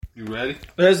You ready?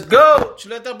 Let's go.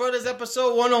 Chuleta Brothers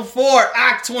episode 104,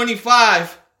 Act 25.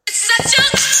 It's such a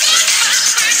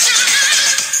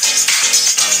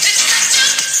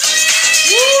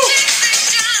Woo!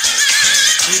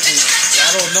 People,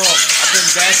 I don't know. I've been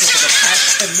dancing for the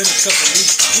past 10 minutes at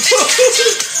least. I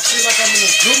feel like I'm in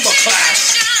a Zumba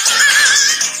class.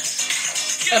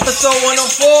 Episode 104.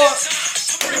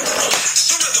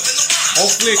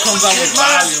 Hopefully it comes out with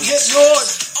volume. Get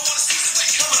yours.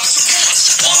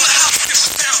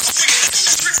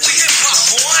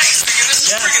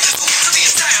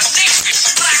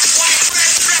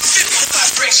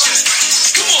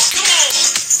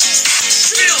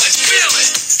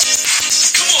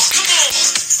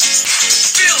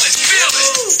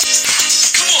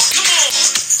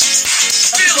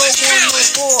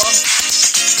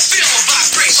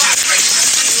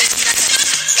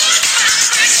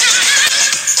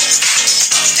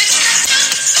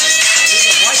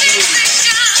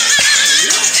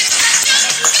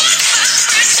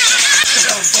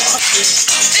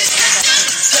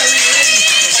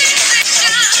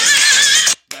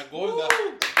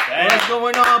 What's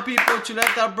going on, people?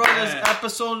 Chuleta Brothers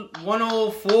episode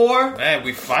 104. Man,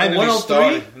 we finally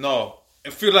started. No,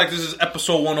 it feels like this is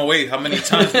episode 108. How many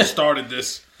times we started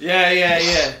this?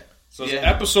 Yeah. So it's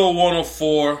episode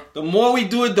 104. The more we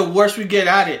do it, the worse we get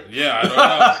at it. Yeah,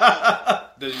 I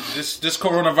don't know. This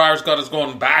coronavirus got us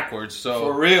going backwards. So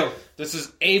For real. This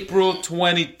is April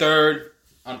 23rd.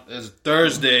 It's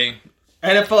Thursday.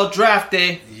 NFL Draft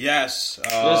Day. Yes.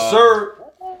 Yes, sir.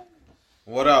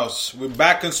 What else? We're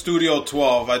back in Studio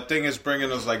 12. I think it's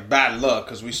bringing us like bad luck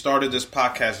because we started this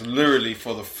podcast literally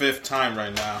for the 5th time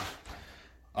right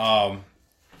now.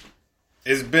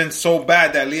 It's been so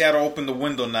bad that Lee had to open the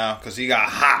window now because he got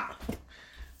hot.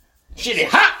 Shit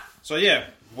is hot. So yeah,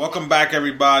 welcome back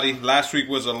everybody. Last week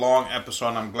was a long episode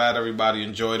and I'm glad everybody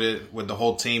enjoyed it with the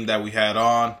whole team that we had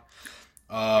on.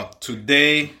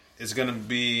 Today is going to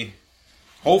be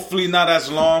hopefully not as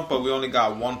long, but we only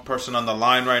got one person on the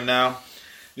line right now.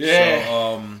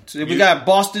 Yeah. So, we got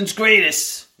Boston's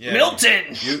greatest,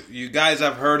 Milton. You guys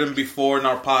have heard him before in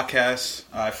our podcast.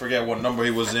 I forget what number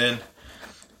he was in.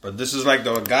 But this is like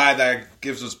the guy that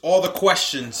gives us all the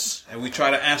questions, and we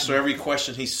try to answer every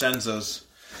question he sends us.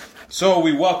 So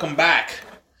we welcome back,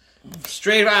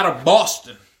 straight out of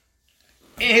Boston,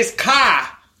 in his car.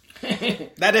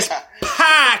 That is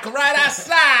parked right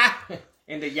outside.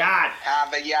 In the yard.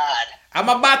 I'm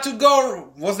about to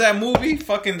go, what's that movie?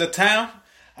 Fucking The Town.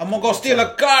 I'm going to go steal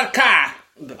a car. I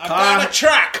got a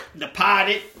truck. The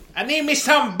potted. I need me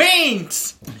some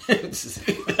beans.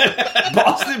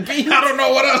 Boston beans. I don't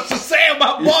know what else to say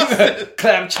about Boston.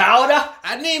 Clam chowder.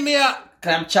 I need me a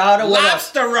Clam chowder.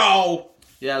 lobster roll.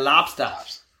 Yeah, lobster.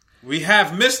 We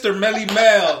have Mr. Melly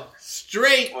Mel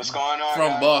straight What's going on,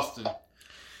 from guys? Boston.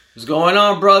 What's going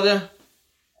on, brother?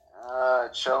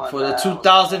 Chilling For the now.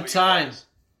 2000th time.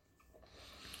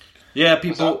 Yeah,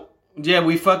 people. Yeah,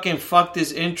 we fucking fucked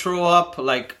this intro up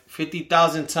like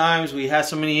 50,000 times. We had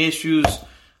so many issues.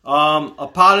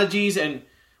 Apologies and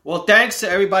well, thanks to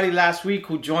everybody last week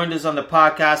who joined us on the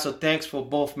podcast. So thanks for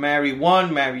both Mary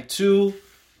 1, Mary 2,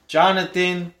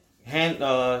 Jonathan,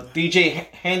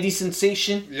 DJ Handy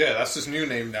Sensation. Yeah, that's his new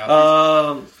name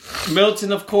now.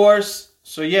 Milton, of course.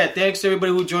 So yeah, thanks to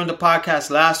everybody who joined the podcast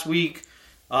last week.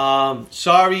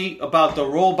 Sorry about the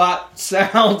robot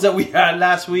sounds that we had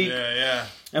last week. Yeah.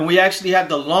 And we actually had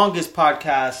the longest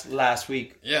podcast last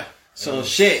week. Yeah. So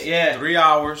shit, yeah. 3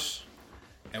 hours.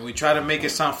 And we try to make it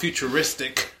sound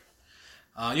futuristic.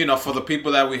 For the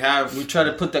people that we have. We try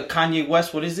to put the Kanye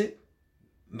West, what is it?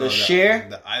 No, share?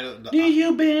 The Do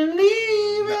you believe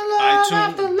in love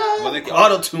after love? What they call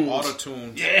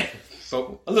Auto-tune. Yeah.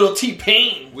 So a little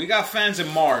T-Pain. we got fans in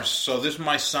Mars, so this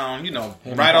might sound,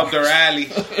 right up their alley.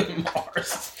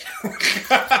 Mars.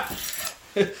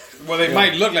 Well, they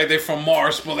might look like they're from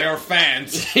Mars, but they are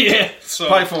fans. Yeah. So,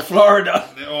 probably from Florida.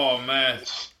 Oh, man.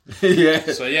 Yeah.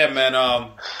 So, yeah, man.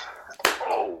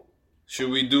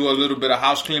 Should we do a little bit of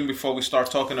house cleaning before we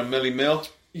start talking to Millie Mill?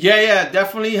 Yeah,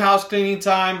 definitely house cleaning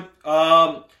time.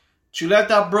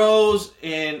 Chuleta Bros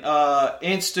in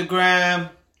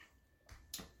Instagram.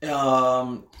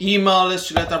 Email us,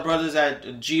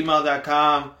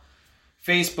 chuletabrothers@gmail.com.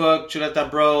 Facebook, Chuleta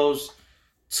Bros.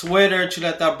 Twitter,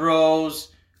 Chuleta Bros.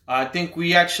 I think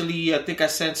I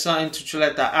sent something to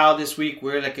Chuleta Al this week.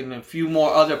 We're like in a few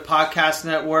more other podcast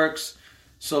networks.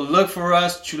 So look for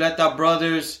us, Chuleta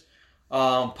Brothers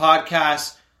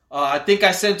podcast. I think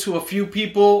I sent to a few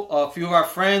people, a few of our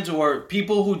friends or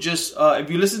people who just, if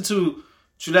you listen to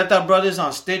Chuleta Brothers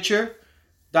on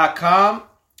Stitcher.com,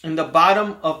 in the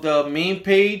bottom of the main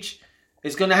page,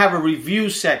 it's going to have a review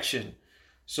section.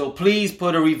 So please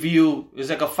put a review. It's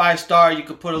like a 5-star. You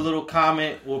could put a little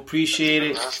comment. We'll appreciate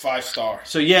it. 5-star.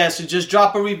 So so just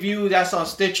drop a review. That's on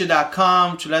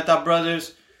Stitcher.com, Chuleta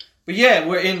Brothers. But yeah,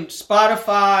 we're in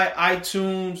Spotify,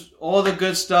 iTunes, all the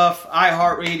good stuff,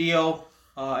 iHeartRadio.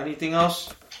 Anything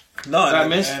else? No, I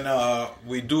missed? And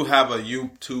we do have a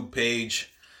YouTube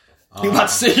page. You about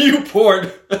to say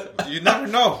YouPort. You never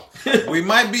know. We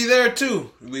might be there too.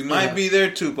 But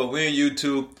we're on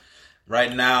YouTube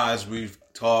right now, as we've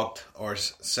talked or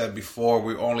said before.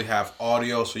 We only have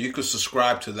audio, so you could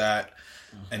subscribe to that.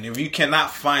 And if you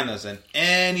cannot find us in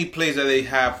any place that they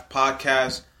have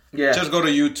podcasts, just go to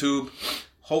YouTube.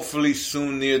 Hopefully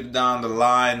soon, near down the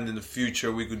line in the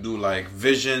future, we could do like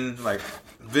vision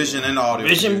and audio.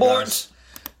 Vision boards.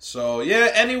 So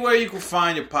anywhere you can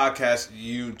find your podcast,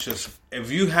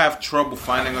 if you have trouble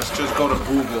finding us, just go to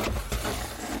Google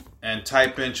and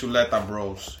type in Chuleta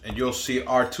Bros, and you'll see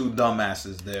our two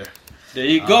dumbasses there. There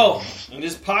you go. And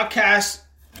this podcast,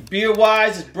 beer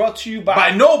wise, is brought to you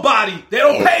by nobody. They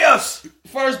don't pay us.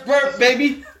 First burp,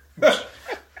 baby.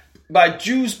 By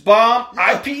Juice Bomb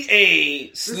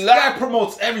IPA. This guy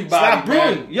promotes everybody. Slap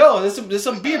Brewing. Yo, there's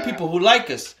some beer people who like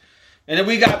us. And then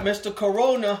we got Mr.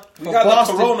 Corona. We got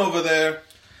Boston. The Corona over there.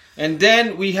 And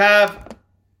then we have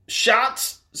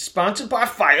Shots, sponsored by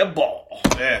Fireball.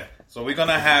 Yeah. So we're going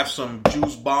to have some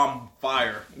Juice Bomb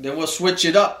Fire. Then we'll switch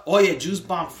it up. Oh, yeah, Juice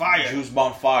Bomb Fire. Juice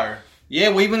Bomb Fire.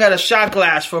 Yeah, we even got a shot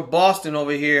glass for Boston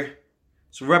over here.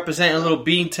 So representing a little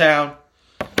Beantown.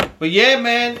 But yeah,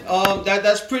 man,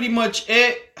 that's pretty much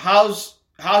it. How's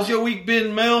your week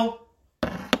been, Mil?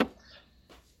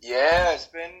 Yeah, it's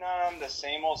been the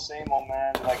same old,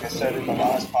 man. Like I said in the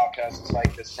last podcast, it's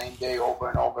like the same day over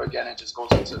and over again. It just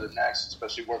goes into the next,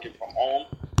 especially working from home.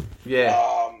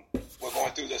 Yeah. We're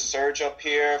going through the surge up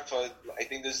here for, I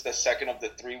think this is the second of the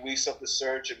 3 weeks of the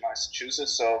surge in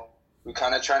Massachusetts. So we're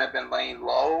kind of trying to been laying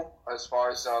low as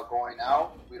far as going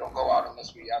out. We don't go out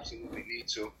unless we absolutely need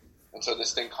to until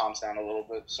this thing calms down a little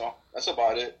bit. So that's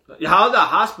about it. How are the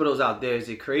hospitals out there? Is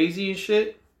it crazy and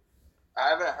shit? I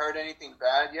haven't heard anything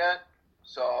bad yet.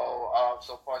 So,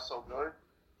 so far so good.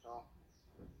 So.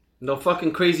 No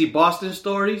fucking crazy Boston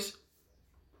stories?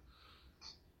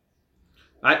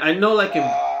 I know like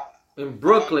in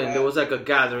Brooklyn there was like a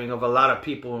gathering of a lot of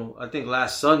people, I think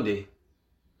last Sunday.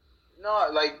 No,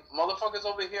 like motherfuckers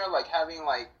over here like having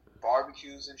like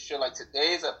barbecues and shit. Like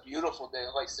today is a beautiful day.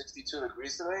 It's like 62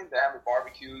 degrees today. They're having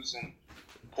barbecues and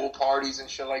pool parties and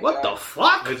shit like that. What the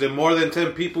fuck? Is it more than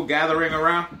 10 people gathering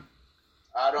around?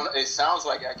 I don't know. It sounds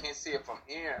like it. I can't see it from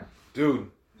here. Dude,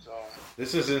 so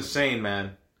this is insane,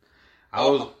 man. I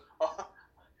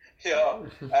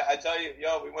tell you,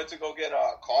 we went to go get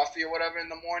coffee or whatever in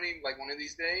the morning, like one of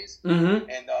these days. Mm-hmm.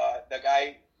 And the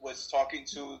guy was talking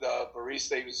to the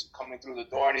barista. He was coming through the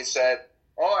door, and he said,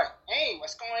 "Oh, hey,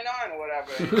 what's going on?" or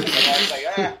whatever. And the guy was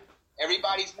like,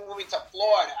 everybody's moving to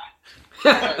Florida.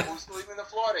 Like, who's leaving to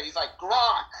Florida? He's like,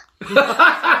 Gronk.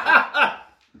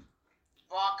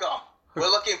 Fuck him. We're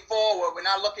looking forward. We're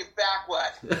not looking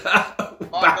backward.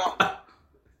 Fuck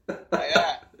him.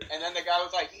 Yeah. And then the guy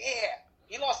was like,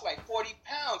 he lost like 40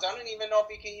 pounds. I don't even know if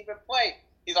he can even play.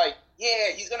 He's like,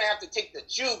 he's going to have to take the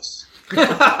juice.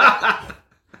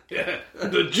 Yeah.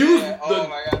 The juice. Yeah. Oh,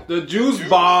 my God. The juice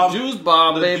bomb. Juice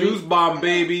bomb, baby. Juice bomb,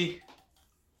 baby.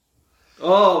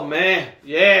 Oh, man.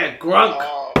 Yeah, Grunk.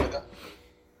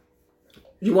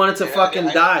 You wanted to fucking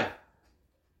die.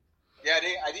 Yeah,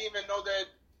 I didn't even know that.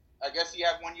 I guess he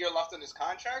had 1 year left on his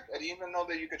contract. I didn't even know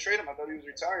that you could trade him. I thought he was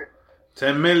retired.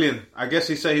 10 million. I guess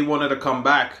he said he wanted to come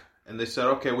back. And they said,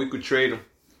 okay, we could trade him.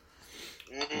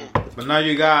 Mm-hmm. But now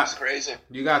you got... That's crazy.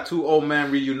 You got two old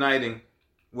men reuniting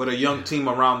with a young team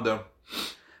around them.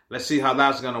 Let's see how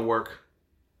that's going to work.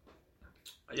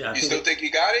 Yeah, you still think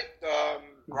you got it,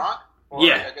 Gronk? Or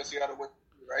yeah. I guess you got to win,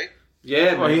 right?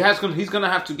 Yeah, well, he's going to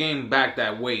have to gain back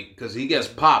that weight because he gets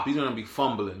popped. He's going to be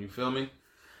fumbling. You feel me?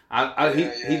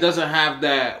 He doesn't have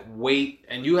that weight,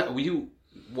 and you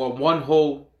were one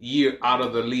whole year out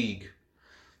of the league.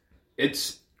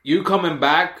 It's you coming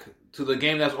back to the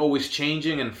game that's always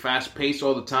changing and fast paced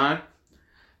all the time.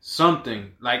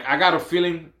 Something like I got a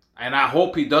feeling, and I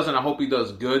hope he doesn't. I hope he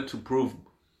does good to prove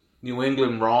New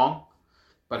England wrong,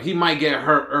 but he might get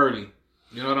hurt early.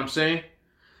 You know what I'm saying?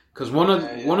 Because one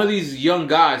of these young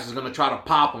guys is gonna try to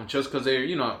pop him just because they're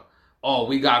oh,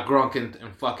 we got Gronk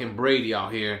and fucking Brady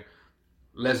out here.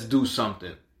 Let's do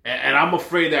something. And I'm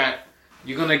afraid that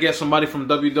you're going to get somebody from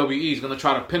WWE. He's going to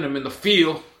try to pin him in the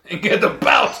field and get the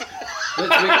belt.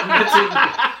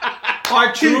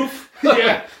 R-Truth.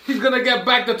 Yeah. He's going to get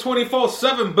back the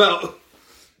 24/7 belt.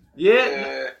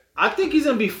 Yeah. I think he's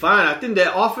gonna be fine. I think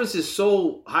that offense is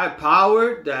so high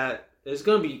powered that it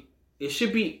should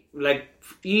be like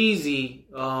easy.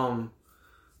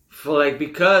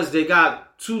 Because they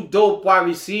got 2 dope wide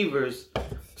receivers,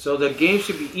 so the game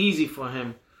should be easy for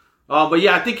him. But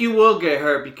yeah, I think he will get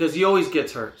hurt because he always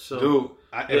gets hurt. So, dude,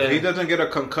 if he doesn't get a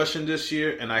concussion this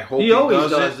year, and I hope he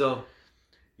always does though.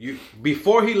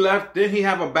 Before he left, didn't he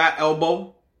have a bad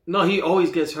elbow? No, he always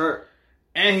gets hurt.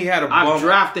 And he had a I've bum.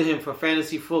 drafted him for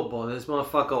fantasy football. This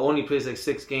motherfucker only plays like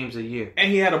 6 games a year. And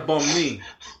he had a bum knee.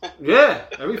 Yeah,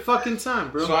 every fucking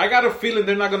time, bro. So I got a feeling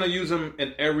they're not going to use him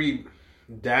in every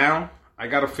down. I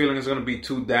got a feeling it's going to be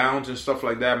 2 downs and stuff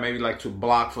like that. Maybe like to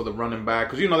block for the running back.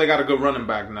 Because, they got a good running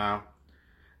back now.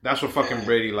 That's what fucking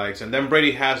Brady likes. And then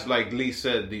Brady has, like Lee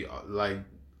said, the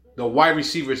wide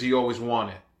receivers he always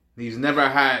wanted. He's never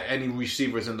had any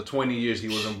receivers in the 20 years he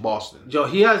was in Boston. Yo,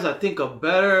 he has, I think, a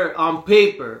better... On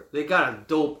paper, they got a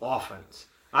dope offense.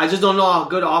 I just don't know how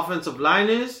good offensive line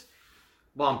is.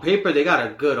 But on paper, they got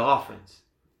a good offense.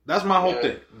 That's my whole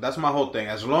thing. That's my whole thing.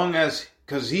 As long as...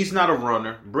 Because he's not a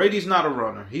runner. Brady's not a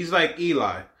runner. He's like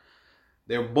Eli.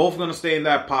 They're both going to stay in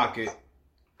that pocket.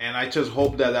 And I just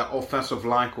hope that offensive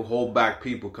line could hold back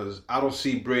people. Because I don't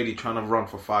see Brady trying to run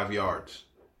for 5 yards.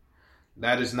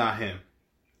 That is not him.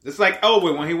 It's like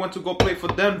Elway when he went to go play for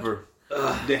Denver.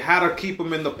 They had to keep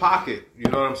him in the pocket. You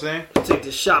know what I'm saying? Take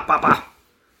the shot, Papa.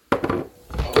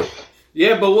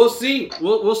 Yeah, but we'll see.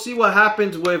 We'll see what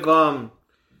happens with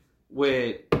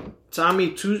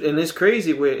Tommy Two, and it's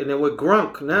crazy with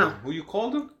Grunk now. Who you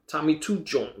called him? Tommy Two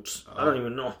Jones. I don't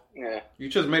even know. Yeah. You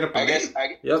just made up a name.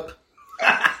 Yep.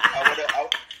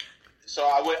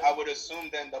 I would assume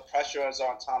then the pressure is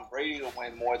on Tom Brady to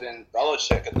win more than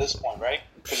Belichick at this point, right?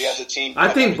 Because he has a team. I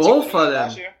think both of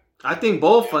them. I think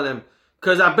both of them.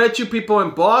 Because I bet you people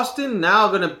in Boston now are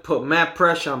going to put mad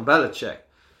pressure on Belichick.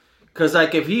 Because,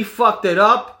 if he fucked it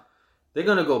up, they're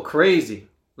going to go crazy.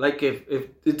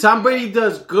 If Tom Brady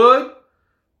does good,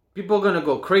 people are going to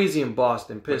go crazy in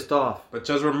Boston, pissed off. But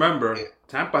just remember,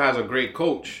 Tampa has a great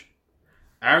coach.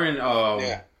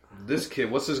 This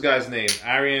kid, what's this guy's name?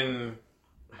 Aaron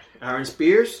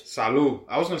Spears? Salud.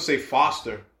 I was going to say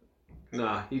Foster.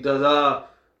 Nah, he does.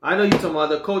 I know you're talking about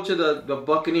the coach of the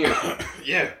Buccaneers.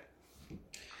 Yeah.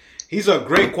 He's a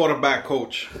great quarterback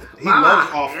coach. He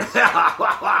loves offense.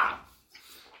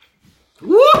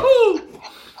 Woohoo!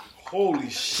 Holy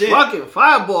shit. Fucking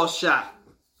fireball shot.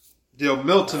 Yo,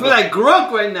 Milton. I feel like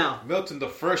Grunk right now. Milton, the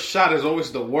first shot is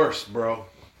always the worst, bro.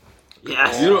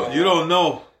 Yes. You don't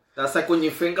know. That's like when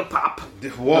your finger pop.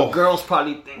 Whoa. The girls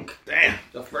probably think. Damn.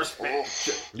 The first match.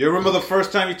 You remember the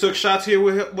first time you took shots here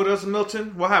with us,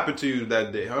 Milton? What happened to you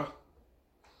that day, huh?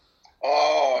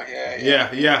 Oh,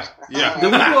 yeah. Yeah.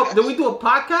 Did we do a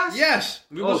podcast? Yes.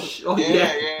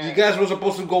 Yeah. You guys were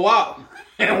supposed to go out.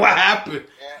 And what happened?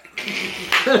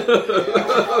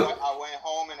 I went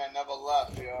home and I never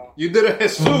left, yo. You did a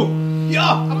Jesus. Yo,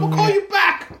 I'm going to call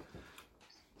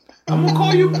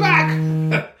you back.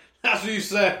 That's what you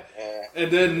said. Yeah.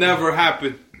 And then never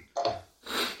happened.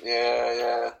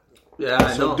 Yeah. Yeah,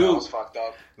 I know. Dude, that was fucked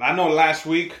up. I know last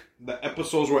week the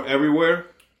episodes were everywhere.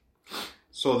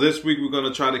 So this week we're going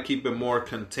to try to keep it more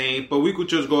contained. But we could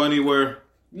just go anywhere.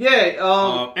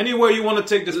 Yeah. Anywhere you want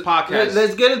to take this podcast.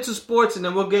 Let's get into sports and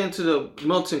then we'll get into the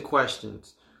Milton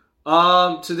questions.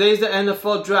 Today's the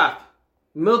NFL draft.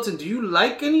 Milton, do you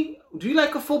like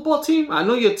a football team? I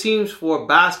know your team's for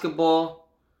basketball.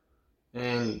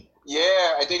 And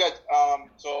yeah, I think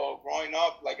so growing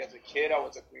up, as a kid, I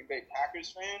was a Green Bay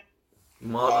Packers fan.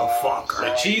 Motherfucker.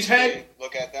 A cheesehead?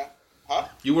 Look at them. Huh?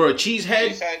 You were a cheesehead?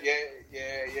 Cheesehead,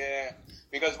 yeah.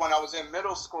 Because when I was in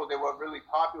middle school, they were really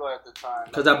popular at the time.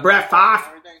 Because of Brett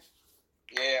Favre?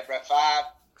 Yeah, Brett Favre.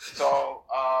 So,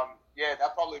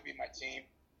 that'd probably be my team.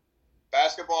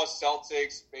 Basketball is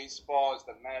Celtics. Baseball is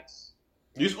the Mets.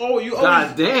 You've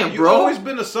bro. always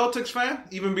been a Celtics fan,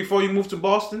 even before you moved to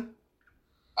Boston?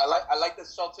 I like the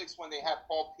Celtics when they had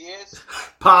Paul Pierce.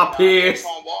 Pierce.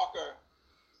 Sean Walker.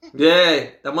 Yeah,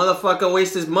 that motherfucker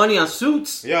wastes his money on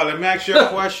suits. Yeah, let me ask you a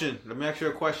question.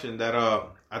 That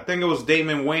I think it was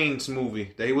Damon Wayans'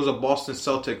 movie that he was a Boston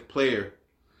Celtic player.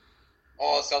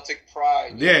 Oh, Celtic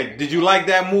Pride. Yeah, did you like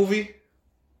that movie?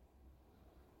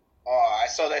 Oh, I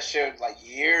saw that shit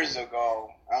years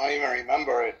ago. I don't even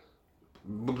remember it.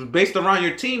 Based around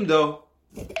your team, though.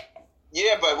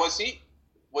 Yeah, but was he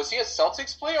a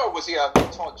Celtics player or was he a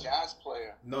Utah Jazz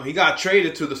player? No, he got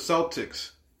traded to the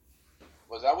Celtics.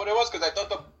 Was that what it was? Because I thought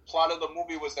the plot of the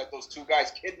movie was that those two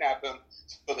guys kidnapped him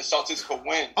so the Celtics could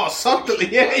win. Oh, something.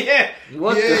 Yeah. Yeah.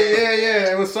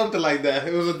 It was something like that.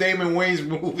 It was a Damon Wayans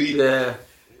movie. Yeah.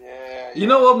 Yeah. You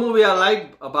know what movie I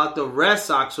like about the Red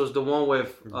Sox was the one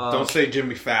with... Don't say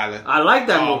Jimmy Fallon. I like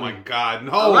that movie. Oh, my God.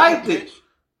 No. I liked it.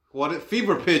 What?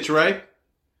 Fever Pitch, right?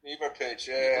 Fever Pitch,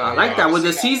 yeah. I like that. With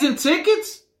the season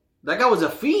tickets, that guy was a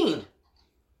fiend.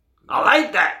 I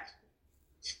like that.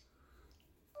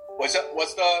 What's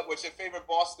your favorite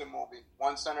Boston movie?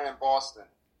 One Center in Boston.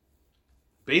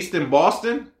 Based in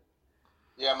Boston?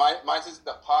 Yeah, mine's is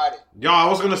The Party. Yo, I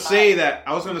was gonna say that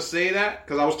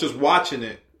because I was just watching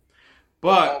it,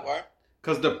 but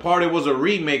because The Party was a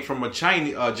remake from a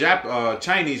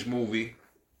Chinese movie.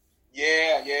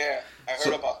 Yeah, I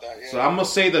heard about that. Yeah. So I'm gonna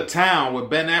say The Town with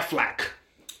Ben Affleck.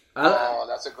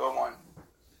 That's a good one.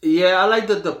 Yeah, I like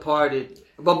The Departed,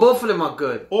 but both of them are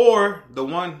good. Or the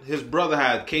one his brother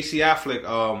had, Casey Affleck,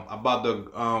 about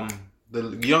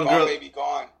the young girl. Gone Baby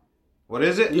Gone. What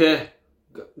is it? Yeah.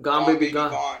 Gone Baby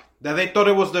Gone. That they thought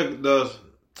it was the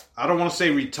I don't want to say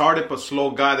retarded but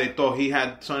slow guy. They thought he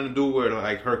had something to do with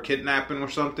like her kidnapping or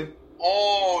something.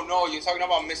 Oh no, you're talking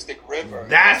about Mystic River.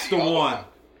 That's the one.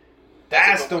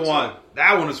 That's the one.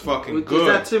 That one is fucking good.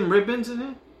 Is that Tim Ribbons in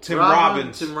it? Tim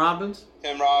Robbins. Tim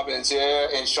Robbins, yeah,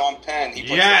 and Sean Penn. He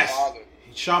plays yes. his father.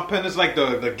 Sean Penn is like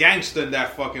the gangster in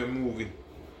that fucking movie.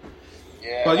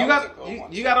 Yeah, but you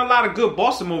got a lot of good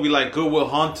Boston movie like Good Will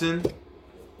Hunting.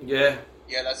 Yeah.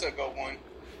 Yeah, that's a good one.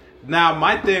 Now,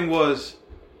 my thing was,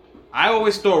 I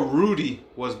always thought Rudy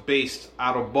was based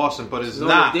out of Boston, but it's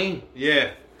not. Dame.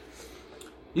 Yeah.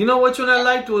 You know which one I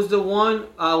liked was the one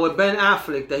with Ben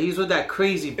Affleck, that he's with that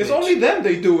crazy bitch. It's only them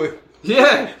they do it.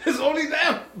 Yeah. It's only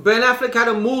them. Ben Affleck had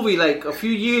a movie like a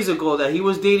few years ago that he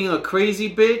was dating a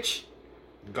crazy bitch.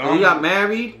 Gone, he got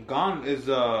married. Gone is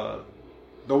the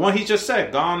one he just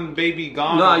said. Gone Baby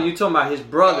Gone. No, you talking about his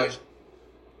brother.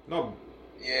 No.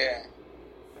 Yeah.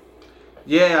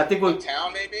 Yeah, I think The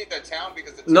Town, maybe? The Town,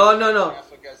 because the No.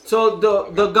 So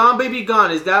the Gone Baby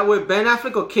Gone, is that with Ben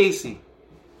Affleck or Casey?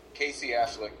 Casey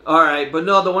Affleck. Alright, but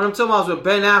no, the one I'm talking about is with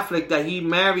Ben Affleck, that he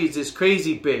marries this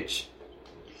crazy bitch.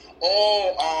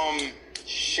 Oh,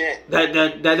 shit.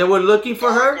 That they were looking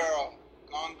for her?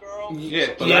 Gone Girl?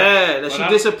 Yeah, that she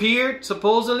disappeared,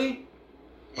 supposedly.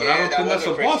 But I don't think that's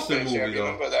a Boston movie,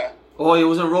 though. Oh, it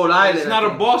was in Rhode Island. It's not a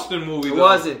Boston movie, though. It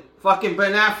wasn't. Fucking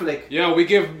Ben Affleck. Yo, we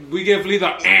give Lee the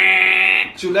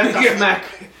Chuleta smack.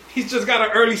 He's just got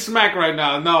an early smack right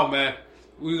now. No, man.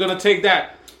 We're going to take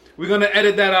that. We're going to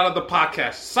edit that out of the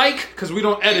podcast. Psych, because we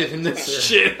don't edit in this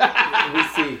shit. We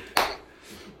see.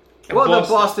 Well, the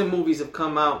Boston movies have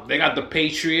come out. They got The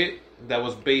Patriot that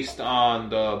was based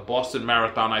on the Boston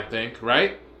Marathon, I think,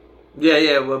 right?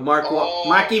 Yeah, with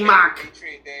Marky Mark.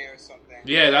 Patriot Day or something.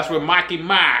 Yeah, that's with Marky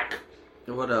Mark.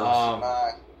 What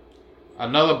else?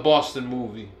 Another Boston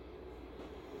movie.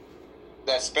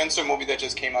 That Spencer movie that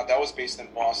just came out, that was based in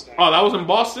Boston. Oh, that was in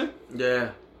Boston?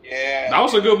 Yeah. Yeah. That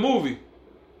was a good movie.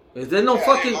 Is there no I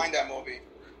fucking... didn't mind that movie.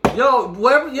 Yo,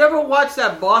 you ever watch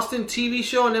that Boston TV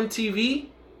show on MTV?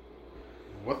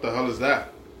 What the hell is that?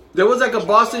 There was like a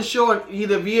Boston show on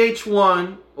either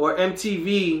VH1 or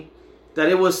MTV that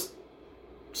it was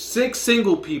 6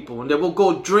 single people and they will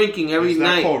go drinking every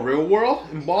night. Is that called Real World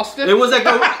in Boston? It was like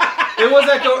a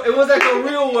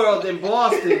Real World in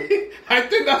Boston. I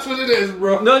think that's what it is,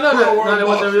 bro. No, it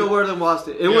wasn't Real World in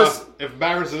Boston. It was. If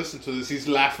Barron's listening to this, he's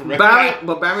laughing right now.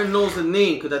 But Barron knows the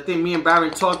name because I think me and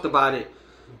Barron talked about it.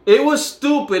 It was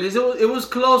stupid. It was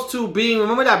close to being.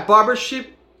 Remember that barber shit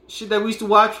that we used to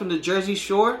watch from the Jersey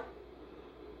Shore?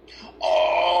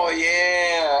 Oh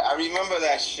yeah, I remember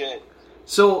that shit.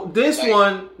 So this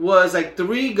one was like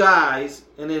 3 guys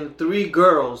and then 3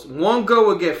 girls. One girl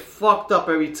would get fucked up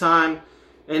every time,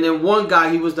 and then one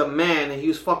guy, he was the man, and he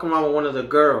was fucking around with one of the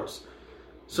girls.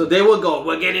 So they would go,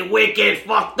 "We're getting wicked,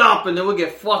 fucked up," and they would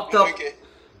get fucked up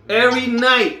every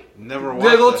night. Never watched.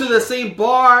 They go to the same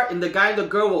bar, and the guy and the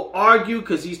girl will argue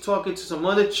because he's talking to some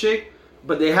other chick,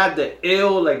 but they had the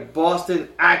ill like Boston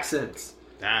accents,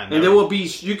 and they will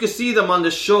be. You could see them on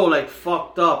the show like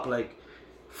fucked up, like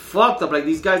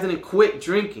these guys didn't quit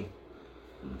drinking.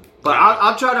 But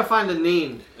I'll try to find the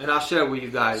name and I'll share it with you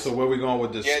guys. So where we going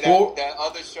with this? Yeah, that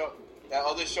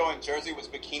other show in Jersey was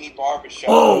Bikini Barbershop.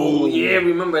 Oh yeah,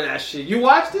 remember that shit? You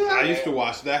watched it? I used to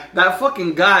watch that. That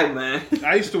fucking guy, man.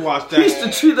 I used to watch that. He used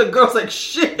to treat the girls like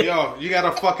shit. Yo, you got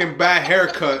a fucking bad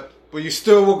haircut, but you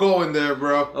still will go in there,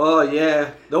 bro. Oh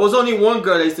yeah, there was only one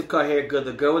girl that used to cut hair good.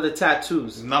 The girl with the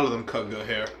tattoos. None of them cut good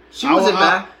hair. She wasn't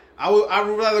bad. I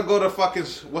would rather go to fucking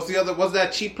what's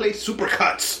that cheap place?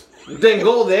 Supercuts. Then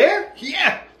go there?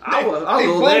 Yeah. I'll they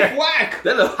go both there. Whack.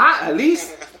 They look hot at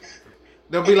least.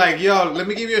 They'll be like, yo, let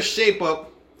me give you a shape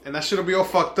up, and that shit'll be all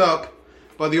fucked up.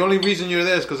 But the only reason you're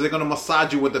there is because they're gonna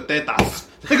massage you with the tetas.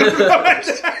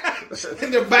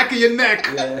 in the back of your neck.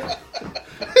 Yeah.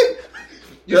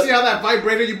 You see how that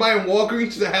vibrator you buy in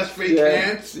Walgreens that has fake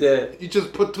hands? Yeah. You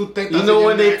just put two things. You know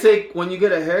when when you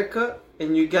get a haircut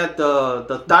and you got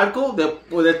the talco,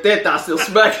 with the tetas, they'll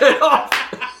smack it off.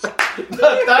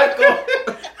 The talco.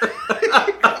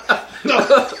 No,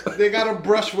 they got a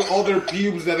brush with all their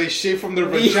pubes that they shave from their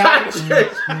vaginas.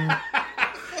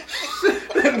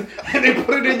 and they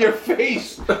put it in your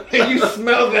face and you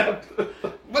smell that.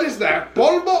 What is that?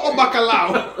 Polvo or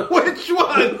bacalao? Which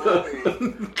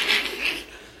one?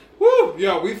 Woo!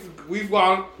 Yo, we've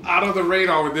gone out of the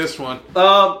radar with this one.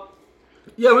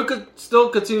 Yeah, we could still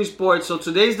continue sports. So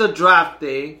today's the draft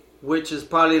day, which is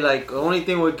probably like the only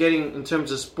thing we're getting in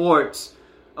terms of sports.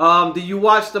 Did you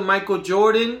watch the Michael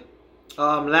Jordan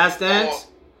Last Dance?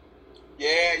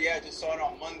 Yeah, I just saw it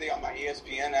on Monday on my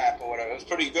ESPN app or whatever. It was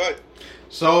pretty good.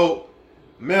 So,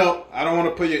 Mil, I don't want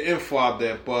to put your info out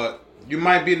there, but you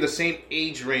might be in the same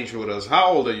age range with us. How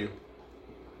old are you?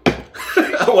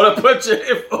 I want to put your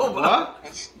info.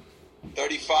 What?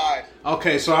 35.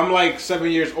 Okay, so I'm like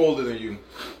 7 years older than you.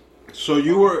 So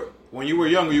when you were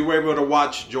younger, you were able to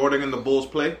watch Jordan and the Bulls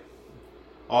play?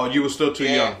 Or you were still too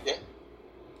young? Yeah.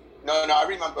 No, I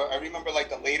remember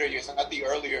like the later years, not the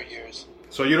earlier years.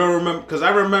 So you don't remember, because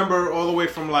I remember all the way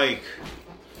from like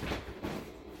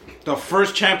the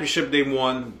first championship they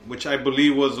won, which I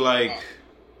believe was like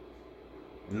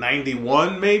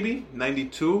 91 maybe,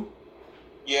 92.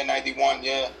 Yeah, 91,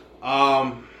 yeah.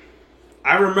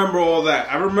 I remember all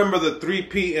that. I remember the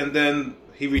 3-peat and then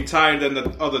he retired and the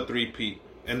other 3-peat.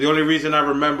 And the only reason I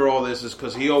remember all this is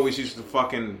because he always used to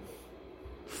fucking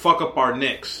fuck up our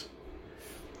Knicks.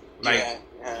 Like, yeah,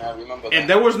 I remember that. If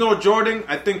there was no Jordan,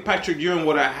 I think Patrick Ewing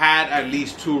would have had at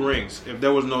least 2 rings. If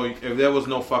there was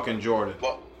no fucking Jordan.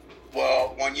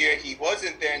 Well, one year he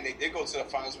wasn't there, and they did go to the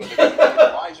finals with the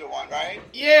Elijah one, right?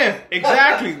 Yeah,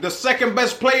 exactly. The second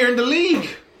best player in the league.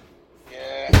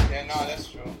 Yeah, no, that's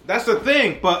true. That's the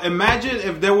thing. But imagine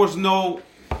if there was no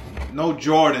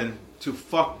Jordan to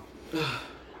fuck.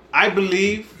 I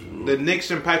believe the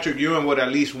Knicks and Patrick Ewing would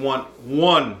at least want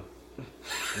one.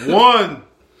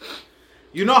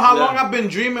 You know how long I've been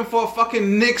dreaming for a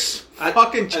fucking Knicks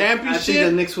fucking championship? I think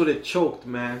the Knicks would have choked,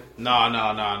 man.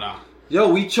 No. Yo,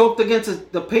 we choked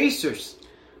against the Pacers.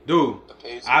 Dude,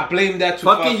 I blame that to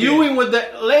fucking Ewing with the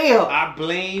layup. I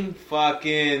blame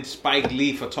fucking Spike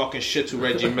Lee for talking shit to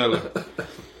Reggie Miller.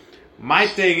 My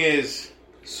thing is,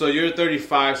 so you're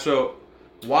 35, so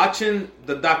watching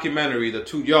the documentary,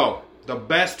 the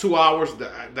best 2 hours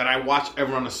that I watch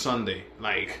ever on a Sunday.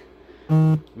 Like,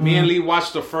 me and Lee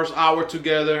watched the first hour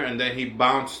together, and then he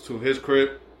bounced to his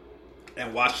crib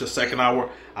and watched the second hour.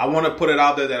 I want to put it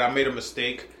out there that I made a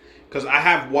mistake. Because I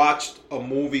have watched a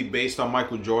movie based on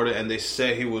Michael Jordan, and they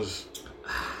said he was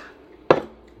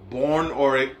born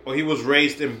or he was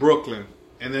raised in Brooklyn.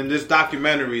 And in this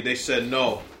documentary, they said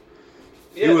no.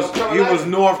 Yeah, he was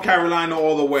North Carolina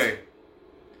all the way.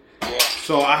 Yeah.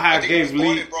 So I gave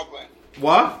Lee. In Brooklyn.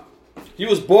 What? He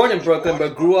was born in Brooklyn,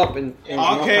 but grew up in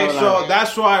North Carolina. So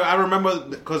that's why I remember,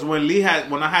 because when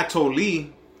I had told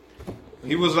Lee,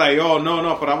 he was like, "Oh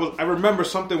no," but I remember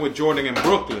something with Jordan in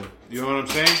Brooklyn. You know what I'm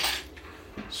saying?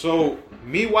 So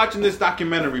me watching this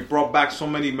documentary brought back so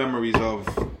many memories of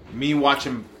me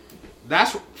watching.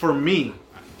 That's for me.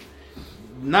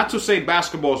 Not to say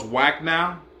basketball is whack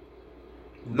now.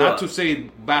 Not to say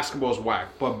basketball is whack,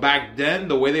 but back then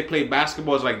the way they played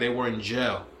basketball is like they were in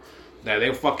jail. That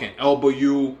they fucking elbow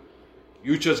you.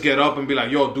 You just get up and be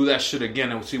like, "Yo, do that shit again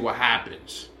and we'll see what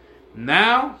happens."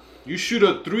 Now you shoot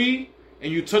a 3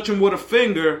 and you touch him with a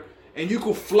finger, and you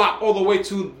could flop all the way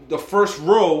to the first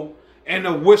row, and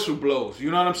the whistle blows. You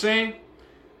know what I'm saying?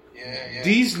 Yeah.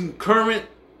 These current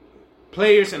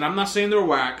players, and I'm not saying they're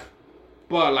whack,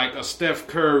 but like a Steph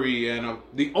Curry, and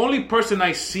the only person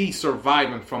I see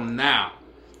surviving from now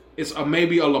is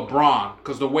maybe a LeBron,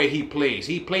 because the way he plays.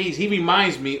 He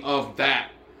reminds me of that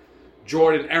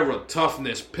Jordan era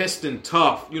toughness, piston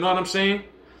tough. You know what I'm saying?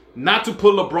 Not to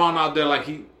put LeBron out there like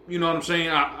he. You know what I'm saying?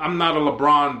 I'm not a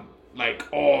LeBron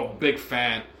big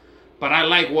fan, but I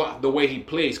like the way he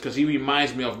plays, because he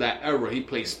reminds me of that era. He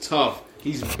plays tough.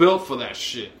 He's built for that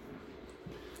shit.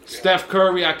 Steph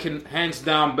Curry, I can hands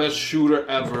down best shooter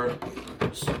ever.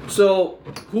 So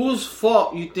whose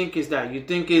fault you think is that? You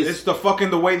think it's the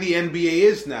way the NBA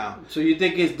is now. So you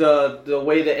think it's the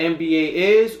way the NBA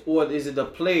is, or is it the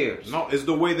players? No, it's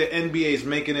the way the NBA is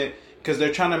making it, because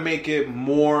they're trying to make it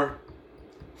more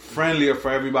friendlier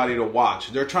for everybody to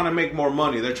watch. They're trying to make more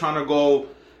money. They're trying to go,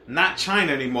 not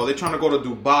China anymore. They're trying to go to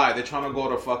Dubai. They're trying to go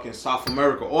to fucking South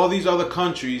America. All these other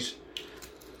countries.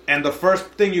 And the first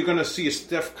thing you're going to see is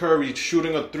Steph Curry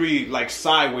shooting a three like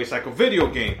sideways, like a video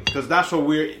game. Because that's what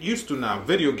we're used to now,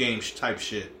 video games type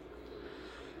shit.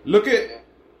 Look at,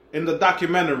 in the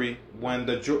documentary, when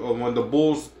the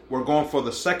Bulls were going for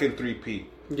the second three-peat.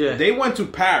 Yeah. They went to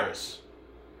Paris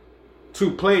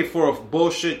to play for a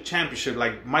bullshit championship,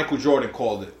 like Michael Jordan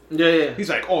called it. Yeah. He's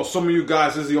like, oh, some of you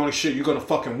guys, this is the only shit you're going to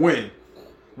fucking win.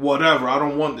 Whatever, I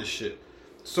don't want this shit.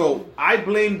 So, I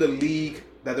blame the league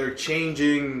that they're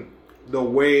changing the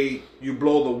way you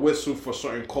blow the whistle for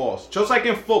certain calls. Just like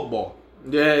in football.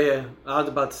 Yeah. I was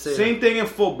about to say Same thing in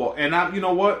football. And you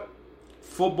know what?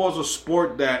 Football's a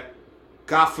sport that,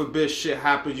 God forbid, shit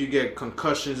happens, you get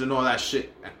concussions and all that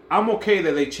shit. I'm okay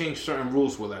that they change certain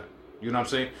rules with that. You know what I'm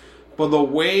saying? But the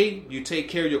way you take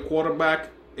care of your quarterback,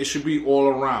 it should be all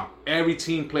around. Every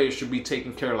team player should be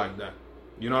taken care of like that.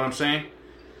 You know what I'm saying?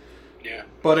 Yeah.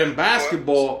 But in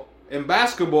basketball,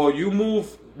 you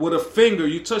move with a finger.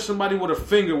 You touch somebody with a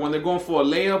finger when they're going for a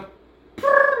layup,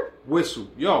 whistle.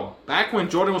 Yo, back when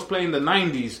Jordan was playing in the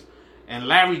 90s and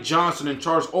Larry Johnson and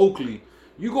Charles Oakley,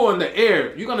 you go in the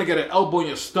air, you're going to get an elbow in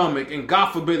your stomach, and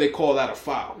God forbid they call that a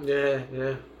foul. Yeah.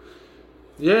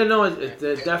 Yeah, no,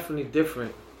 it's definitely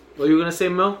different. What you going to say,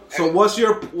 Mel? So what's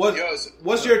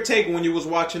your take when you was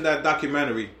watching that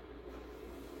documentary?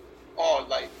 Oh,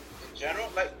 like, in general,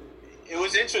 like, it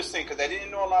was interesting because I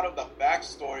didn't know a lot of the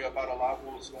backstory about a lot of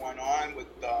what was going on with,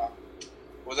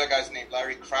 what was that guy's name?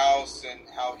 Larry Krause, and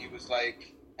how he was,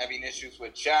 like, having issues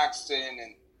with Jackson,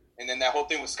 and then that whole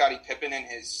thing with Scottie Pippen and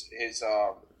his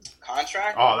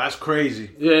contract. Oh, that's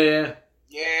crazy. Yeah.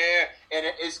 Yeah, and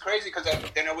it's crazy because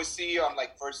then I would see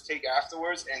like First Take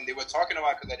afterwards, and they were talking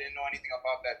about, because I didn't know anything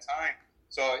about that time.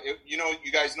 So,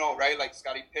 you guys know, right? Like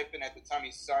Scottie Pippen at the time,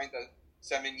 he signed a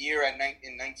 7-year in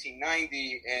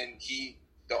 1990, and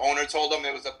the owner told him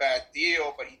it was a bad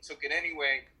deal, but he took it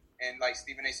anyway. And like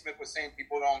Stephen A. Smith was saying,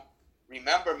 people don't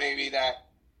remember maybe that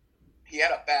he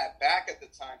had a bad back at the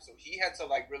time, so he had to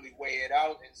like really weigh it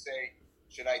out and say,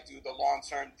 should I do the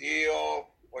long-term deal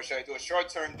or should I do a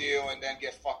short-term deal and then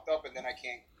get fucked up and then I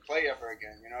can't play ever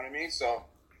again? You know what I mean? So,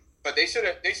 but they should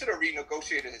have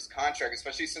renegotiated his contract,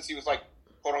 especially since he was like,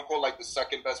 quote unquote, like the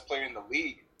second best player in the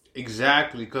league.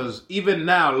 Exactly, because even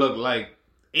now, look, like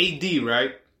AD,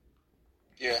 right?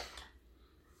 Yeah.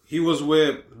 He was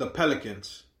with the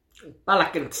Pelicans.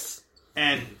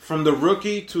 And from the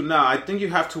rookie to now, I think you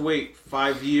have to wait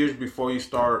 5 years before you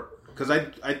start. Because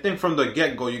I think from the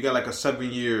get-go, you get like a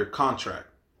 7-year contract.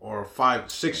 Or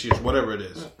 5-6 years, whatever it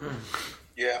is.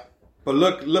 Yeah. But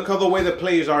look how the way the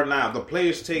players are now. The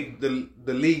players take the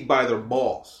league by their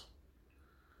balls.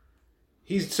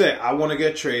 He said, I want to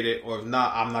get traded, or if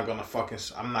not, I'm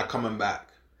not coming back.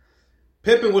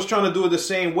 Pippen was trying to do it the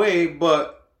same way,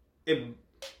 but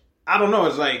I don't know,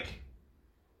 it's like,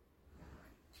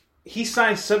 he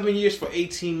signed 7 years for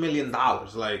 $18 million.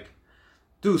 Like,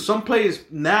 dude, some players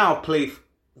now play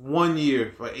 1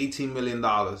 year for $18 million.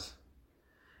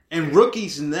 And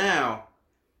rookies now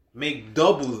make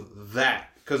double that.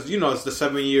 Because, it's the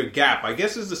 7-year gap. I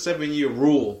guess it's the 7-year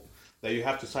rule that you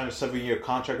have to sign a 7-year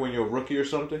contract when you're a rookie or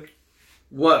something.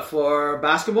 What, for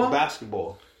basketball?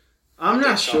 Basketball. I'm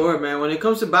not sure, man. When it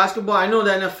comes to basketball, I know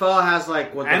the NFL has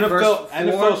like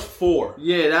NFL's 4.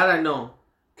 Yeah, that I know.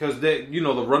 Because the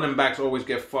running backs always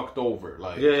get fucked over.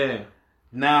 Like, yeah.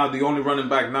 Now the only running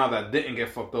back now that didn't get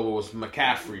fucked over was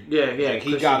McCaffrey. Yeah. Like,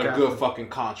 he got a good fucking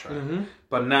contract. Mm-hmm.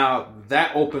 But now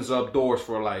that opens up doors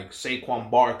for like Saquon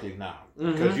Barkley now,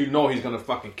 because he's gonna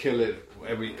fucking kill it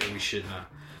every shit now.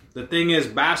 The thing is,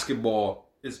 basketball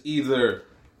is either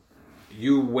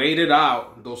you wait it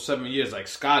out those 7 years like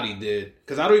Scotty did,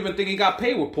 because I don't even think he got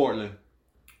paid with Portland.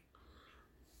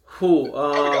 Who?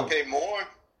 Probably got paid more.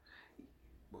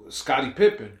 Scottie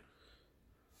Pippen.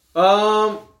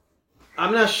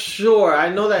 I'm not sure. I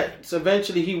know that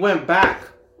eventually he went back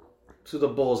to the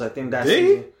Bulls. I think that's Did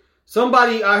he?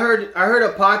 Somebody I heard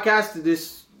a podcast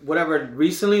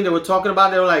recently. They were talking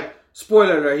about. They were like,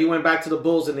 spoiler alert, he went back to the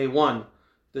Bulls and they won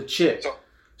the chip.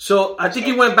 So I think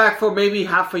he went back for maybe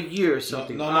half a year or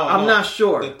something. No, I'm not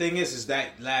sure. The thing is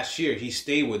that last year he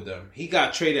stayed with them. He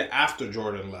got traded after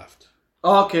Jordan left.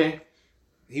 Oh, okay.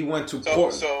 He went to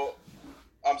Portland. So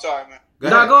I'm sorry, man.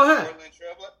 Go ahead.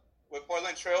 With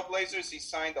Portland Trailblazers, he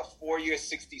signed a 4-year,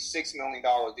 $66 million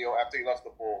deal after he left the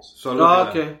Bulls.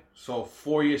 So So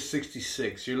 4 years,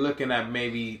 66. You're looking at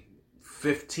maybe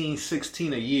 15,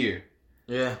 16 a year.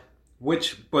 Yeah.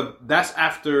 But that's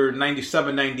after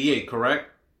 97, 98, correct?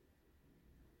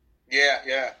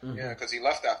 Yeah, because he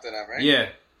left after that, right? Yeah.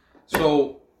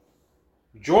 So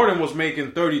Jordan was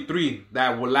making 33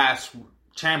 that last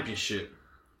championship.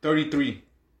 33.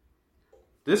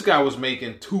 This guy was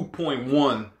making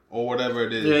 2.1 or whatever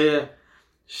it is. Yeah.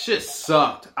 Shit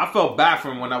sucked. I felt bad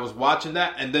for him when I was watching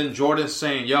that. And then Jordan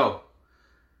saying, yo,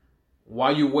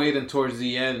 why you waiting towards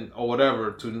the end or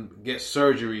whatever to get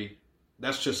surgery?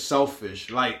 That's just selfish.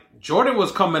 Like, Jordan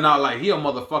was coming out like he a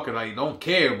motherfucker. Like, don't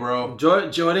care, bro.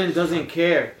 Jordan doesn't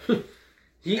care.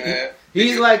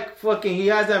 He's like fucking, he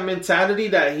has that mentality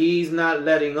that he's not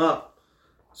letting up.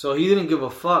 So he didn't give a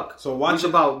fuck. So it's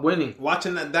about winning.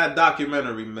 Watching that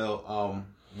documentary, Mill,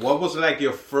 what was like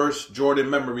your first Jordan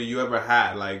memory you ever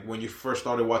had? Like when you first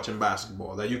started watching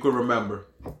basketball that you could remember?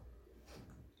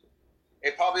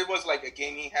 It probably was like a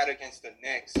game he had against the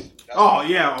Knicks.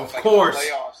 Of course.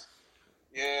 Playoffs.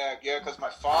 Yeah, because my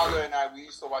father and I, we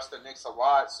used to watch the Knicks a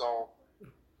lot. So,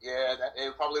 yeah,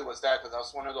 it probably was that because that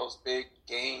was one of those big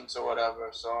games or whatever.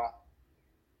 So,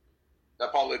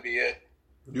 that'd probably be it.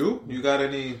 You got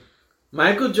any?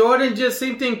 Michael Jordan, just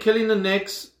same thing, killing the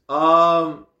Knicks.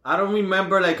 I don't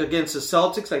remember like against the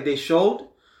Celtics, like they showed.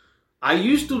 I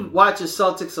used to watch the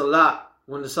Celtics a lot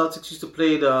when the Celtics used to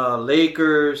play the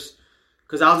Lakers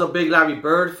because I was a big Larry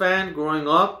Bird fan growing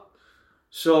up.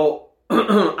 So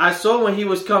I saw when he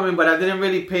was coming, but I didn't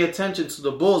really pay attention to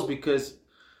the Bulls because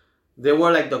they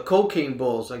were like the cocaine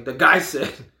Bulls, like the guy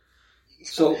said.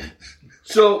 So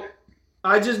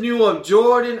I just knew of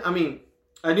Jordan.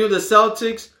 I knew the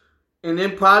Celtics, and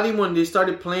then probably when they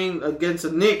started playing against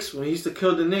the Knicks, when he used to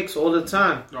kill the Knicks all the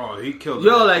time. Oh, he killed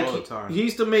the Knicks all the time. He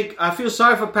used to make... I feel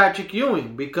sorry for Patrick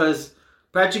Ewing because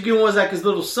Patrick Ewing was like his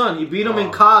little son. He beat him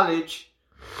in college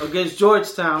against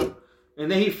Georgetown,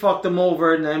 and then he fucked him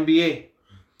over in the NBA.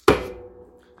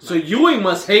 So Ewing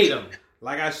must hate him.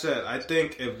 Like I said, I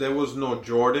think if there was no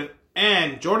Jordan,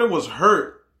 and Jordan was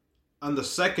hurt on the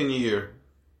second year,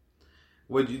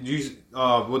 with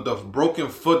the broken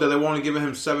foot that they were only giving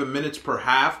him 7 minutes per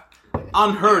half.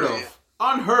 Unheard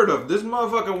of. This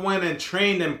motherfucker went and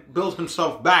trained and built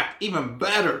himself back even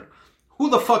better. Who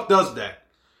the fuck does that?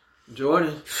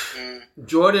 Jordan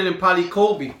and probably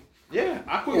Kobe. Yeah,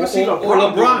 I could or see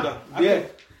LeBron. Yeah,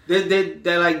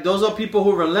 they're like, those are people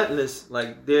who are relentless.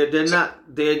 Like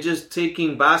they're just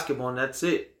taking basketball and that's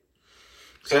it.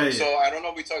 So I don't know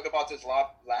if we talked about this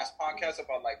last podcast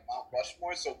about like Mount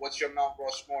Rushmore. So what's your Mount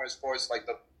Rushmore as far as like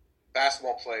the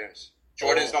basketball players?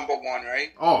 Jordan's number one, right?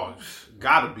 Oh,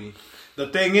 gotta be. The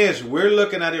thing is, we're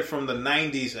looking at it from the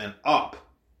 90s and up.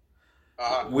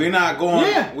 We're not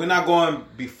going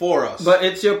before us. But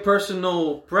it's your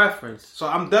personal preference. So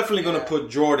I'm definitely gonna put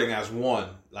Jordan as one.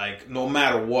 Like no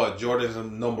matter what, Jordan's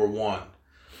number one.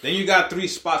 Then you got 3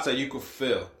 spots that you could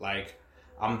fill. Like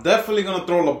I'm definitely gonna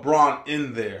throw LeBron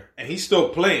in there, and he's still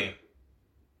playing.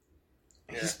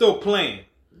 He's still playing.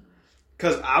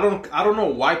 Cause I don't know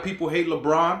why people hate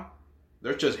LeBron.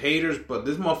 They're just haters, but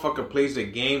this motherfucker plays the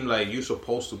game like you're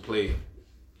supposed to play it.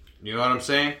 You know what I'm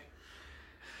saying?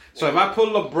 So if I put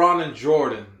LeBron and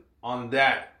Jordan on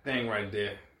that thing right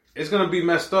there, it's gonna be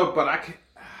messed up. But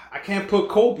I can't put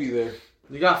Kobe there.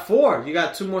 You got 4. You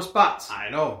got 2 more spots. I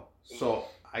know. So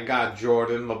I got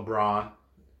Jordan, LeBron.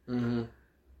 Mm-hmm.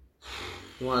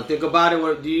 You want to think about it?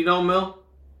 What do you know, Mil?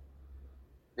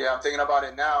 Yeah, I'm thinking about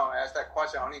it now. I asked that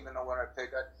question. I don't even know what I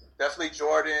pick. Definitely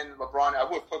Jordan, LeBron. I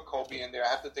would put Kobe in there. I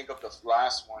have to think of the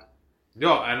last one.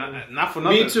 Yo, and not for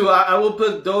nothing. Me too. I will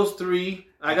put those 3.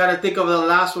 I got to think of the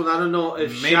last one. I don't know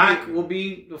if Shaq will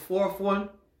be the 4th one.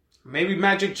 Maybe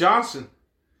Magic Johnson.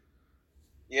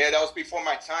 Yeah, that was before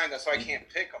my time. That's why I can't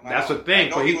pick him. That's the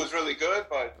thing. I know he was really good,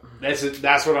 but...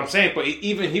 That's what I'm saying. But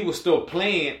even he was still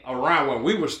playing around when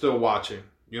we were still watching.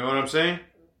 You know what I'm saying?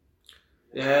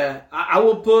 Yeah. I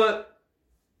will put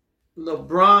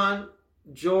LeBron,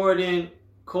 Jordan,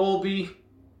 Kobe,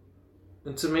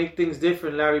 and to make things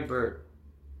different, Larry Bird.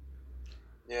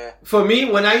 Yeah. For me,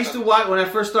 when I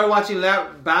first started watching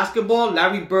basketball,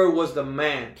 Larry Bird was the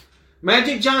man.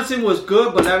 Magic Johnson was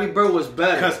good, but Larry Bird was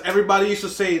better. Because everybody used to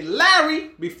say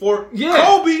Larry before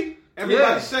Kobe.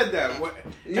 Everybody said that.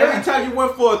 Every time you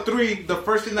went for a 3, the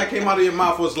first thing that came out of your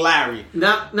mouth was Larry.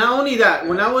 Not only that,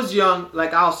 when I was young,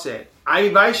 like Al said,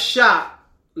 if I shot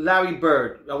Larry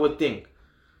Bird, I would think.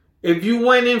 If you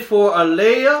went in for a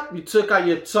layup, you took out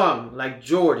your tongue, like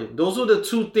Jordan. Those were the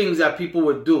 2 things that people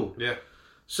would do. Yeah.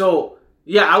 So,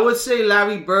 yeah, I would say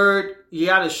Larry Bird, he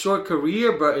had a short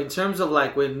career, but in terms of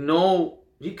like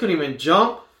he couldn't even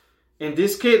jump. And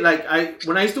this kid, like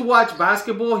when I used to watch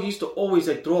basketball, he used to always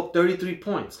like throw up 33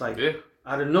 points, like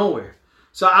out of nowhere.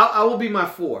 So I will be my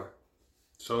 4.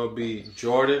 So it'll be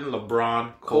Jordan,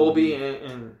 LeBron, Kobe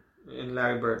and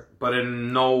Larry Bird. But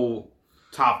in no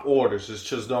top orders, it's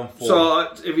just them 4. So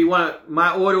if you want,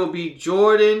 my order will be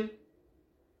Jordan.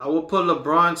 I will put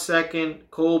LeBron second,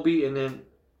 Kobe, and then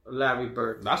Larry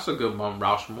Bird. That's a good one,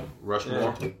 Rushmore.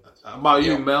 Yeah. How about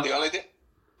you, Mel? The only thing,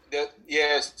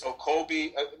 so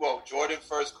Kobe, Jordan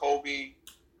first, Kobe,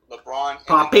 LeBron.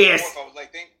 Paul Pierce. I was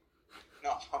like,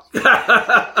 no.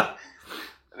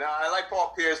 No, I like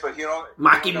Paul Pierce, but he don't.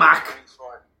 Mocky Mock.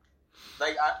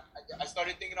 Like, I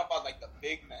started thinking about, like, the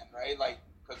big men, right? Like,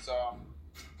 because,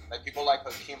 like, people like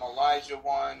Hakeem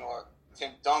Olajuwon or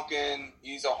Tim Duncan,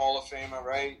 he's a Hall of Famer,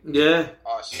 right? Yeah.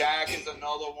 Shaq is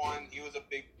another one. He was a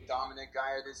big, dominant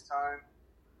guy at his time.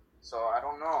 So, I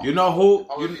don't know. You know who?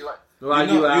 You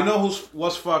know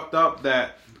what's fucked up?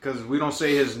 That, because we don't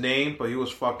say his name, but he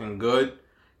was fucking good.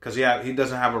 Because he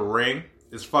doesn't have a ring.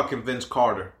 It's fucking Vince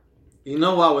Carter. You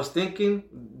know what I was thinking?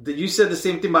 You said the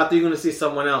same thing, but I thought you were going to say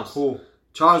someone else. Who?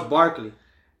 Charles Barkley.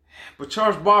 But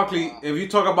Charles Barkley, if you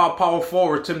talk about power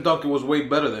forward, Tim Duncan was way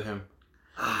better than him.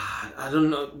 I don't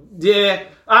know. Yeah.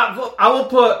 I will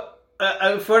put,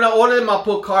 for the order, I'll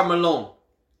put Karl Malone.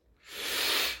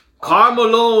 Karl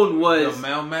Malone was... The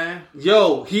mailman?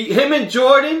 Yo, him and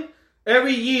Jordan,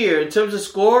 every year, in terms of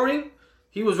scoring,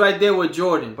 he was right there with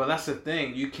Jordan. But that's the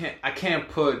thing. I can't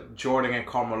put Jordan and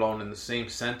Karl Malone in the same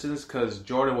sentence because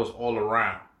Jordan was all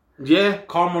around. Yeah.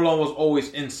 Karl Malone was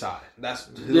always inside. That's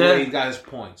the way he got his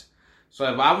points.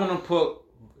 So if I want to put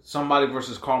somebody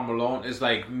versus Karl Malone, it's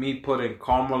like me putting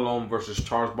Karl Malone versus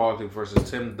Charles Barkley versus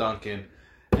Tim Duncan,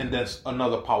 and then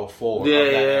another power forward.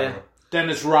 Era.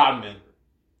 Dennis Rodman.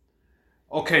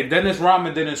 Okay, Dennis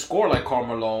Rodman didn't score like Karl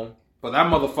Malone, but that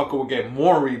motherfucker would get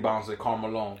more rebounds than Karl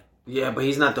Malone. Yeah, but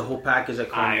he's not the whole package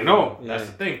that Karl Malone. I know. That's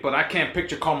the thing. But I can't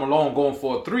picture Karl Malone going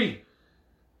for a three.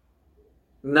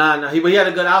 Nah. But he had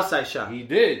a good outside shot. He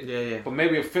did. Yeah. But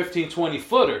maybe a 15, 20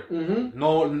 footer. Mm-hmm.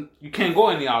 No, you can't go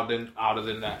any outer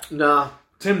than that. Nah.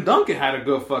 Tim Duncan had a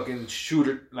good fucking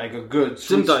shooter, like a good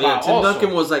Tim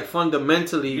Duncan was like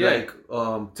fundamentally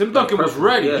Tim Duncan was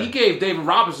ready. Yeah. He gave David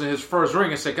Robinson his first ring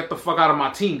and said, "Get the fuck out of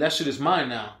my team. That shit is mine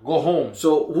now. Go home."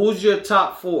 So who's your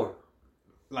top four?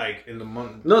 Like in the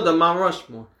month? No, the Mount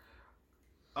Rushmore.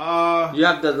 You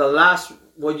have the last.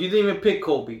 Well, you didn't even pick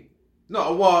Kobe.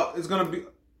 No, well, it's gonna be.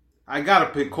 I gotta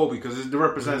pick Kobe because it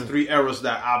represents three eras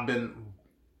that I've been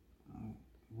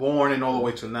born in all the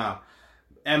way to now.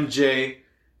 MJ,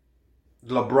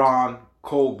 LeBron,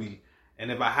 Kobe.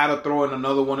 And if I had to throw in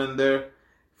another one in there,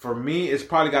 for me, it's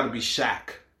probably got to be Shaq.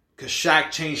 Because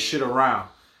Shaq changed shit around.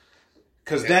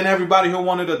 Because then everybody who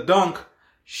wanted a dunk,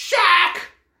 Shaq.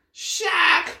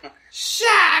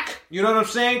 You know what I'm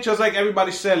saying? Just like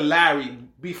everybody said Larry.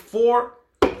 Before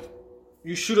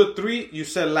you shoot a three, you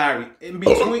said Larry. In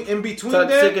between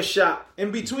there, take a shot.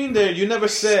 In between there, you never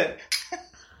said.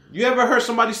 You ever heard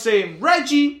somebody say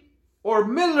Reggie or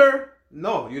Miller?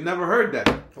 No, you never heard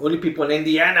that. Only people in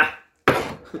Indiana.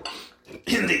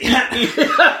 Indiana.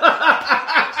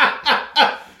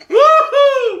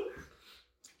 Woohoo!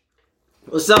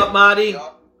 What's up, Marty?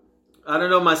 I don't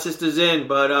know if my sister's in,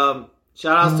 but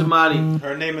shout outs to Marty.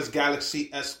 Her name is Galaxy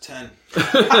S10.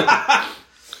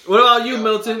 What about you,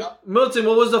 Milton? Milton,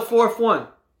 what was the fourth one?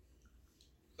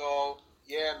 So,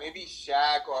 maybe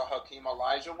Shaq or Hakeem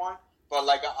Olajuwon. But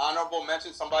like an honorable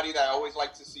mention, somebody that I always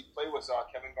like to see play was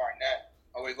Kevin Garnett.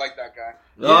 I always liked that guy.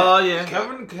 Oh yeah,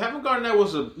 Kevin Garnett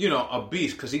was a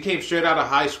beast because he came straight out of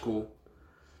high school,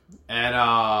 and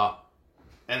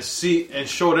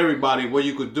showed everybody what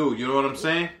you could do. You know what I'm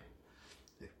saying?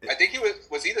 I think he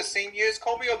was he the same year as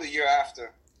Kobe or the year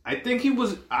after? I think he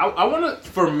was. I want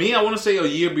to say a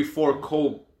year before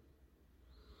Kobe,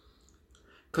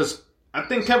 because I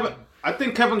think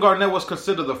Kevin Garnett was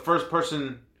considered the first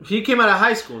person. He came out of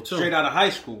high school too. Straight out of high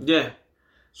school. Yeah.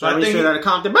 So I think straight out of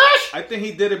Compton. Bash! I think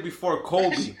he did it before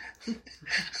Kobe.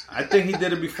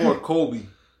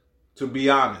 To be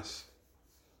honest.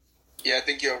 Yeah, I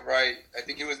think you're right. I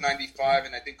think he was 95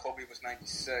 and I think Kobe was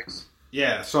 96.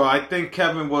 Yeah, so I think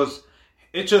Kevin was.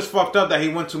 It just fucked up that he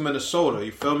went to Minnesota.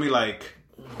 You feel me? Like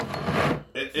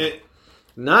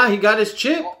Nah, he got his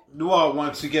chip. Well,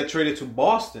 once he get traded to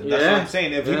Boston, that's what I'm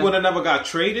saying. If he would have never got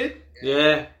traded,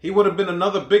 he would have been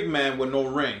another big man with no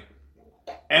ring,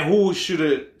 and who should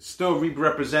have still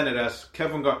represented as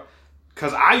Kevin Garnett.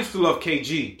 Because I used to love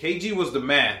KG. KG was the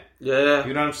man. Yeah,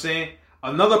 you know what I'm saying.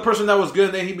 Another person that was good,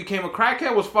 and then he became a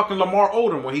crackhead was fucking Lamar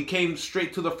Odom when he came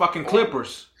straight to the fucking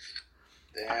Clippers.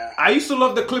 Yeah. I used to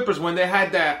love the Clippers when they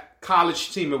had that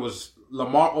college team. It was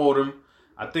Lamar Odom.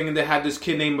 I think they had this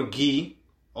kid named McGee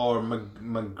or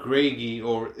McGrady,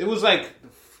 or it was like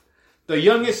the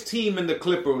youngest team in the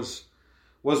Clippers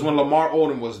was when Lamar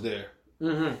Odom was there.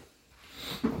 Mm-hmm.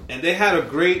 And they had a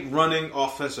great running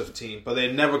offensive team, but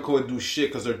they never could do shit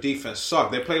because their defense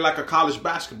sucked. They played like a college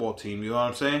basketball team, you know what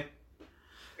I'm saying?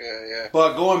 Yeah.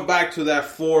 But going back to that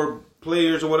four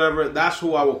players or whatever, that's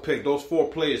who I will pick. Those 4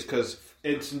 players, because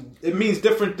it means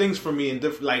different things for me. And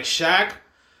like Shaq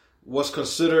was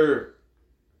considered,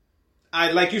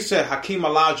 like you said, Hakeem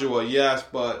Olajuwon, yes,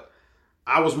 but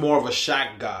I was more of a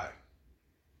Shaq guy.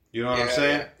 You know what I'm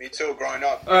saying? Yeah, me too, growing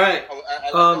up. All right. I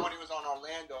liked when he was on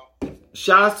Orlando.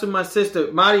 Shout out to my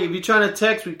sister. Marty, if you're trying to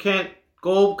text, we can't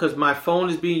go because my phone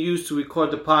is being used to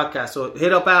record the podcast. So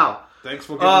hit up Al. Thanks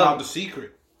for giving out the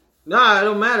secret. Nah, it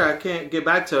don't matter. I can't get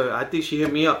back to her. I think she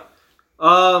hit me up.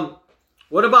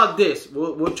 What about this?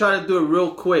 We'll try to do it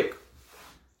real quick.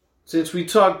 Since we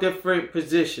talk different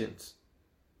positions.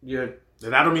 Your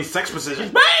Then I don't mean sex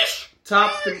positions.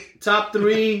 top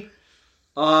 3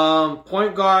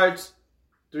 point guards,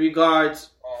 3 guards,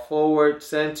 forward,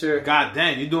 center. God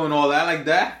damn, you doing all that like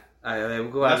that? All right, we'll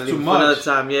go out That's to too for another much.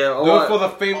 time. Yeah. Do it for the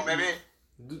favor. Maybe.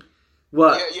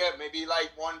 What? Yeah, maybe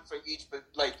like one for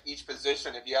each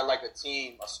position. If you had like a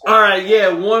team, a squad. All right, yeah,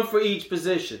 1 for each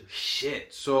position.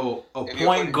 Shit. So a If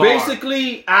point guard.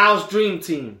 Basically, Al's dream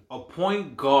team. A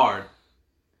point guard.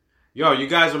 Yo, you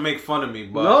guys will make fun of me,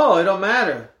 but No, it don't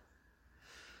matter.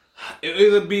 it'll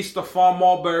either be Stephon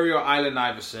Marbury or Allen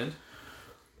Iverson.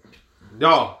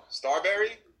 Yo,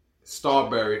 Starberry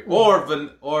or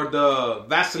the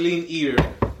Vaseline eater.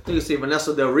 I think you say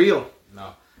Vanessa Del Rio.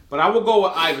 No, but I will go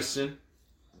with Iverson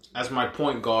as my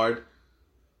point guard.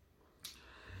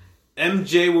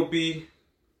 MJ will be.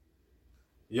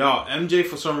 MJ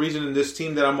for some reason in this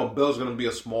team that I'm gonna build is gonna be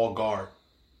a small guard.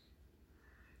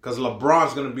 Because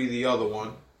LeBron's going to be the other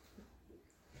one.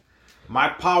 My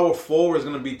power forward is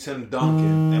going to be Tim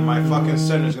Duncan. And my fucking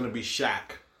center is going to be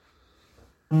Shaq.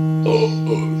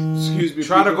 Excuse me.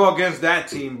 Try to go against that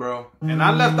team, bro. And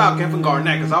I left out Kevin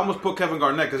Garnett because I almost put Kevin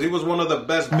Garnett because he was one of the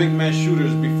best big man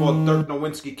shooters before Dirk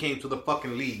Nowitzki came to the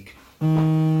fucking league.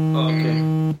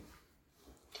 Okay.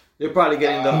 They're probably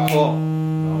getting the call.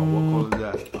 No, what call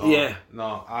is that? Yeah.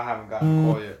 No, I haven't gotten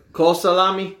the call yet. Call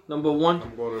Salami, number 1.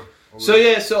 I'm going to...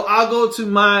 So I'll go to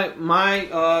my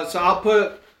so I'll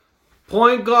put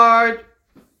point guard.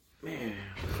 Man,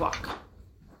 fuck.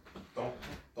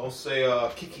 Don't say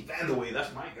Kiki Vandeweghe.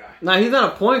 That's my guy. Nah, he's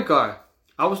not a point guard.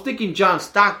 I was thinking John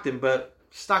Stockton, but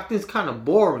Stockton's kind of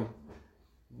boring.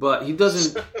 But he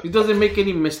doesn't make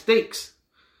any mistakes.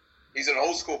 He's an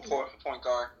old school point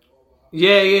guard.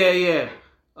 Yeah.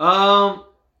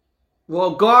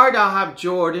 Well, guard I'll have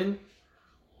Jordan.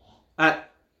 At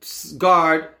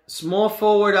guard, small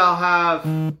forward I'll have.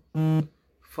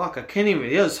 Fuck, I can't even.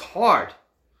 It was hard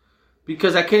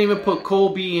because I can't even put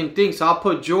Kobe and things. So I'll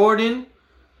put Jordan,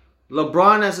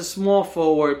 LeBron as a small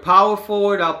forward. Power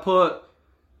forward I'll put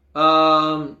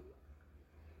Karl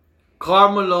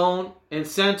Malone, and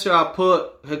center I'll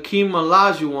put Hakeem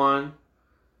Olajuwon.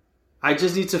 I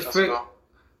just need to figure.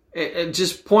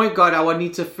 Just point guard, I would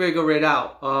need to figure it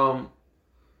out.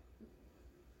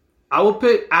 I will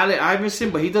pick Allen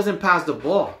Iverson, but he doesn't pass the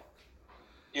ball.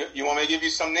 You want me to give you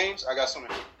some names? I got some.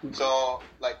 So,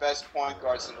 like, best point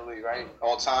guards in the league, right?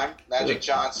 All time. Magic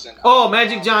Johnson. Oh,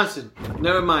 Magic Johnson.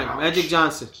 Never mind. Magic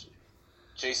Johnson.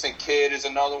 Jason Kidd is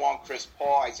another one. Chris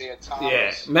Paul, Isaiah Thomas.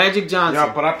 Yeah, Magic Johnson.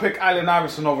 Yeah, but I pick Allen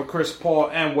Iverson over Chris Paul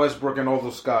and Westbrook and all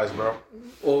those guys, bro.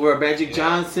 Over Magic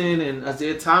Johnson and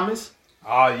Isaiah Thomas?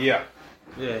 Yeah.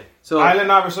 Yeah. So Allen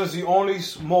Iverson is the only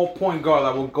small point guard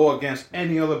that will go against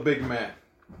any other big man.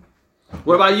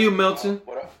 What about you, Milton?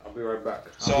 I'll be right back.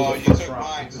 So you took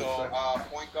mine. So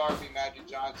point guard be Magic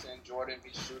Johnson, Jordan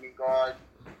be shooting guard.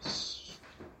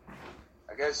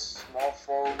 I guess small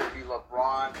forward would be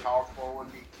LeBron, power forward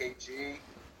would be KG,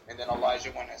 and then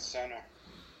Elijah went at center.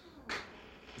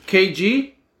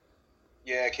 KG?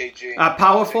 Yeah, KG.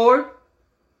 Power forward?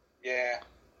 Yeah.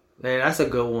 Man, that's a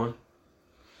good one.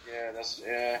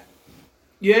 Yeah.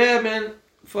 Yeah, man.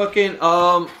 Fucking,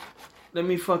 let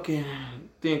me fucking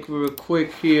think real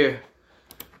quick here.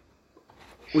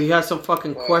 We have some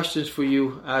fucking questions for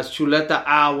you as Chuleta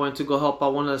Al went to go help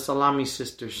out one of the Salami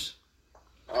sisters.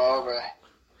 All right.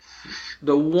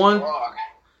 The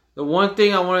one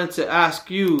thing I wanted to ask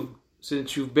you,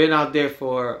 since you've been out there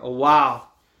for a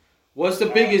while, what's the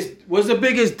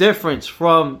biggest difference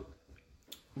from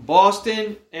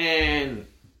Boston and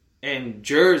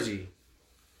Jersey?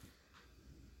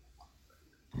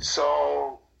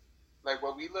 So, like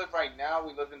where we live right now,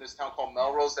 we live in this town called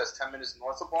Melrose that's 10 minutes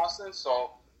north of Boston.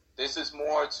 So this is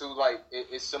more to like,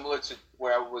 it's similar to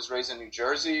where I was raised in New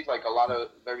Jersey, like a lot of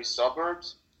very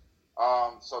suburbs.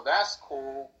 So that's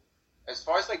cool. As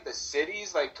far as like the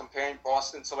cities, like comparing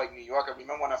Boston to like New York, I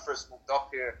remember when I first moved up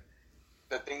here,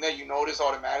 the thing that you notice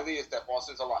automatically is that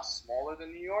Boston's a lot smaller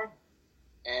than New York.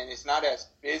 And it's not as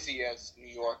busy as New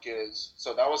York is.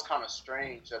 So that was kind of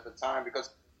strange at the time because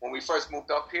when we first moved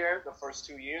up here, the first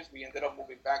 2 years, we ended up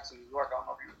moving back to New York. I don't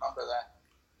know if you remember that.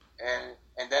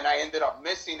 And then I ended up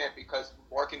missing it because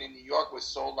working in New York was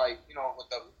so like, you know,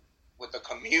 with the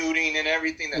commuting and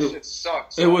everything, that shit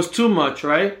sucked. So, it was too much,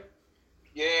 right?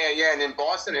 Yeah. And in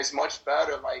Boston, it's much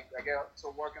better. Like, I get to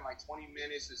work in like 20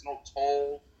 minutes. There's no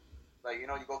toll. Like, you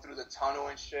know, you go through the tunnel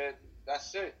and shit.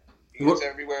 That's it. You get to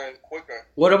everywhere quicker.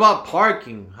 What about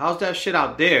parking? How's that shit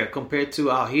out there compared to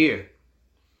out here?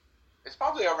 It's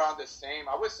probably around the same.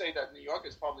 I would say that New York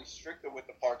is probably stricter with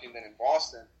the parking than in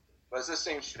Boston. But it's the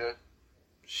same shit.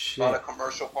 A lot of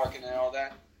commercial parking and all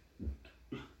that.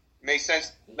 Makes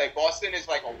sense. Like, Boston is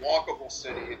like a walkable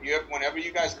city. Whenever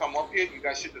you guys come up here, you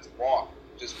guys should just walk.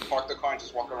 Just park the car and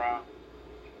just walk around.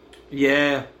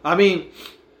 Yeah. I mean,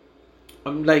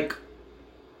 I'm like...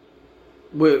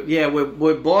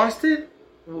 With Boston,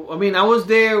 I mean, I was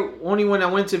there only when I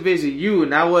went to visit you,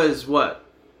 and that was, what,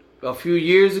 a few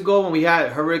years ago when we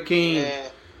had Hurricane... Yeah.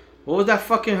 What was that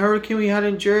fucking hurricane we had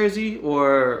in Jersey?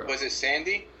 Or was it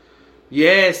Sandy?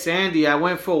 Yeah, Sandy. I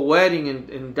went for a wedding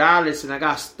in Dallas, and I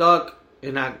got stuck,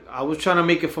 and I was trying to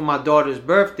make it for my daughter's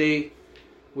birthday,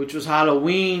 which was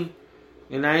Halloween,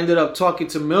 and I ended up talking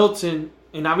to Milton,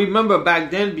 and I remember back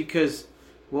then because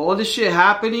with all this shit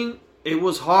happening, it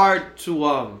was hard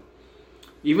to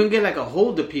even get like a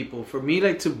hold of people. For me,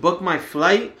 like, to book my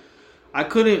flight, I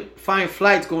couldn't find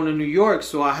flights going to New York,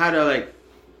 so I had to like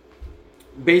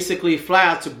basically fly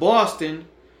out to Boston,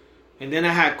 and then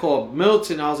I had called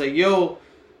Milton. I was like, yo,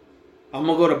 I'm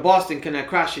gonna go to Boston, can I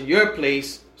crash in your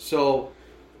place? So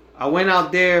I went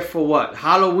out there for what,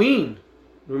 Halloween,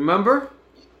 remember?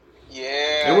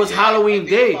 Yeah, it was Halloween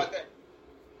day.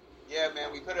 Yeah,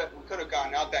 man, we could have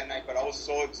gone out that night, but I was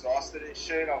so exhausted and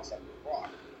shit. I was like, fuck.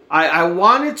 I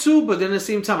wanted to, but then at the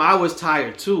same time, I was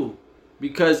tired too.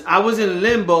 Because I was in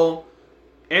limbo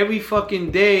every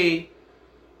fucking day.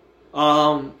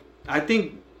 I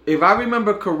think, if I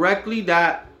remember correctly,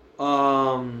 that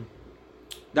Halloween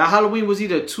was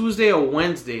either Tuesday or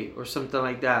Wednesday or something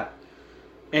like that.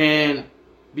 And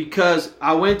because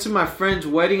I went to my friend's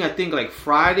wedding, I think like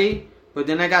Friday, but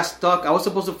then I got stuck. I was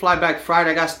supposed to fly back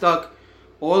Friday. I got stuck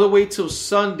all the way till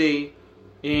Sunday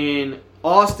in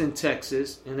Austin,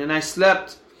 Texas. And then I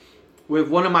slept with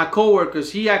one of my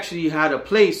coworkers. He actually had a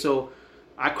place, so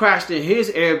I crashed in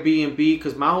his Airbnb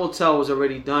because my hotel was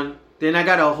already done. Then I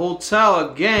got a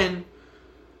hotel again,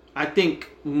 I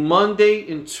think Monday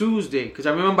and Tuesday, because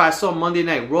I remember I saw Monday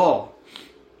Night Raw.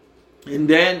 And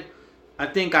then I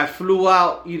think I flew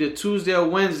out either Tuesday or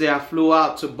Wednesday. I flew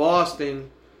out to Boston,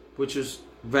 which was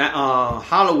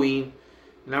Halloween.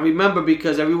 And I remember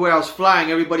because everywhere I was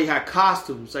flying, everybody had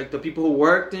costumes, like the people who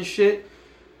worked and shit.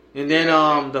 And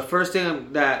then the first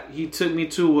thing that he took me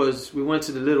to was, we went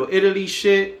to the Little Italy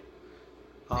shit.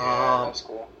 Yeah, that's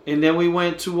cool. And then we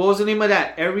went to, what was the name of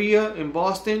that area in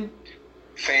Boston?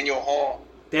 Faneuil Hall.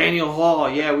 Daniel Hall,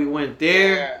 yeah, we went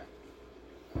there.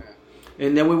 Yeah.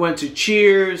 And then we went to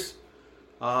Cheers.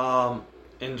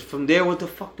 And from there, what the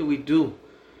fuck did we do?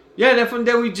 Yeah, then from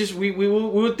there we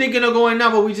were thinking of going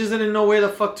now, but we just didn't know where the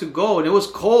fuck to go. And it was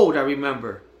cold, I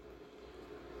remember.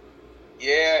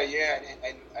 Yeah,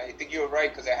 and I think you were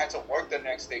right, because I had to work the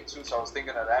next day tw so I was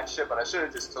thinking of that shit, but I should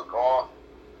have just took off.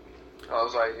 I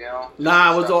was like, you know,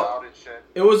 nah,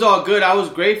 it was all good. I was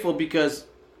grateful because,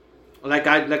 like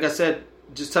I said,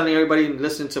 just telling everybody and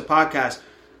listening to podcasts,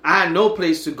 I had no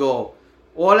place to go.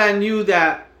 All I knew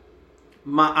that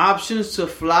my options to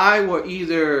fly were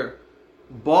either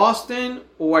Boston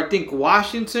or I think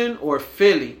Washington or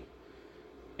Philly.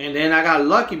 And then I got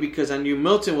lucky because I knew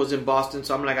Milton was in Boston,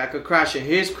 so I'm like, I could crash in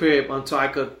his crib until I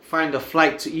could find a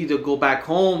flight to either go back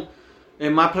home.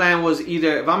 And my plan was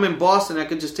either, if I'm in Boston, I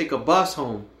could just take a bus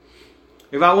home.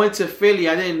 If I went to Philly,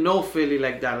 I didn't know Philly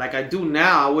like that. Like I do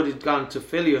now, I would have gone to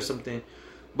Philly or something.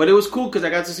 But it was cool because I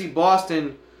got to see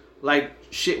Boston. Like,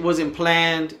 shit wasn't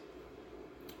planned.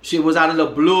 Shit was out of the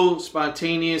blue,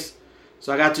 spontaneous.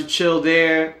 So I got to chill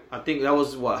there. I think that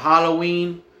was,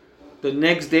 Halloween. The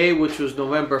next day, which was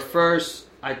November 1st,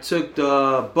 I took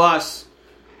the bus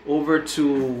over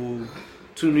to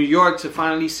New York to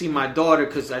finally see my daughter,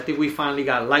 because I think we finally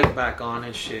got light back on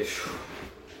and shit.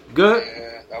 Good?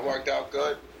 Yeah, that worked out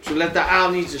good. Chuleta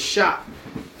Al needs a shot.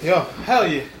 Yo, hell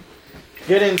yeah.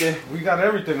 Get in there. We got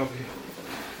everything up here.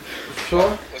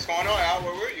 Sure? What's going on, Al?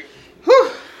 Where were you?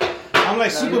 Whew. I'm like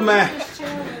Superman.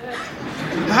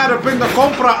 I had to bring the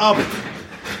compra up.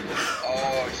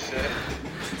 Oh, shit.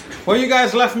 Where you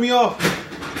guys left me off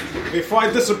before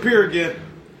I disappear again.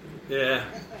 Yeah.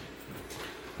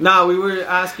 Nah, we were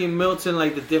asking Milton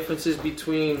like the differences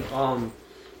between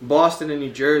Boston and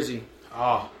New Jersey.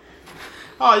 Oh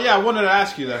yeah, I wanted to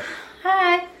ask you that.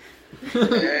 Hi.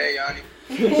 Hey, Yanni.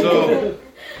 So,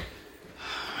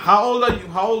 how old are you?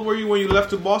 How old were you when you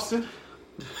left to Boston?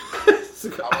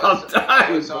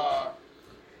 I was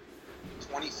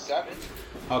 27.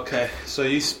 Okay, so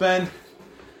you spent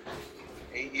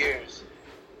 8 years.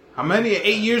 how many?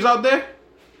 8 years out there?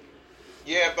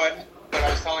 Yeah, but I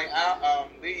was telling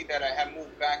Lee that I had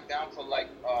moved back down for like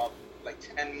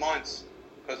 10 months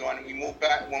because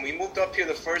when we moved up here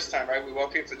the first time, right? We were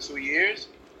up here for 2 years,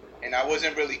 and I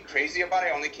wasn't really crazy about it.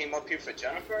 I only came up here for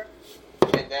Jennifer,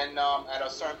 and then at a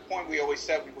certain point, we always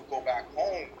said we would go back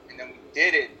home, and then we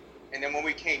did it. And then when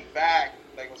we came back,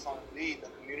 like I was telling Lee, the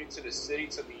community to the city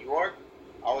to New York,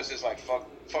 I was just like, fuck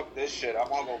this shit. I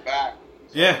want to go back.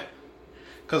 So, Yeah.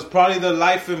 Because probably the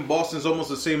life in Boston is almost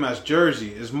the same as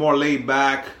Jersey. It's more laid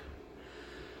back.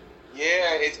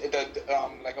 yeah,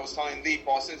 like I was telling Lee,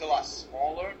 Boston's a lot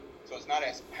smaller, so it's not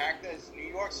as packed as New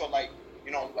York. So like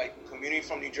commuting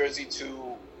from New Jersey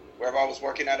to wherever I was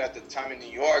working at the time in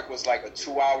New York was like a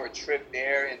 2-hour trip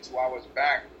there and 2 hours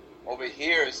back. Over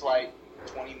here, it's like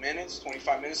 20 minutes,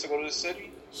 25 minutes to go to the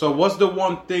city. So what's the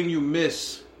one thing you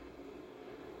miss,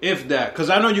 if that? Because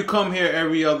I know you come here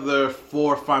every other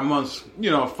 4 or 5 months,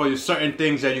 for certain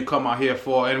things that you come out here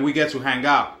for, and we get to hang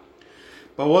out.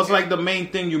 But what's like the main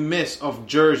thing you miss of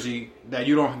Jersey that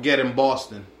you don't get in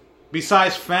Boston?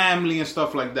 Besides family and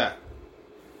stuff like that.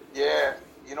 Yeah,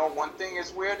 one thing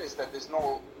is weird is that there's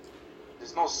no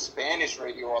Spanish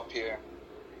radio up here,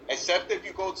 except if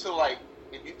you go to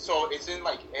so it's in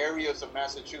like areas of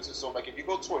Massachusetts. So like if you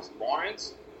go towards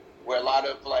Lawrence, where a lot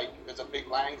of there's a big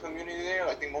Latin community there,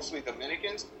 I think mostly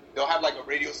Dominicans, they'll have like a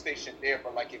radio station there.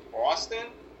 But like in Boston,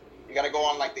 you gotta go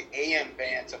on like the AM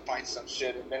band to find some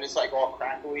shit, and then it's like all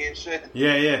crackly and shit.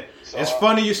 Yeah. So, it's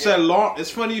funny you said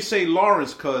It's funny you say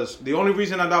Lawrence, because the only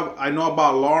reason I know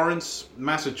about Lawrence,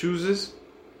 Massachusetts,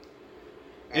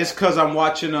 is because I'm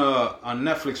watching on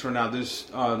Netflix right now. This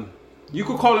you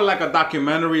could call it like a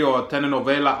documentary or a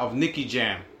telenovela of Nicky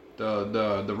Jam,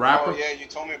 the rapper. Oh yeah, you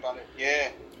told me about it.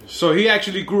 Yeah. So he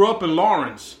actually grew up in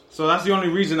Lawrence. So that's the only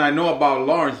reason I know about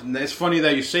Lawrence. And it's funny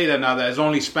that you say that now. That there's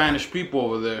only Spanish people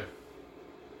over there.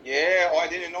 Yeah. Oh, I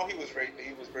didn't know he was raised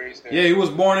there. Yeah, he was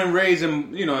born and raised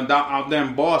in out there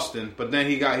in Boston. But then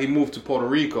he moved to Puerto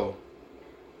Rico.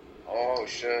 Oh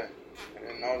shit. I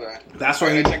didn't know that. That's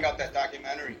why he check out that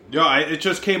documentary. Yeah, it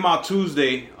just came out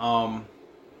Tuesday.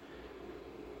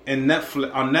 On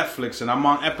Netflix, and I'm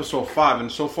on episode 5,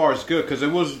 and so far it's good because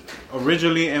it was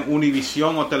originally in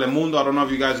Univision or Telemundo. I don't know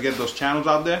if you guys get those channels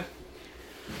out there,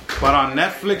 but on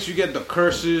Netflix you get the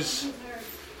curses.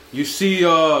 You see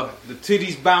the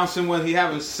titties bouncing when he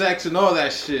having sex and all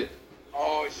that shit.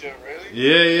 Oh shit,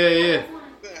 really?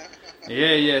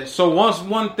 Yeah. So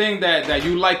one thing that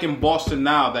you like in Boston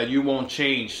now that you won't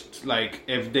change, like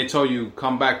if they told you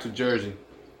come back to Jersey.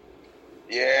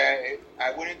 Yeah,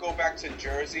 I wouldn't go back to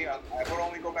Jersey. I would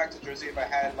only go back to Jersey if I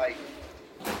had like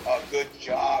a good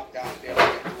job down there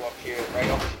like I do up here.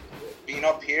 Right, being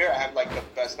up here, I have like the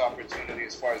best opportunity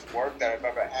as far as work that I've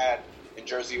ever had in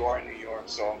Jersey or in New York.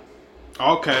 So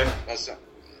okay, that's why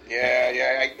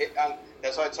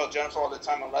I tell Jennifer all the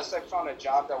time. Unless I found a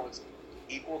job that was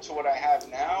equal to what I have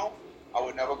now, I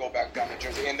would never go back down to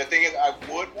Jersey. And the thing is, I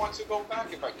would want to go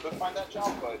back if I could find that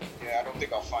job, but yeah, I don't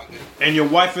think I'll find it. And your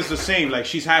wife is the same. Like,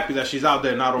 she's happy that she's out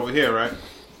there, not over here, right?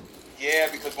 Yeah,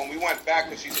 because when we went back,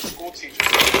 because she's a school teacher,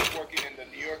 so she was working in the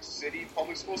New York City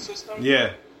public school system.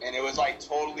 Yeah. And it was like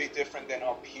totally different than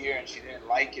up here, and she didn't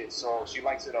like it, so she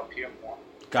likes it up here more.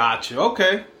 Gotcha.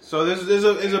 Okay. So this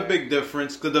is a big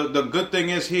difference. Cause the good thing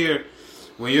is here,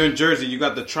 when you're in Jersey, you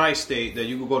got the tri-state that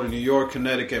you can go to New York,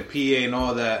 Connecticut, PA, and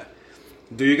all that.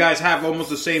 Do you guys have almost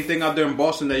the same thing out there in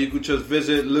Boston that you could just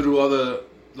visit little other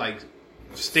like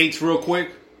states real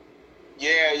quick?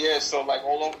 Yeah. So like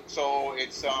all over. So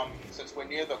it's since we're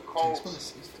near the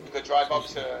coast, we could drive up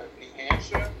to New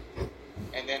Hampshire,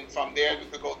 and then from there we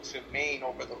could go to Maine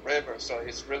over the river. So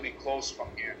it's really close from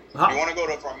here. If you want to go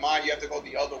to Vermont, you have to go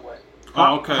the other way.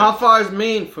 Oh, okay. How far is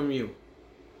Maine from you?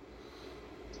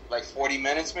 Like 40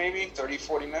 minutes, maybe 30,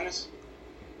 40 minutes.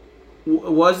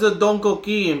 What's the Don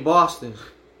Coquí in Boston?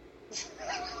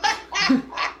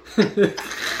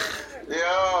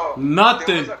 Yo,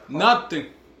 Nothing.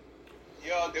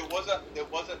 Yo, there was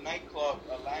a nightclub,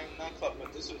 a Latin nightclub,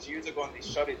 but this was years ago and they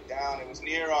shut it down. It was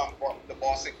near the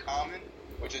Boston Common,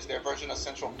 which is their version of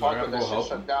Central Park, but that shit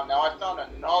shut down. Now I found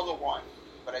another one,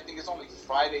 but I think it's only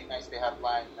Friday nights they have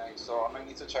Latin nights, so I might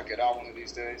need to check it out one of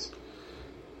these days.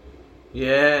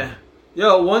 Yeah.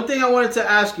 Yo, one thing I wanted to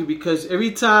ask you, because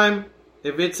every time,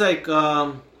 if it's like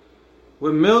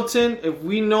with Milton, if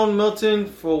we known Milton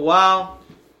for a while,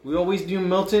 we always do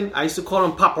Milton. I used to call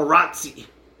him paparazzi.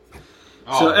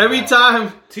 Oh, so every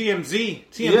time... TMZ.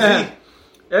 Yeah.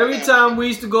 Every time we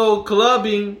used to go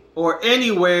clubbing or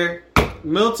anywhere,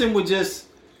 Milton would just...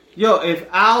 Yo, if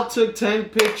Al took 10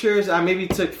 pictures, I maybe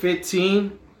took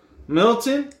 15.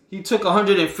 Milton, he took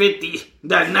 150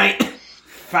 that night.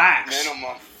 Facts.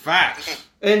 Minimum. Facts.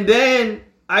 And then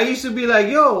I used to be like,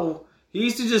 yo, he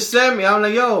used to just send me. I'm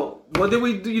like, yo, what did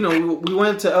we do? You know, we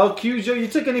went to LQ's. Yo, you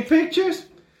took any pictures?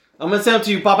 I'm going to send them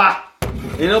to you, Papa.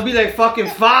 And it'll be like fucking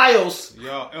files.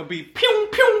 Yo, it'll be pew,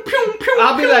 pew, pew, pew.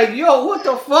 I'll be like, yo, what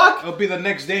the fuck? It'll be the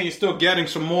next day and you're still getting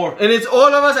some more. And it's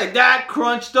all of us like that,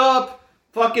 crunched up,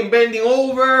 fucking bending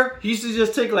over. He used to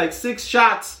just take like 6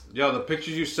 shots. Yo, the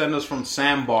pictures you sent us from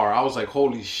Sandbar, I was like,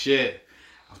 holy shit.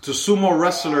 To sumo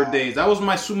wrestler days. That was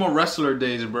my sumo wrestler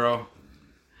days, bro.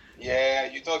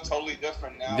 Yeah, you look totally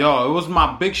different now. Yo, it was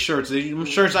my big shirts. Them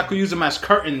shirts, I could use them as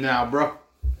curtain now, bro.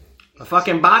 The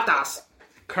fucking batas.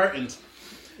 Curtains.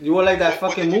 You were like that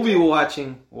What fucking did you movie do? we were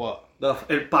watching. What? The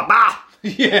El Papa.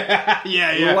 Yeah.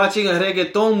 We were watching a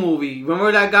reggaeton movie.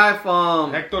 Remember that guy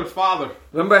from... Hector's father.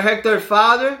 Remember Hector's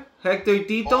father? Hector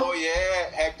Tito? Oh,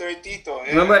 yeah. Hector Tito. Yeah.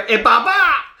 Remember El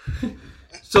Papa?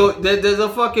 So there's a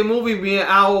fucking movie me and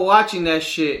Al were watching that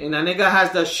shit. And that nigga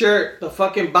has the shirt, the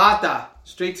fucking bata,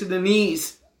 straight to the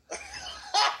knees.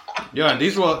 Yeah, and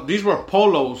these were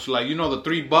polos, like, you know, the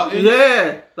 3 buttons.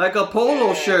 Yeah, like a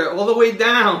polo shirt all the way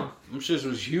down. Them shits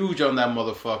was huge on that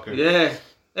motherfucker. Yeah.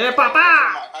 El In Papa!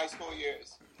 my high school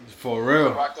years. For real.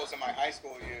 I rocked those in my high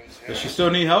school years. Yeah. Does she still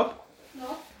need help?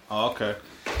 No. Oh, okay.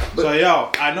 So,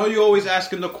 yo, I know you're always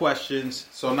asking the questions,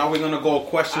 so now we're going to go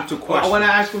question to question. I want to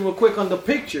ask you real quick on the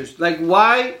pictures. Like,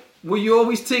 why were you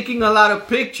always taking a lot of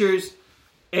pictures?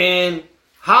 And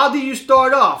how do you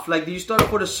start off? Like, do you start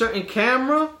off with a certain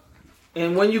camera?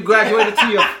 And when you graduated to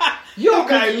your... Yo,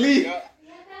 guy Lee. Yeah.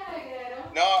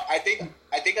 No, I think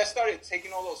I started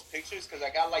taking all those pictures because I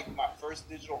got like my first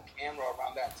digital camera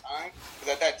around that time.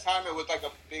 Because at that time it was like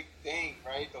a big thing,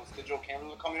 right? Those digital cameras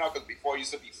were coming out because before it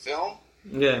used to be film.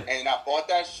 Yeah. And I bought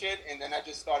that shit and then I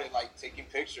just started like taking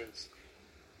pictures.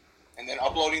 And then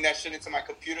uploading that shit into my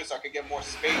computer so I could get more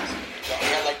space. So I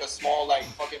had like a small like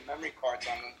fucking memory cards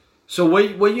on them. So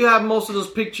where you have most of those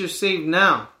pictures saved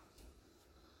now?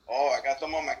 Oh, I got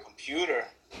them on my computer.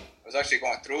 I was actually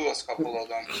going through a couple of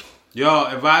them. Yo,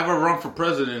 if I ever run for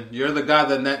president, you're the guy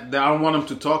that I don't want him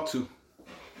to talk to.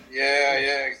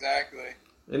 Yeah, exactly.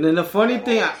 And then the funny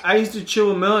thing, I used to chill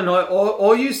with Mel, and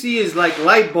all you see is like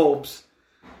light bulbs.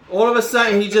 All of a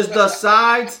sudden, he just does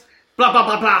sides, blah, blah,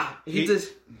 blah, blah. He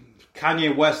just...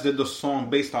 Kanye West did the song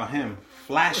based on him.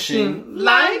 Flashing.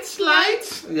 Lights.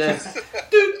 Yeah. Yeah,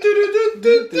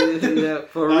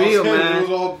 for That was real, him. man. It was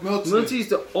all Milton. Milton used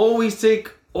to always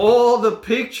take all the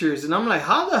pictures. And I'm like,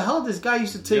 how the hell this guy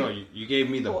used to take... Yo, you gave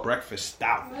me the breakfast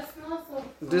stout. That's not so.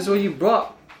 This is what you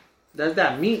brought. That's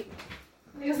that meat.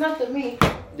 It's not the meat.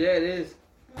 Yeah, it is.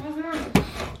 No, it's not.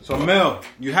 So, Mel,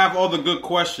 you have all the good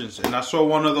questions, and I saw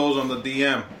one of those on the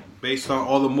DM based on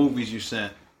all the movies you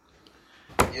sent.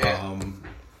 Yeah.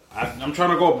 I'm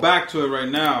trying to go back to it right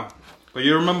now. But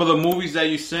you remember the movies that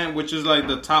you sent, which is like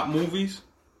the top movies?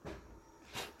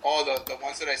 Oh, the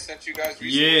ones that I sent you guys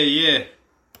recently? Yeah.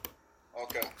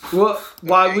 Okay. Well, The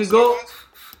while we gangster go... ones?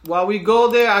 While we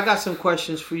go there, I got some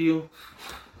questions for you.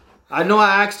 I know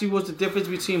I asked you what's the difference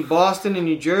between Boston and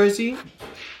New Jersey.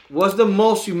 What's the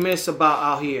most you miss about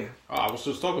out here? Oh, I was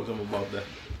just talking to him about that.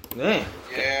 Man.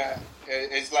 Yeah.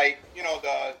 It's like, you know,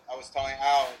 I was telling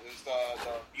Al, it's the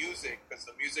music. Because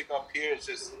the music up here is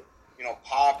just, you know,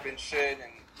 pop and shit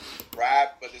and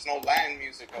rap. But there's no Latin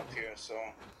music up here, so...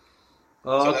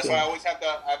 Oh, So that's why I okay. always have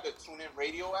the TuneIn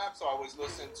Radio app. So I always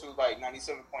listen to like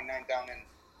 97.9 down in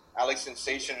Alex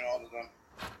Sensation and all of them.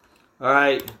 All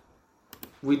right.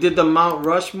 We did the Mount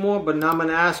Rushmore, but now I'm going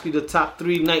to ask you the top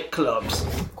 3 nightclubs.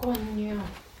 Coño.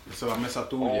 Esa es la mesa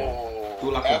tuya. Oh,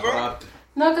 Tú la ever? compraste.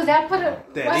 No, because I put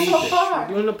it Te right so dije. We're far.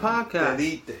 doing the podcast.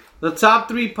 Te diste. The top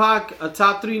 3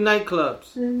 top 3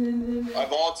 nightclubs.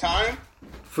 Of all time?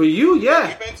 For you, yeah.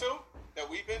 We've been to? That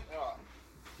we've been?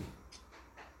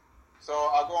 So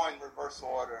I'll go in reverse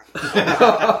order.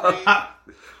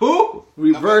 Who?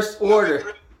 Reverse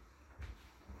order.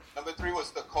 Number 3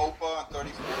 was the Copa on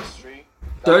 34th Street.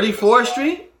 34th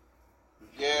Street?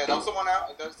 Yeah, that was the one.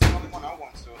 That's the only one I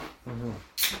went to. Mm-hmm.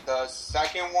 The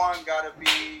second one gotta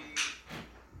be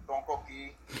Don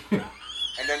Coqui.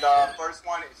 And then the first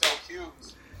one is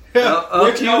LQ's.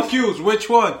 Which LQ's? LQs? Which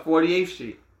one? 48th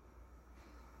Street.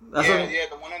 That's Yeah, what- yeah,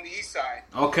 the one on the east side.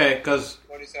 Okay, because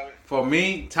 47. for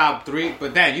me, top 3.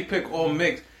 But Dan, you pick all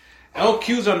mixed.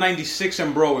 LQs on 96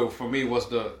 and Broadway for me was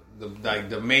the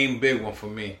main big one for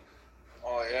me.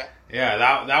 Oh Oh, yeah?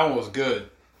 Yeah, that one was good.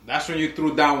 That's when you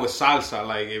threw down with salsa.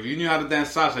 Like, if you knew how to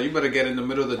dance salsa, you better get in the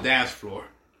middle of the dance floor.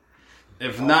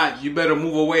 If not, you better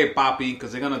move away, papi,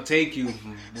 because they're going to take you,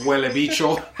 huele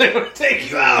bicho. They're going to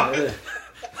take you out.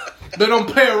 They don't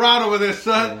play around over there,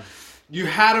 son. Yeah. You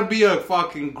had to be a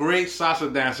fucking great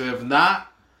salsa dancer. If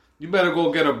not, you better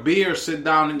go get a beer, sit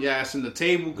down and your ass in the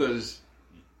table, because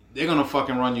they're going to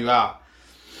fucking run you out.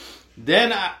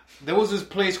 Then there was this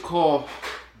place called...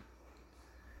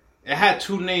 It had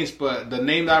two names, but the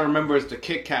name that I remember is the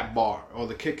Kit Kat Bar or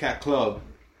the Kit Kat Club.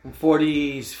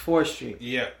 44th Street.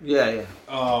 Yeah. Yeah.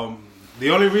 The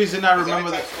only reason I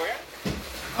remember that...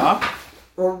 Huh?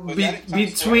 Or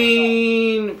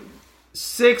between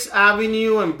 6th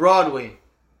Avenue and Broadway.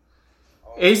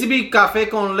 It used to be Café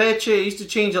con Leche. It used to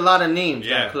change a lot of names,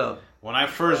 that club. When I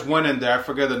first went in there, I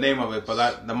forget the name of it,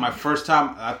 but my first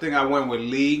time, I think I went with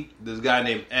Lee, this guy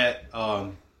named Ed,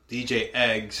 DJ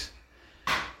Eggs.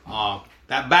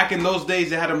 That back in those days,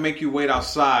 they had to make you wait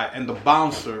outside, and the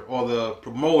bouncer or the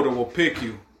promoter will pick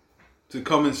you to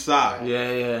come inside.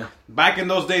 Yeah. Back in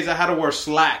those days, I had to wear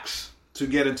slacks to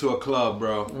get into a club,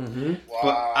 bro. Mm-hmm. Wow.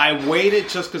 But I waited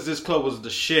just because this club was the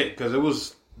shit.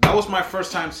 Because that was my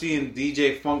first time seeing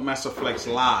DJ Funk Master Flex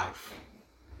live.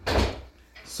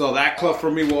 So that club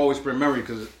for me will always be a memory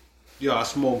because, I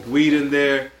smoked weed in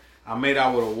there. I made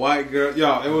out with a white girl.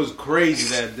 It was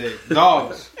crazy that day.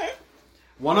 Dogs.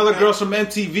 One of the girls from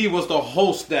MTV was the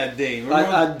host that day.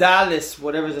 Dallas,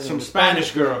 whatever the name. Some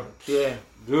Spanish girl. Yeah.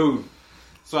 Dude.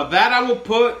 So that I will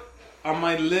put on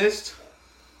my list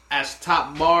as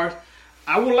top bars.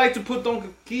 I would like to put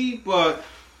Don Key, but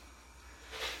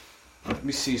let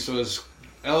me see. So it's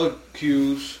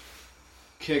LQ's,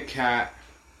 Kit Kat,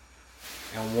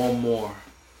 and one more.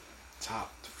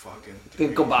 Top fucking 3.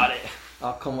 Think about it.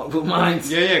 I'll come up with mine.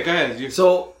 Yeah, go ahead.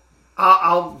 So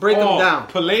I'll break them down.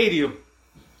 Palladium.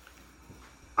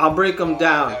 I'll break them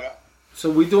down. So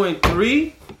we're doing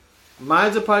 3.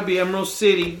 Mine's will probably be Emerald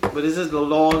City, but this is a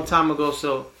long time ago,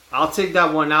 so I'll take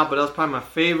that one out, but that's probably my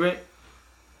favorite.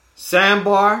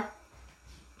 Sandbar.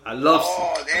 I love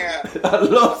damn. I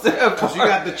love Sandbar. Because you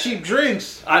got the cheap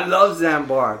drinks. I love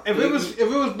Sandbar. If it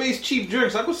was based cheap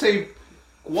drinks, I could say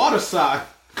Waterside.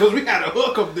 Because we had a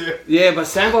hook up there. Yeah, but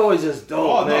Sandbar was just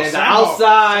dope, man. No, the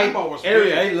outside Sandbar was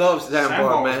area, big. I love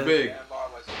Sandbar, man. Was big. Sandbar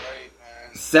was great,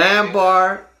 man.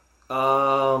 Sandbar,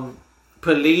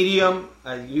 Palladium,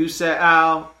 you said,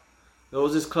 Al. There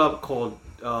was this club called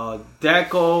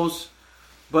Decos.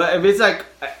 But if it's like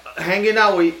hanging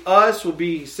out with us, would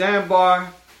be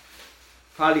Sandbar,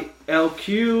 probably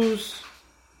LQ's,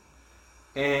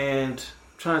 and I'm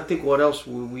trying to think what else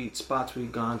spots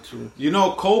we've gone to.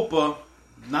 Copa.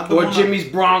 Not the or Jimmy's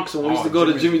Bronx, when we used to go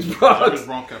to Jimmy's Bronx. Jimmy's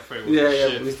Bronx Cafe was yeah,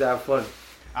 shit. we used to have fun.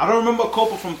 I don't remember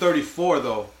Copa from 34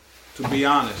 though, to be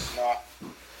honest. No.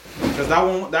 Because that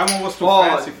one was too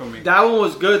fancy for me. That one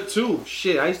was good too.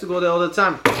 Shit, I used to go there all the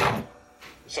time.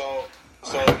 So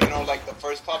like the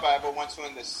first club I ever went to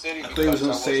in the city because I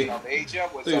wasn't of age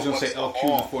yet was say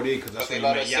LQ 48 because that's they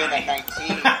what let you us meant. in at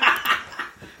 19.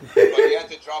 But you had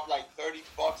to drop like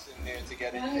 $30 in there to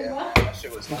get in there. Man. That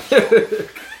shit was not chill.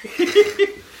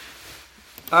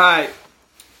 Alright.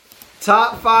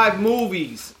 Top 5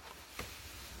 movies.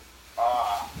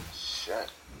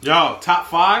 Shit. Yo, top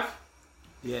 5?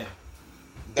 Yeah.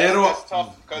 That's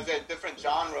tough because there's different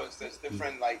genres. There's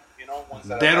different ones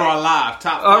that Dead are or Alive.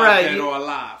 Top 5 Alright, Dead or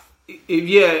Alive.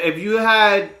 If you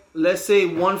had, let's say,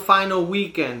 one final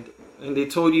weekend and they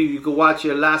told you could watch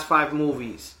your last 5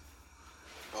 movies.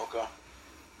 Okay.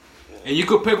 Yeah. And you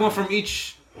could pick one from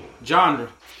each genre.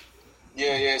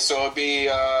 Yeah. So it'd be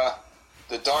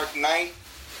The Dark Knight.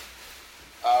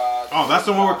 That's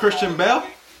the one with Christian Bale?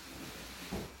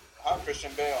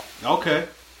 Christian Bale. Okay.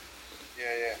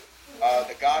 Yeah.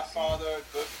 The Godfather,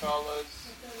 Goodfellas,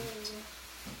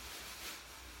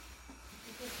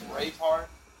 Braveheart.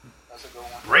 That's a good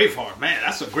one. Braveheart, man,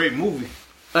 that's a great movie.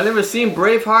 I never seen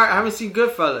Braveheart. I haven't seen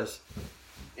Goodfellas.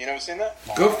 You never seen that?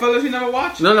 Goodfellas, you never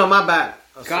watched? No, my bad.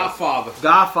 Godfather.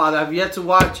 I've yet to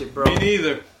watch it, bro. Me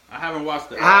neither. I haven't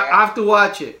watched it. I have to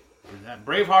watch it.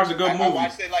 Braveheart's a good movie. I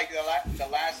watched it like the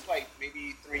last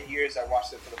maybe 3 years. I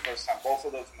watched it for the first time. Both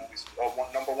of those movies,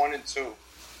 number 1 and 2,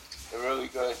 they're really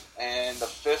good. And the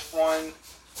 5th one,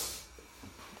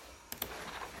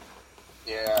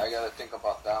 yeah, I gotta think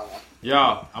about that one.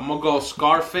 Yo, I'm gonna go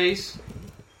Scarface.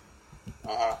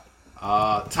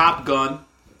 Top Gun.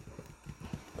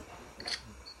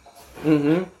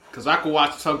 Mm-hmm. Because I could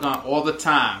watch Top Gun all the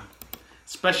time,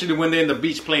 especially when they're in the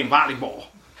beach playing volleyball.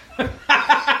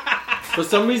 For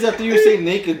some reason, I thought you were saying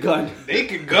Naked Gun.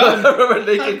 Naked Gun.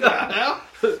 Naked Gun.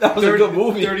 That was a good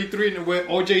movie. 33 with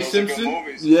O.J. Those are Simpson. good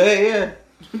movies. Yeah.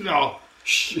 No.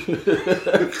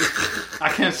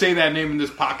 I can't say that name in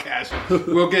this podcast.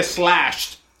 We'll get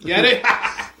slashed. Get it?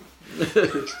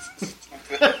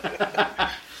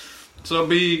 So it'll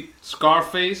be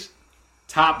Scarface,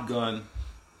 Top Gun,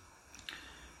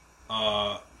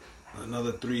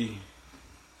 another 3.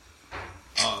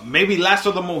 Maybe Last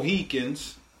of the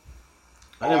Mohicans.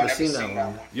 I never seen that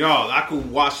one. Yo, I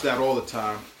could watch that all the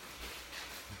time.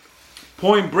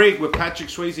 Point Break with Patrick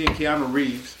Swayze and Keanu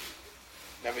Reeves.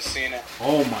 Never seen it.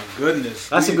 Oh my goodness.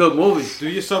 That's a good movie. Do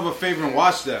yourself a favor and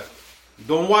watch that.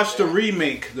 Don't watch the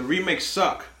remake. The remakes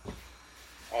suck.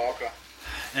 Oh, okay.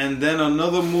 And then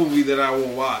another movie that I will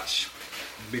watch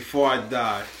before I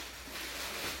die.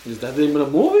 Is that the name of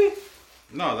the movie?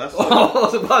 No, that's I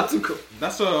was about to go.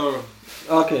 that's a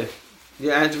Okay.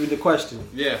 You're answering the question.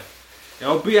 yeah.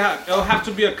 It'll have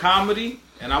to be a comedy,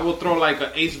 and I will throw like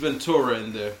an Ace Ventura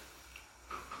in there.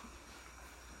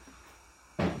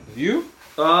 You?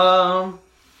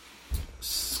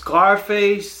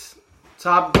 Scarface,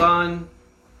 Top Gun,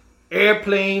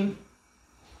 Airplane.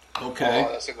 Okay.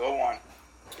 Oh, that's a good one.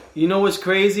 You know what's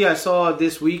crazy? I saw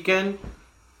this weekend.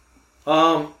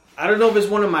 I don't know if it's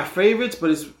one of my favorites,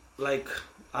 but it's like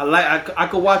I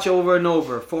could watch it over and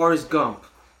over. Forrest Gump.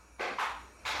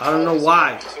 I don't know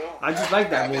why. I just like I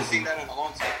that haven't movie. seen that in a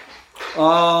long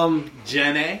time.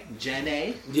 Jenny.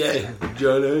 Yeah,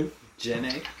 Johnny.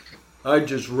 I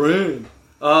just ran.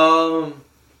 Trying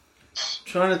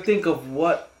to think of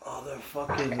what other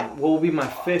what will be my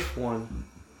 5th one.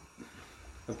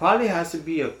 It probably has to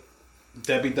be a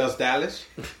Debbie Does Dallas.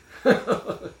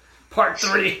 part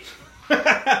 3.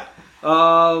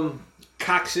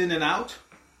 Cox In and Out.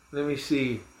 Let me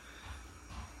see.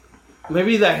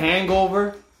 Maybe The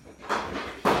Hangover.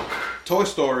 Toy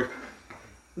Story.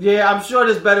 Yeah, I'm sure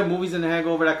there's better movies than The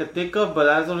Hangover that I could think of, but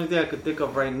that's the only thing I could think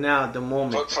of right now at the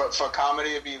moment. For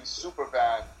comedy, it'd be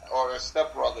Superbad or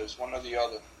Step Brothers, one or the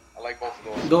other. I like both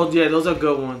of those. Those are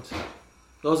good ones.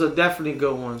 Those are definitely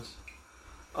good ones.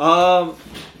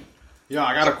 Yeah,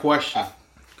 I got a question.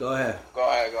 Go ahead. Go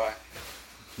ahead.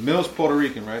 Mil's Puerto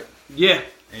Rican, right? Yeah,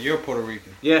 And you're Puerto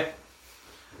Rican. yeah.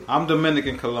 I'm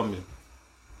Dominican Colombian.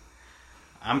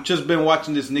 I'm just been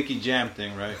watching this Nicky Jam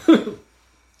thing, right?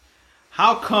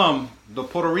 How come the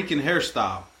Puerto Rican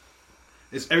hairstyle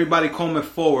is everybody combing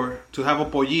forward to have a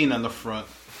pollina in the front?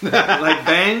 Like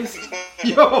bangs?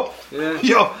 Yo,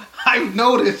 Yeah. I've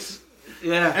noticed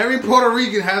Yeah. every Puerto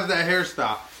Rican has that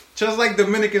hairstyle. Just like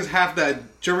Dominicans have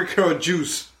that Jerry curl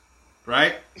juice,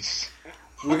 right?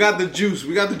 We got the juice.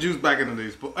 We got the juice back in the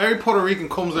days. But every Puerto Rican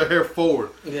combs their hair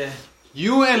forward. Yeah.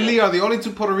 You and Lee are the only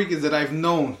 2 Puerto Ricans that I've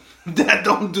known that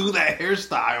don't do that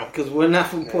hairstyle. Because we're not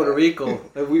from Puerto Rico.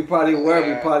 If we probably were,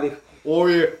 we probably...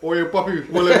 Oye, papi,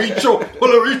 huele bicho.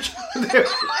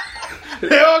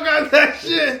 They all got that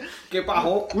shit. ¿Qué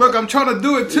pajo? Look, I'm trying to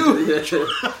do it too.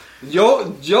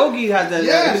 Yogi had that.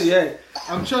 Yes. Yeah.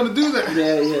 I'm trying to do that.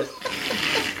 Yeah.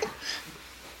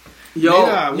 Yo,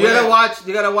 Mira,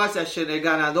 you gotta watch that shit, El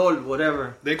Ganador,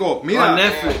 whatever. They go, On mira,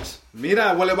 Netflix.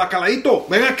 mira, huele bacalaito,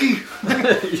 ven aquí.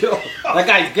 Yo, that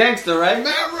guy's gangster, right?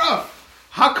 Man, rough.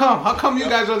 How come you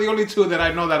guys are the only 2 that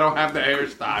I know that don't have the The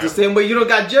hairstyle? same way you don't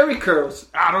got Jerry curls.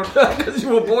 I don't know. Because you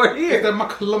were born That here. my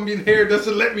Colombian hair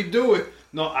doesn't let me do it.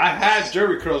 No, I had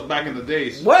Jerry curls back in the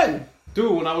days. When?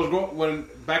 Dude, when I was when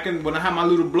I had my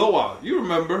little blowout. You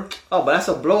remember? Oh, but that's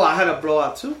a blowout. I had a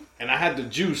blowout too. And I had the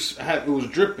juice. It was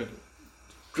dripping.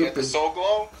 You had the Soul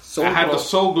Glow? So I had the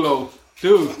Soul Glow,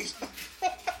 dude.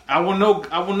 I will not You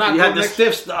go had the next.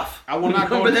 stiff stuff. I will not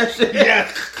go. Remember that shit?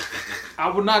 Yes. I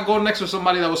would not go next to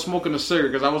somebody that was smoking a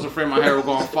cigarette because I was afraid my hair would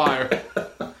go on fire.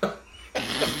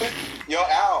 Yo,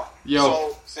 Al. Yo.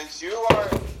 So, since you are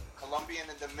Colombian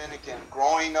and Dominican,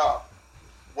 growing up,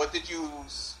 what did you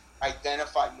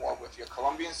identify more with, your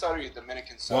Colombian side or your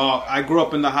Dominican side? Well, I grew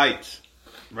up in the Heights,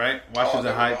 right? Washington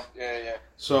there we Heights. go. Yeah.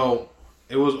 So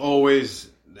it was always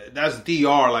that's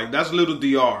DR, like that's little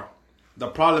DR. The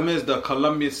problem is the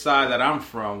Colombian side that I'm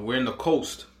from. We're in the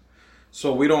coast,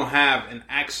 so we don't have an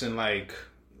accent like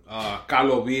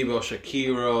Carlos Vive or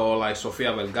Shakira or like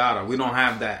Sofia Vergara. We don't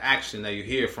have that accent that you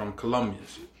hear from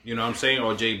Colombians. You know what I'm saying?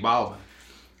 Or J Balvin.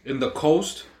 In the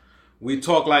coast, we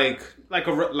talk like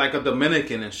a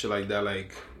Dominican and shit like that,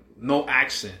 like no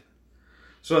accent.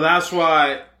 So that's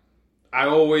why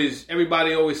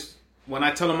everybody always, when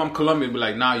I tell them I'm Colombian, be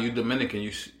like, nah, you Dominican.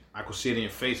 I could see it in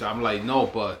your face. I'm like, no,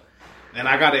 but, and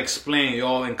I gotta explain,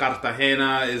 yo, in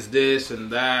Cartagena is this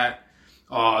and that.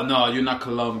 Oh, no, you're not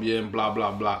Colombian, blah,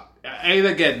 blah, blah. I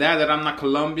either get that I'm not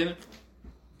Colombian,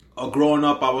 or growing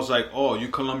up, I was like, oh, you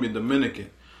Colombian Dominican.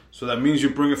 So that means you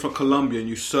bring it from Colombia and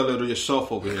you sell it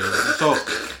yourself over here. So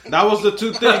that was the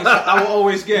two things I would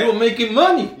always get. You were making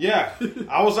money. Yeah.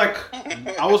 I was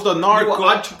the narco. You were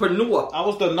entrepreneur. I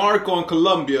was the narco in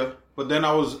Colombia, but then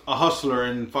I was a hustler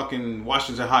in fucking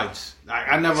Washington Heights.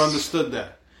 I never understood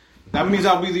that. That means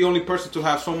I'll be the only person to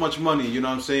have so much money, you know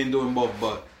what I'm saying, doing both.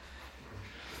 But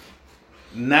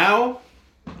now,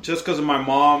 just because of my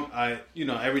mom,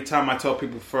 every time I tell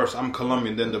people first, I'm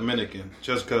Colombian, then Dominican.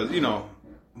 Just because,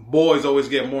 boys always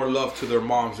get more love to their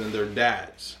moms than their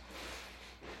dads.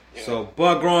 Yeah. So,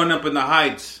 but growing up in the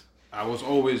Heights, I was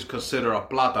always considered a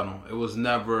plátano. It was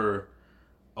never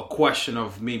a question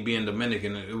of me being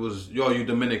Dominican. It was, you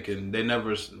Dominican. They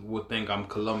never would think I'm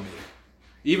Colombian.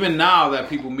 Even now that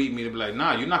people meet me, they be like,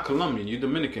 nah, you're not Colombian, you're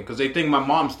Dominican. Because they think my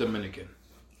mom's Dominican.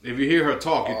 If you hear her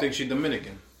talk, you think she's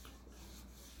Dominican.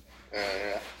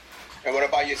 Yeah. And what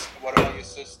about your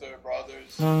sister,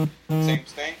 brothers? Same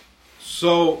thing?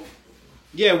 So,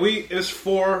 yeah, it's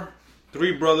 3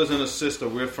 brothers and a sister.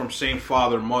 We're from same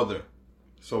father, mother.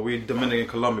 So we Dominican,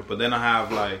 Colombia. But then I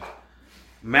have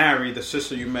Mary, the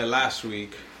sister you met last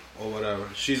week or whatever.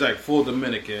 She's full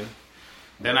Dominican.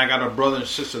 Then I got a brother and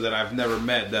sister that I've never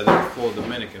met that are full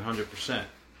Dominican, 100%.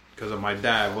 Because of my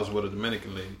dad was with a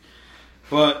Dominican lady.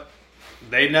 But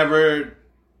they never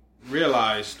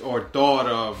realized or thought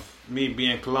of me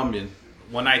being Colombian.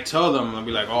 When I tell them, I'll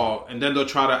be like, oh, and then they'll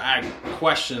try to ask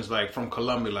questions from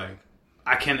Colombia,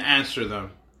 I can answer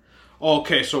them. Oh,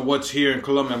 okay, so what's here in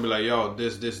Colombia? I'll be like, yo,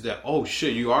 this, that. Oh,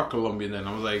 shit, you are Colombian then.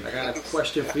 I was like, I got a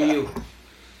question for you.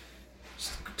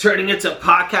 Turning it to a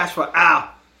podcast for Al.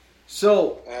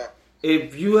 So,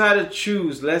 if you had to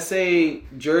choose, let's say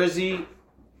Jersey,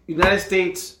 United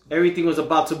States, everything was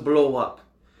about to blow up.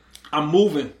 I'm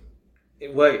moving.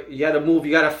 Wait, you got to move.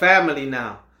 You got a family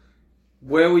now.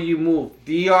 Where will you move?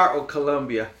 DR or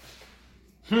Colombia?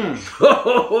 That's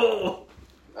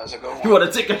a good one. You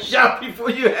want to take a shot before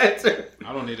you answer?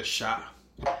 I don't need a shot.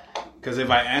 Because if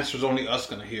I answer, it's only us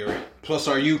going to hear it. Plus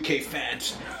our UK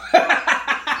fans.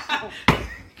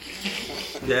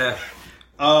 Yeah.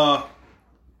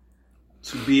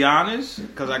 To be honest,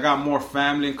 because I got more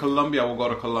family in Colombia, I will go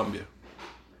to Colombia.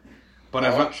 But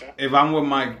if I'm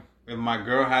with if my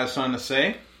girl has something to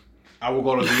say, I will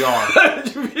go to DR.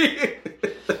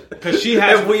 Because she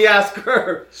has. If we ask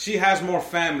her, she has more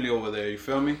family over there. You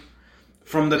feel me?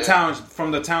 From the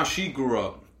town she grew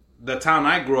up. The town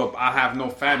I grew up, I have no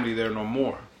family there no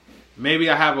more. Maybe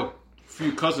I have a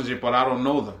few cousins here, but I don't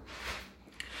know them.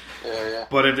 Yeah.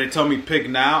 But if they tell me pick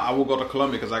now, I will go to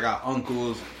Colombia because I got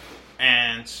uncles,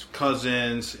 aunts,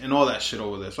 cousins, and all that shit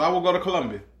over there. So I will go to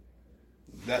Colombia.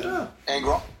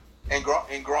 And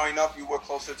growing up, you were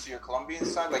closer to your Colombian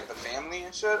side, like the family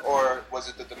and shit, or was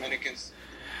it the Dominicans?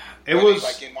 It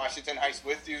was in Washington Heights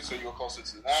with you, so you were closer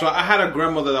to that. So I had a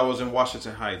grandmother that was in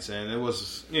Washington Heights, and it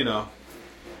was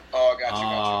Oh,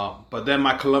 gotcha. But then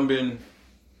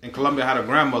in Colombia, I had a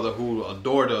grandmother who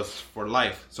adored us for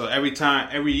life. So every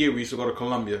year we used to go to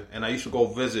Colombia, and I used to go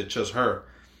visit just her.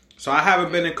 So I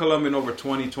haven't been in Colombia in over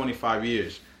 20, 25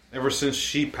 years, ever since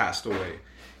she passed away.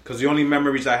 Because the only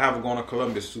memories I have of going to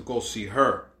Colombia is to go see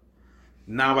her.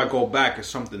 Now I go back, it's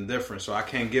something different, so I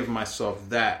can't give myself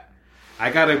that. I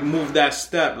got to move that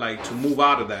step, to move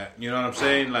out of that. You know what I'm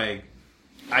saying?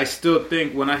 I still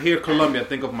think, when I hear Colombia, I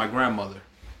think of my grandmother.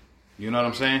 You know what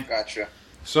I'm saying? Gotcha.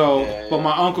 So, but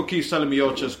my uncle keeps telling me,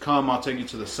 yo, just come, I'll take you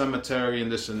to the cemetery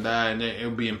and this and that, and it'll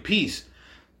be in peace.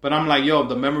 But I'm like, yo,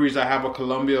 the memories I have of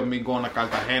Colombia, of me going to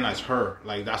Cartagena, is her.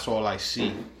 That's all I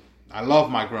see. I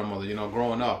love my grandmother,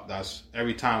 growing up. That's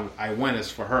every time I went, it's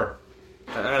for her.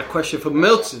 I got a question for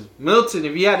Milton. Milton,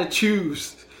 if you had to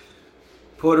choose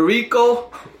Puerto Rico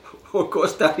or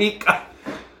Costa Rica,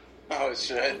 oh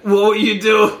shit, what would you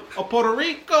do? Oh, Puerto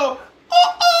Rico.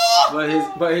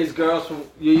 But his girl's from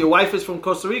your wife is from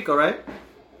Costa Rica, right?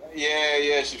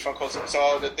 Yeah, she's from Costa Rica.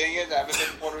 So the thing is, I haven't been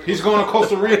to Puerto Rico. He's going to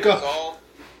Costa Rica.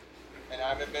 And I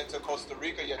haven't been to Costa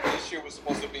Rica yet. This year was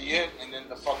supposed to be it, and then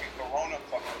the fucking corona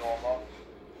fucking rolled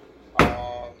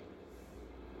up.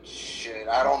 Shit,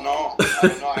 I don't know.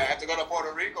 I had to go to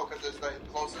Puerto Rico because it's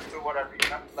closest to what I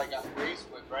raised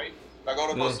with, right? If I go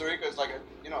to Costa Rica, it's a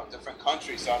different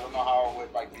country, so I don't know how I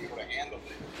would be able to handle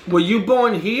it. Were you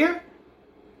born here?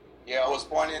 Yeah, I was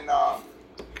born in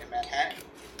Manhattan.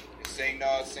 St.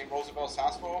 Roosevelt's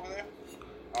Hospital over there.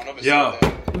 I don't know if it's still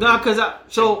there.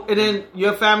 No, and then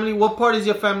your family, what part is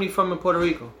your family from in Puerto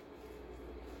Rico?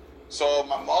 So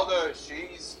my mother,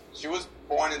 she was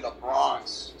born in the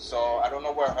Bronx, so I don't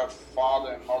know where her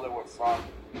father and mother were from.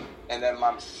 And then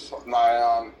my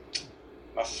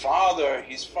father,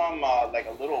 he's from a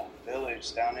little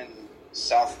village down in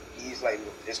southeast, like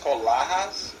it's called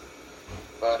Lajas,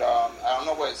 but I don't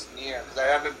know where it's near because I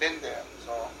haven't been there.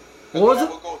 So What was when it?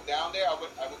 I would go down there, I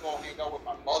would go hang out with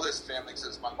my mother's family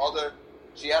since my mother,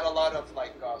 she had a lot of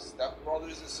like step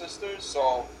brothers and sisters.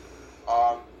 So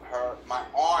my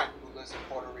aunt who lives in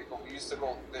Puerto Rico, we used to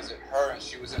go visit her, and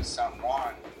she was in San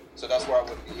Juan, so that's where I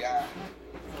would be at.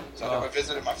 So I never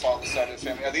visited my father's side of the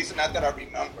family, at least not that I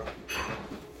remember.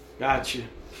 Got you.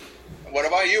 What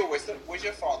about you? Where's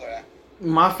your father at?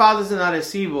 My father's in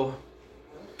Arecibo,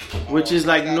 which is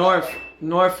like north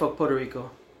of Puerto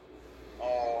Rico.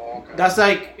 Oh, okay. That's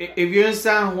like if you're in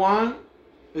San Juan,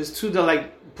 it's to the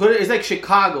like it's like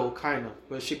Chicago kind of,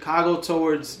 but Chicago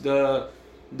towards the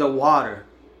water.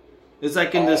 It's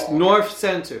like in this north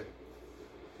center.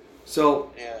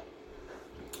 So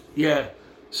yeah.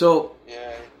 So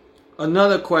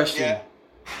another question: Yeah.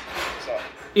 So,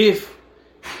 if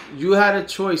you had a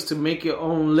choice to make your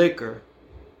own liquor,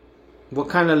 what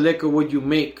kind of liquor would you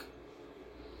make?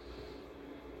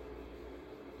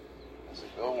 that's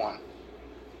a good one.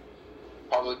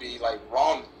 Probably be like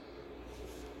rum.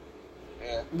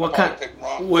 Yeah. What I'd kind? probably pick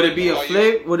rum. Would it be What about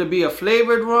you? Would it be a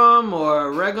flavored rum or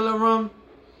a regular rum?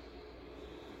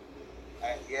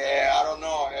 I don't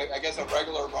know. I guess a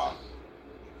regular rum.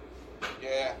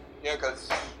 Yeah, because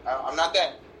I'm not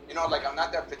that, I'm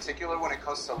not that particular when it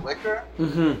comes to liquor.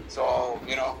 Mm-hmm. So,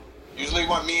 usually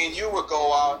when me and you would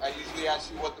go out, I usually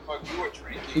ask you what the fuck you were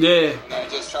drinking. Yeah. And I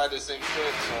just tried the same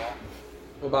shit, so.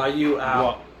 What about you, Al?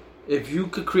 What? If you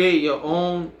could create your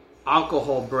own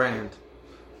alcohol brand,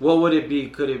 what would it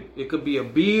be? It could be a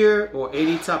beer or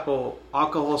any type of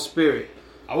alcohol spirit.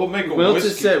 I will make a Milton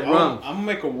whiskey. said rum. I'm gonna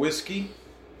make a whiskey.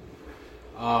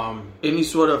 Any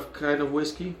sort of kind of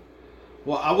whiskey?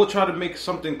 Well, I will try to make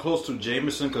something close to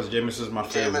Jameson because Jameson is my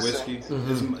favorite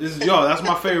Jameson. whiskey. That's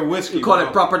my favorite whiskey. You call bro.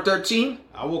 it Proper 13?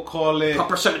 I will call it.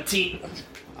 Proper 17?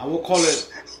 I will call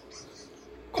it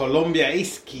Colombia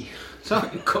Whiskey.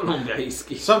 Colombia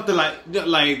whiskey. Something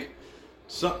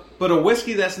but a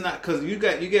whiskey that's not, because you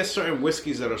get certain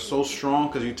whiskeys that are so strong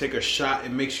because you take a shot,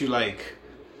 it makes you like,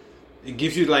 it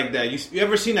gives you like that. You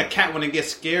ever seen a cat when it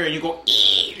gets scared and you go,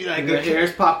 you like The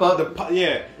hairs pop up?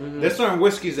 There's certain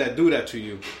whiskeys that do that to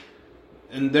you.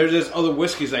 And there's just other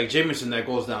whiskeys like Jameson that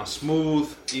goes down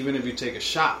smooth, even if you take a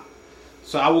shot.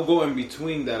 So I will go in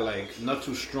between that, like, not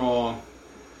too strong.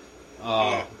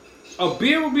 A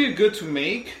beer would be good to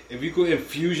make if you could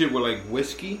infuse it with like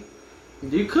whiskey.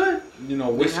 You could.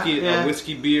 Whiskey, Yeah. a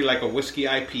whiskey beer, like a whiskey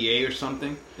IPA or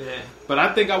something. Yeah. But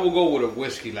I think I will go with a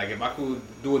whiskey. Like if I could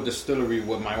do a distillery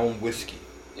with my own whiskey.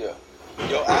 Yeah.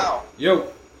 Yo, Al. Yo.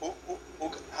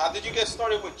 How did you get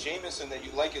started with Jameson that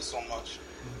you like it so much?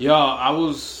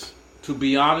 Yo, to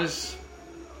be honest,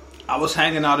 I was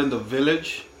hanging out in the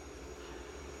village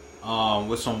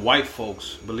with some white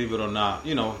folks, believe it or not.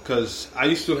 Because I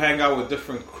used to hang out with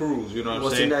different crews, you know what I'm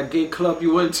saying? Was in that gay club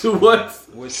you went to once?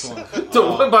 Which one? The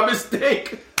one by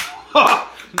mistake. No.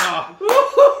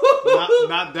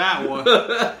 Not that one.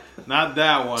 Not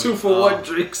that one. 2 for 1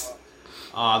 drinks.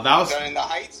 That was... In the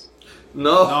Heights?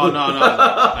 No. No.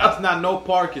 That's not no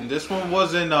parking. This one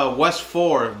was in West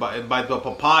 4 by the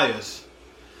Papayas.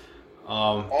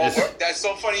 That's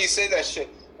so funny you say that shit.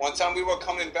 One time we were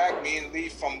coming back, me and Lee,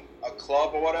 from a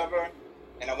club or whatever,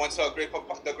 and I went to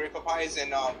the Great Papayas in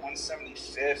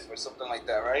 175th or something like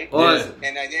that, right? Yeah.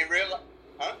 And I didn't realize...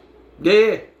 Huh?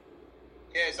 Yeah.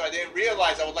 Yeah, so I didn't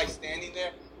realize. I was like standing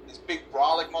there. This big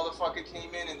brolic motherfucker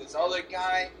came in, and this other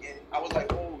guy, and I was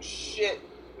like, "Oh shit!"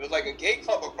 It was like a gay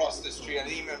club across the street. I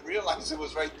didn't even realize it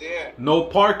was right there. No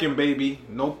parking, baby.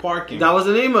 No parking. That was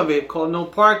the name of it, called No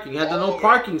Parking. It had the no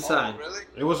parking sign. Really?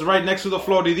 It was right next to the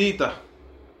Floridita.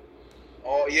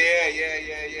 Oh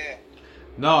yeah.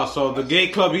 No, so the gay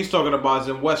club he's talking about is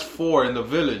in West 4 in the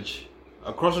village,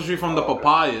 across the street from the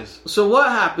Papayas. So what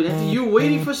happened? After you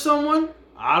waiting for someone?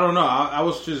 I don't know. I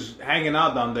was just hanging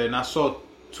out down there, and I saw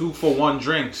 2 for 1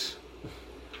 drinks,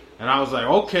 and I was like,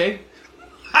 okay,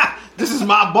 this is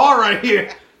my bar right here.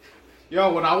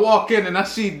 Yo, when I walk in and I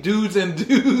see dudes and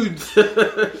dudes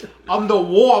on the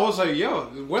wall, I was like, yo,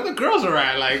 where the girls are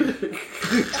at? Like,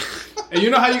 and you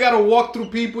know how you gotta walk through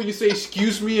people, you say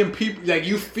excuse me, and people, like,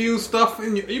 you feel stuff,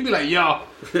 and you be like, yo,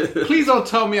 please don't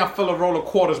tell me I fell a roll of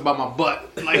quarters by my butt.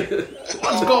 Like,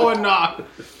 what's going on?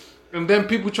 And then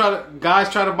guys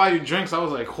try to buy you drinks. I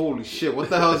was like, holy shit, what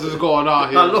the hell is this going on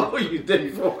here? How long were you there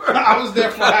for? I was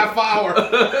there for a half hour.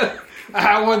 I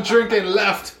had 1 drink and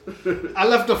left. I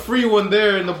left a free one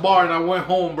there in the bar and I went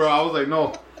home, bro. I was like,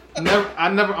 no,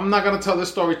 I'm not gonna tell this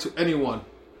story to anyone.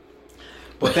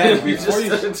 But then before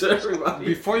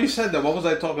you said that, what was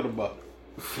I talking about?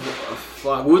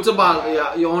 Fuck. What's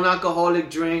about your own alcoholic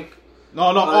drink?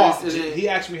 No. Is it- He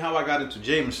asked me how I got into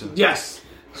Jameson. Yes.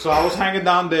 So I was hanging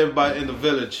down there in the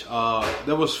village.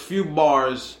 There was few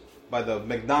bars by the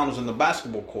McDonald's and the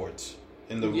basketball courts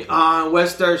On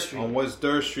West 3rd Street. on West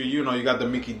 3rd Street. You know, you got the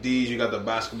Mickey D's, you got the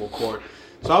basketball court.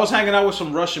 So I was hanging out with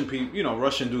some Russian people, you know,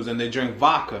 Russian dudes, and they drink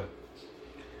vodka.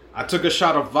 I took a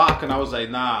shot of vodka and I was like,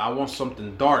 nah, I want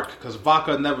something dark, because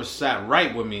vodka never sat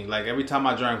right with me. Like every time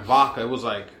I drank vodka, it was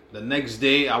like the next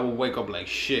day I would wake up like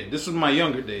shit. This was my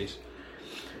younger days.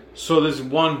 So this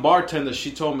one bartender,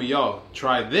 she told me, yo,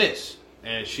 try this.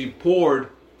 And she poured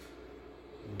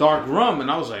dark rum, and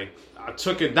I was like, I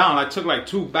took it down. I took like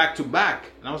 2 back to back.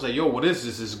 And I was like, yo, what is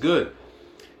this? It's good.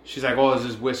 She's like, oh, this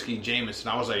is whiskey Jameson.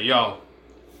 I was like, yo,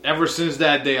 ever since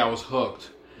that day I was hooked.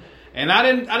 And I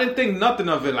didn't think nothing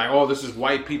of it like, oh, this is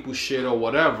white people shit or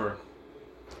whatever.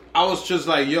 I was just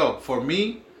like, yo, for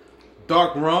me,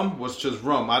 dark rum was just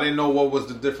rum. I didn't know what was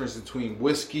the difference between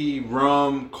whiskey,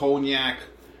 rum, cognac.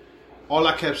 All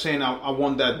I kept saying, I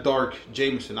want that dark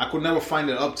Jameson. I could never find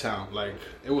it uptown. Like,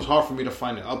 it was hard for me to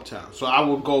find it uptown. So I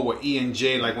would go with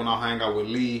E&J, like when I hang out with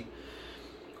Lee,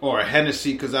 or a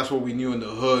Hennessy, because that's what we knew in the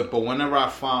hood. But whenever I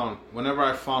found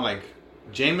like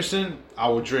Jameson, I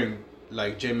would drink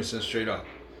like Jameson straight up,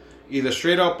 either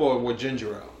straight up or with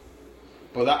ginger ale.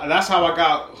 But that's how I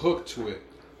got hooked to it.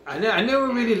 I never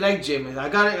really liked Jameson. I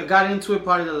got into it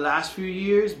probably the last few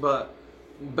years, but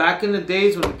back in the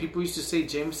days when the people used to say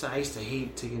Jameson, I used to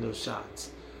hate taking those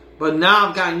shots. But now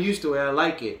I've gotten used to it. I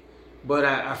like it. But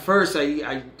at first,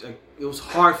 it was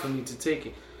hard for me to take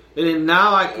it. And then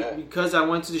now I could, because I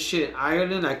went to the shit in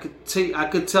Ireland, I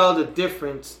could tell the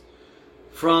difference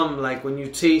from like when you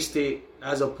taste it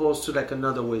as opposed to like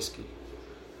another whiskey.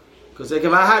 Because like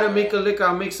if I had to make a liquor,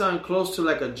 I'll make something close to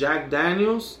like a Jack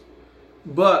Daniels.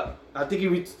 But I think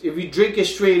if you drink it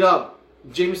straight up,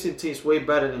 Jameson tastes way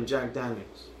better than Jack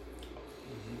Daniels.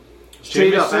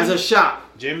 Straight up, as a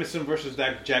shot. Jameson versus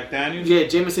that Jack Daniels? Yeah,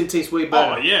 Jameson tastes way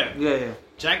better. Oh, yeah. Yeah.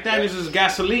 Jack Daniels is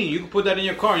gasoline. You can put that in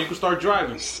your car and you can start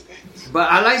driving.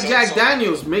 But I like Jack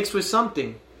Daniels mixed with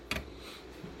something.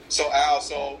 So,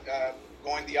 Al,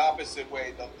 going the opposite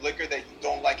way, the liquor that you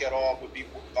don't like at all would be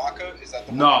vodka? Is that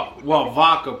the one? No, well,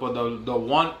 vodka, but the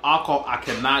one alcohol I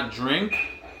cannot drink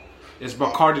is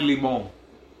Bacardi Limon.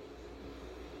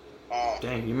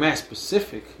 Dang, you mad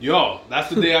specific. Yo, that's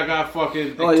the day I got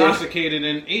fucking intoxicated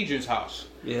in Adrian's house.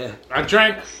 Yeah. I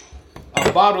drank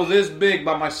a bottle this big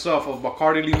by myself of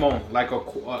Bacardi Limon. Like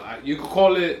you could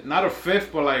call it not a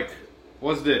fifth, but like,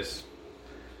 what's this?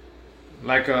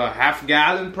 Like a half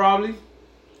gallon probably?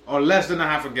 Or less than a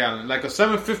half a gallon. Like a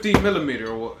 750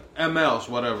 millimeter or mLs,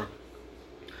 whatever.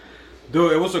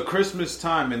 Dude, it was a Christmas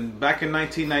time and back in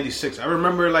 1996. I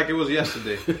remember it like it was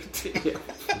yesterday.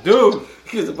 Dude.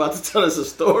 He was about to tell us a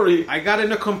story. I got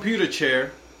in a computer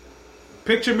chair.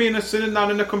 Picture me sitting down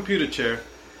in a computer chair.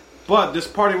 But this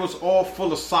party was all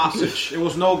full of sausage. It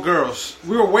was no girls.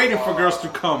 We were waiting for girls to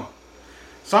come.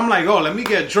 So I'm like, oh, let me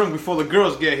get drunk before the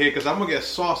girls get here because I'm going to get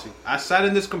saucy. I sat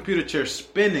in this computer chair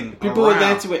spinning People were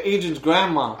dancing with Adrian's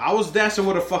grandma. I was dancing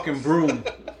with a fucking broom.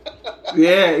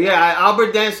 Yeah.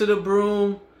 Albert danced to the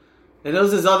broom. And there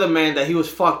was this other man that he was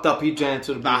fucked up. He danced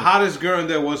to the broom. The hottest girl in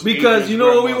there was because you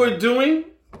know what we were doing?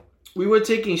 We were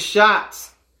taking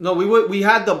shots. No, we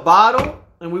had the bottle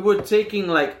and we were taking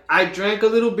like, I drank a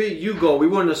little bit, you go. We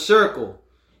were in a circle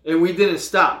and we didn't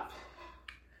stop.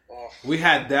 We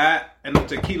had that and the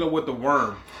tequila with the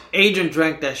worm. Adrian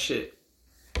drank that shit.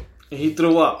 And he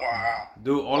threw up. Wow.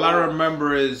 Dude, all I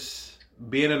remember is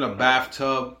being in a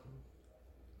bathtub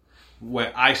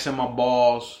with ice in my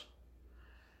balls.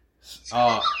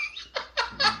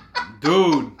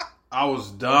 Dude, I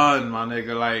was done, my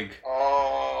nigga. Like,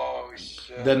 oh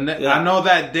shit. I know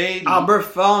that day. Albert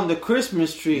fell on the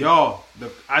Christmas tree. Yo,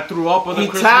 I threw up on the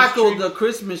Christmas tree. He tackled the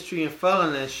Christmas tree and fell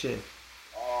on that shit.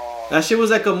 That shit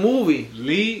was like a movie.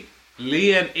 Lee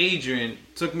and Adrian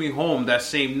took me home that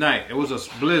same night. It was a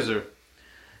blizzard.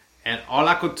 And all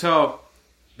I could tell,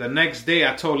 the next day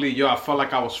I told Lee, yo, I felt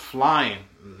like I was flying.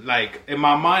 Like, in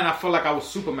my mind, I felt like I was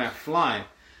Superman flying.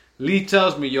 Lee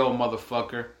tells me, yo,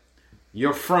 motherfucker,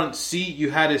 your front seat,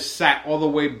 you had it sat all the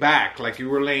way back, like you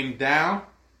were laying down.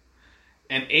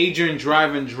 And Adrian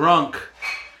driving drunk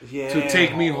to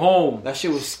take me home. That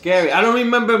shit was scary. I don't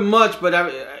remember much, but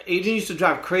Adrian used to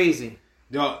drive crazy.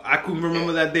 Yo, I could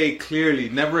remember that day clearly.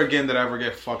 Never again did I ever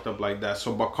get fucked up like that.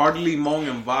 So Bacardi Limon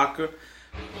and vodka.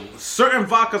 Certain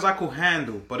vodkas I could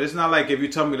handle, but it's not like if you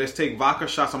tell me let's take vodka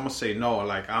shots, I'm gonna say no.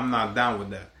 Like, I'm not down with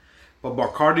that. But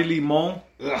Bacardi Limon,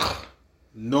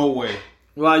 no way.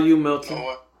 Why you, Milton?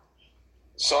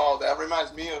 So that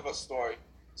reminds me of a story.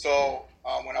 So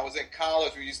when I was in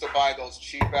college, we used to buy those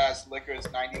cheap ass liquors,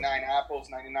 99 apples,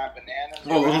 99 bananas.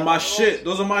 Oh, those are my shit.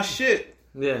 Those are my shit.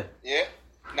 Yeah. Yeah.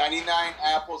 99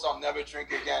 apples I'll never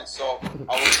drink again. So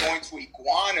I was going to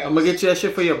Iguanas. I'm gonna get you that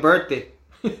shit for your birthday.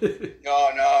 No.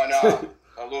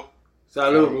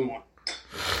 Salud.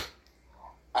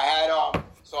 I had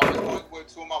so I was going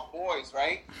with two of my boys,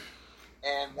 right?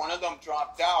 And one of them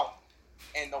dropped out.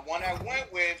 And the one I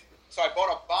went with, so I bought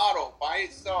a bottle by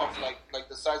itself, like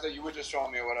the size that you were just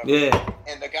showing me or whatever. Yeah.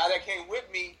 And the guy that came with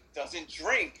me doesn't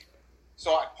drink.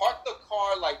 So I parked the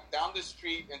car like down the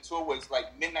street until it was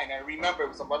like midnight. And I remember it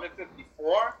was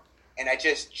 11:54, and I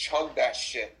just chugged that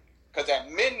shit. Because at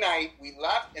midnight, we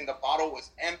left and the bottle was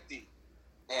empty.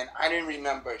 And I didn't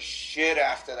remember shit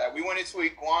after that. We went into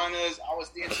Iguanas. I was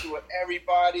dancing with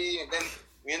everybody. And then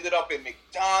we ended up at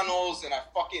McDonald's. And I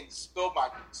fucking spilled my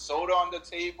soda on the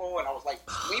table. And I was like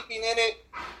sleeping in it.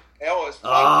 It was fucked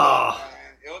up,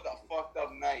 man. It was a fucked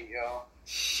up night, yo.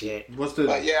 Shit.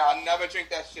 But yeah, I'll never drink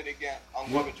that shit again.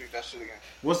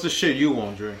 What's the shit you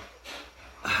won't drink?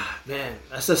 Man,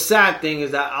 that's a sad thing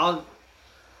is that I'll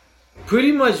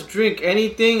pretty much drink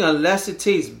anything unless it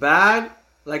tastes bad.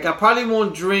 Like I probably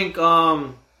won't drink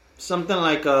something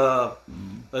like a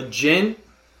gin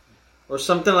or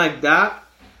something like that.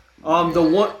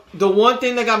 The one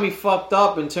thing that got me fucked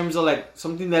up in terms of like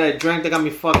something that I drank that got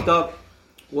me fucked up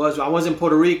was I was in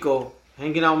Puerto Rico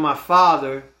hanging out with my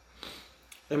father.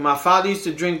 And my father used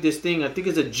to drink this thing. I think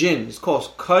it's a gin. It's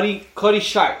called Cuddy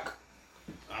Shark.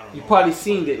 You probably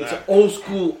seen it. It's an old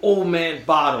school old man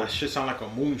bottle. That shit sound like a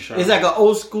moonshine. It's like an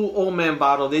old school old man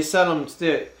bottle. They sell them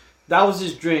still. That was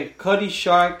his drink, Cuddy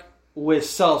Shark with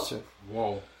seltzer.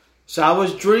 Whoa. So I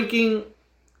was drinking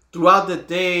throughout the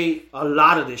day a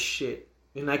lot of this shit.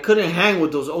 And I couldn't hang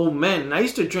with those old men. And I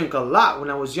used to drink a lot when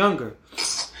I was younger.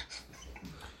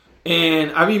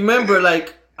 And I remember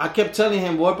like I kept telling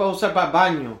him, voy para usar para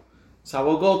baño. So I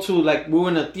will go to, like, we were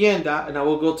in a tienda, and I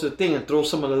will go to the thing and throw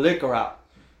some of the liquor out.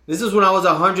 This is when I was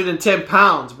 110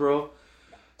 pounds, bro.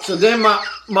 So then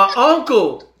my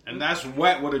uncle... And that's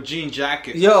wet with a jean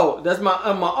jacket. Yo, that's my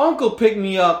uncle picked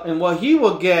me up, and what he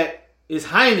would get is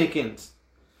Heineken's.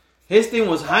 His thing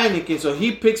was Heineken, so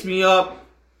he picks me up,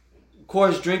 of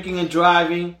course, drinking and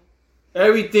driving.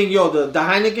 Everything, yo, the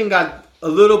Heineken got a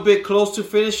little bit close to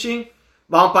finishing.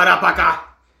 Vamos para acá.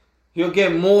 He'll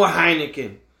get more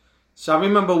Heineken. So I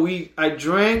remember I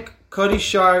drank Cuddy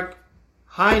Shark,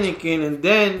 Heineken, and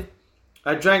then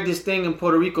I drank this thing in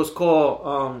Puerto Rico. It's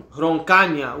called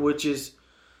Roncaña, which is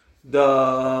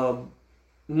the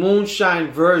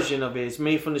moonshine version of it. It's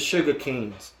made from the sugar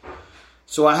canes.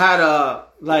 So I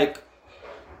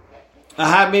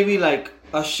had maybe like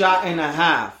a shot and a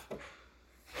half.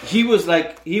 He was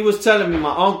telling me,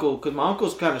 my uncle, because my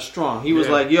uncle's kind of strong. He was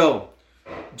like, yo,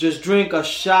 just drink a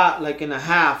shot like and a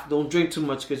half. Don't drink too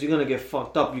much because you're going to get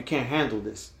fucked up. You can't handle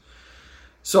this.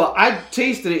 So I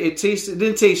tasted it. It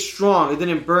didn't taste strong. It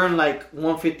didn't burn like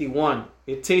 151.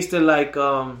 It tasted like,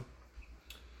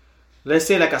 let's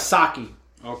say like a sake.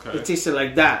 Okay. It tasted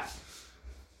like that.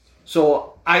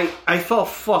 So I felt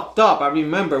fucked up. I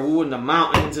remember we were in the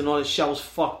mountains and all this shit. I was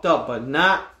fucked up, but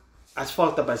not as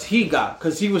fucked up as he got.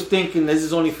 Because he was thinking this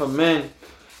is only for men.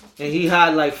 And he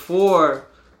had like 4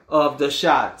 of the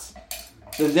shots.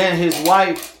 And then his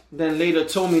wife then later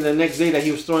told me the next day that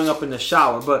he was throwing up in the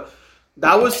shower. But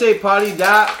I would say probably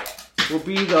that would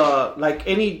be like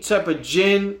any type of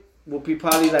gin would be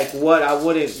probably like what I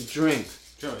wouldn't drink.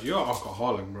 Yo, you're an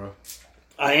alcoholic, bro.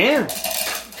 I am.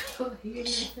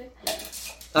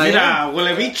 Mira,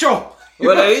 huele bicho.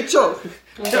 Huele bicho.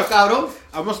 Cabrón.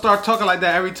 I'm gonna start talking like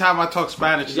that every time I talk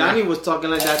Spanish. Yanni was talking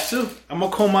like that too. I'm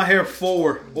gonna comb my hair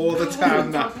forward all the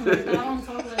time now.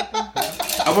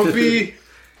 I'm gonna be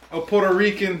a Puerto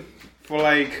Rican for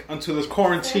like until this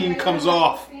quarantine comes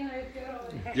off.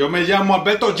 Yo me llamo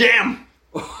Alberto Jam.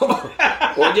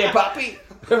 Oye, papi.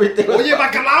 Oye,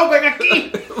 bacalao, ven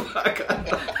aquí.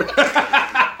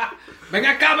 Ven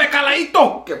acá,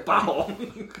 bacalaito. Qué pajo.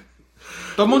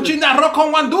 Toma un chin de arroz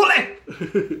con guandule.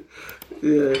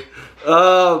 Yeah.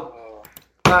 All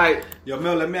right. Yo,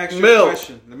 Mil, let me ask you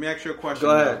a question. Go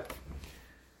ahead.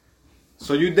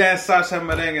 So you dance salsa and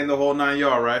merengue in the whole 9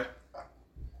 yards, right?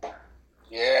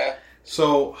 Yeah.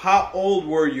 So how old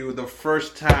were you the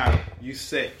first time you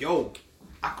said, yo,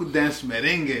 I could dance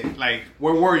merengue? Like,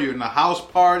 where were you? In a house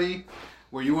party?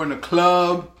 Were you in a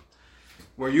club?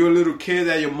 Were you a little kid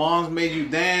that your mom's made you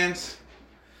dance?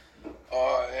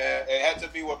 It had to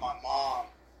be with my mom,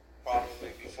 probably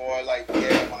before, like,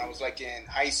 when I was like in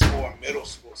high school or middle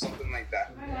school, something like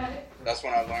that. That's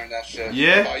when I learned that shit.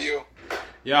 Yeah. What about you?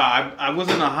 Yeah, I was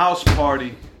in a house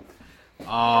party.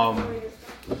 I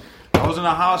was in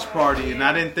a house party and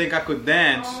I didn't think I could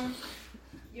dance.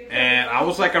 And I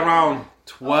was like around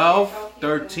 12,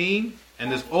 13.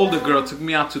 And this older girl took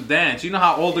me out to dance. You know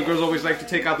how older girls always like to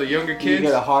take out the younger kids? You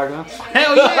get a hard one?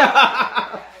 Hell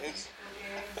yeah!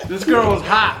 This girl was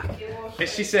hot. And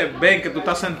she said, ven, que tú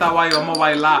estás sentado ahí, vamos a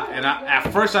bailar. And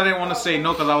at first I didn't want to say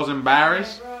no because I was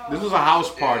embarrassed. This was a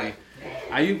house party.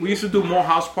 We used to do more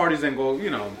house parties than go,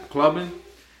 clubbing.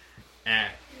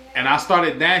 And I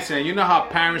started dancing. And you know how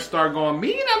parents start going,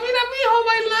 mira, mijo,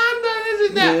 bailando, this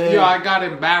and that. Yeah. I got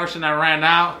embarrassed and I ran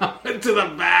out to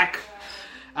the back.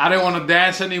 I didn't want to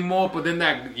dance anymore, but then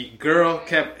that girl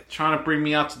kept trying to bring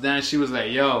me out to dance. She was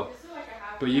like, yo,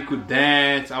 but you could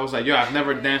dance. I was like, yo, I've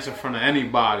never danced in front of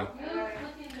anybody.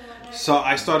 So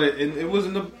I started, it was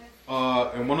in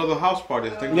one of the house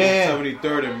parties. I think it was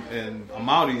 73rd and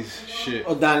Amaudi's shit.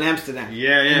 Oh, down in Amsterdam.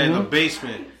 Yeah, in the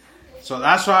basement. So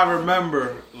that's why I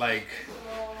remember,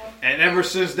 and ever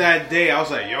since that day, I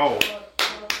was like, yo,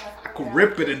 I could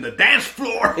rip it in the dance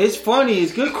floor. It's funny.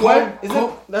 It's good.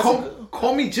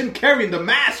 Call me Jim Carrey in The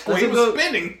Mask when he was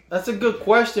spinning. That's a good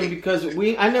question because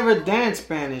I never danced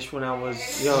Spanish when I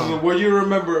was young. Where you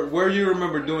remember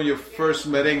doing your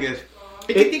first merengue?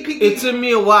 It took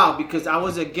me a while because I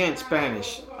was against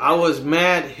Spanish. I was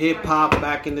mad hip hop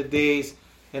back in the days,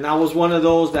 and I was one of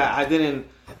those that I didn't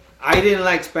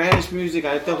like Spanish music.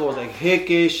 I thought it was like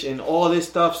hickish and all this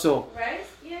stuff. So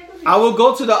I would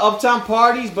go to the uptown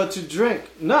parties, but to drink.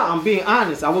 No, I'm being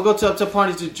honest. I would go to uptown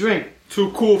parties to drink.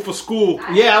 Too cool for school.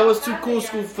 Yeah, I was too cool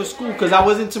for school because I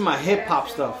was into my hip hop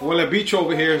stuff. Well, at beach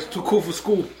over here is too cool for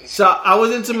school. So I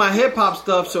was into my hip hop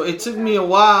stuff. So it took me a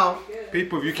while.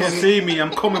 People, if you can't see me,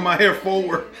 I'm combing my hair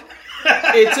forward.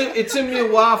 it took me a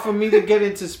while for me to get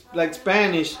into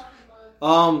Spanish.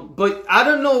 But I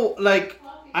don't know.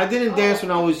 I didn't dance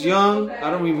when I was young.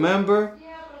 I don't remember.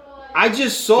 I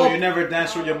just saw. So you never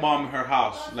danced with your mom in her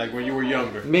house, when you were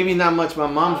younger? Maybe not much. My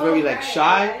mom's very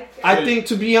shy. I think,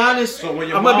 to be honest, I'm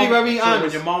gonna be very honest.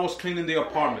 When your mom was cleaning the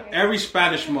apartment, every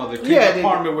Spanish mother cleaned the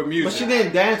apartment with music. But she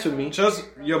didn't dance with me. Just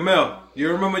your Mel.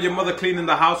 You remember your mother cleaning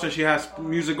the house and she has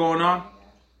music going on?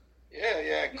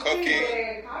 Yeah,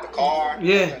 cooking, the car.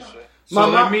 Yeah.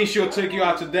 So that means she'll take you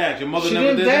out to dance. Your mother never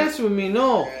did She didn't dance with me,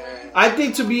 no. I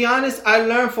think, to be honest, I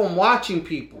learned from watching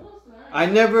people. I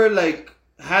never,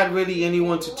 had really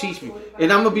anyone to teach me.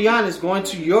 And I'm going to be honest, going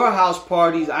to your house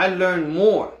parties, I learned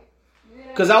more.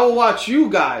 Because I would watch you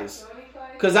guys.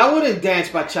 Because I wouldn't dance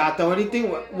bachata or anything.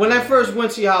 When I first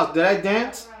went to your house, did I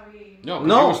dance? No.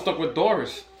 You were stuck with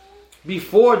Doris.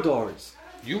 Before Doris.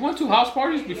 You went to house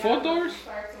parties before Doris?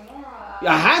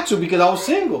 I had to because I was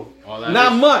single.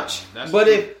 Not much. But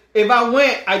true. if I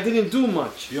went, I didn't do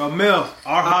much. Yo, Mel,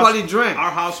 I probably drank.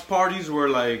 Our house parties were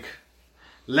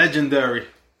legendary.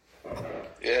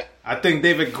 Yeah. I think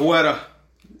David Guetta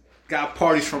got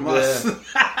parties from us.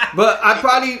 But I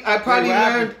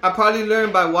probably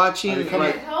learned by watching,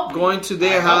 going to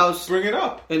their house, bring it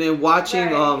up, and then watching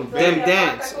them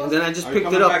dance, and then I just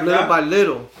picked it up little by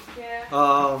little.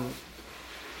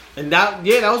 And that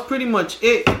was pretty much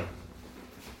it.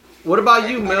 What about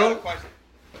you, Mel?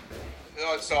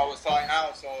 So I was telling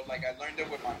Al, I learned it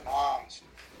with my mom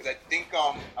because I think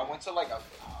I went to a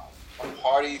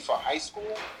party for high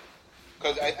school.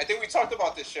 Because I think we talked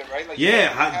about this shit, right?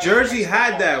 Jersey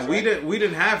had that. We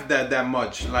didn't have that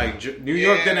much. New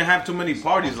York didn't have too many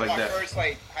parties like that. My first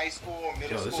high school or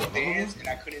middle school dance, and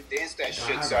I couldn't dance that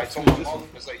shit. So I told my mom,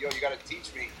 I was like, yo, you gotta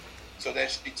teach me. So then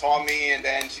she taught me, and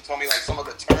then she told me some of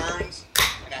the turns,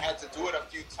 and I had to do it a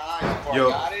few times before I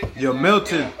got it. Yo,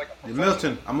 Milton, I'm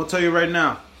gonna tell you right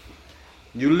now,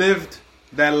 you lived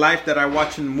that life that I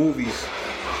watch in movies.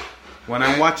 When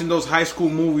I'm watching those high school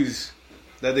movies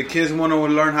that the kids want to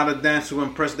learn how to dance to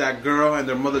impress that girl and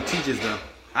their mother teaches them.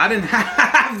 I didn't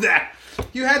have that.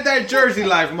 You had that Jersey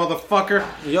life, motherfucker.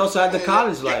 You also had the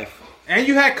college life. And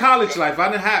you had college life. I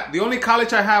didn't have. The only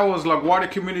college I had was LaGuardia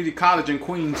Community College in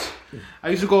Queens. I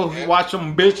used to go watch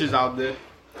some bitches out there.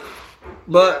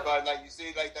 But you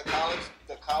see,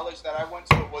 the college that I went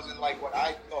to, it wasn't like what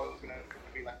I thought it was gonna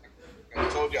be like. I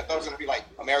told you, I thought it was gonna be like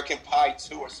American Pie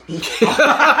 2 or some shit. American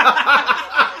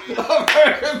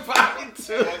Pie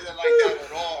 2. It wasn't like that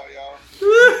at all,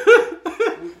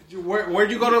 yo. Where'd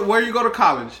you go to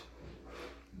college?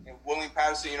 In William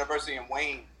Patterson University in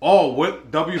Wayne. Oh,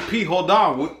 what WP? Hold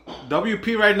on.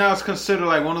 WP right now is considered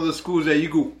one of the schools that you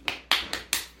go.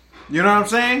 You know what I'm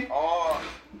saying? Oh,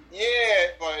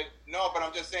 yeah, but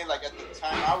I'm just saying at the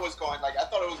time I was going I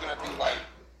thought it was gonna be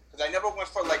because I never went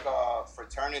for a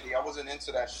fraternity. I wasn't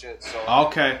into that shit. So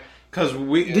okay, because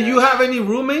Did you have any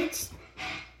roommates?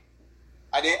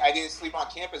 I didn't sleep on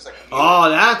campus like. Oh,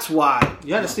 that's why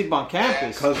you had to sleep on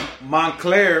campus. Because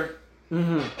Montclair.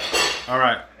 Mm-hmm. All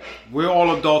right, we're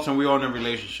all adults and we're all in a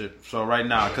relationship. So right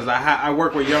now, because I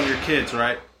work with younger kids,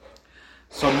 right?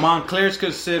 So Montclair's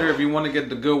considered, if you want to get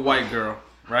the good white girl,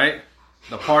 right?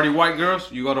 The party white girls,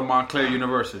 you go to Montclair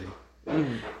University.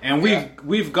 Mm-hmm. And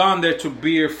we've gone there to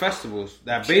beer festivals.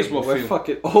 That baseball We're field.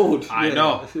 fucking old. I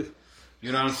know.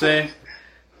 You know what I'm saying?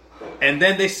 And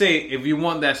then they say if you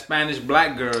want that Spanish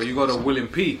black girl, you go to William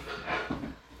P.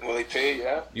 Willie P,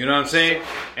 yeah. You know what I'm saying?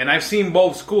 And I've seen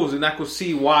both schools, and I could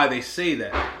see why they say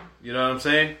that. You know what I'm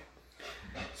saying?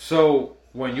 So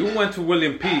when you went to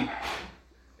William P,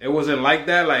 it wasn't like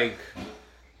that, like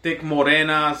thick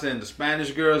morenas and the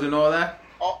Spanish girls and all that.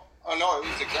 Oh no, it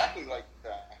was exactly like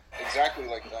that. Exactly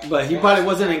like that. But he probably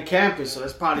wasn't in campus, so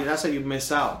that's how you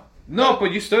miss out. No,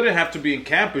 but you still didn't have to be in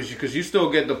campus because you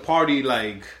still get the party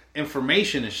like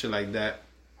information and shit like that.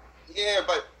 Yeah,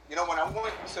 but you know when I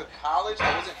went to college,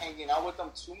 I wasn't hanging out with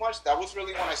them too much. That was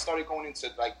really when I started going into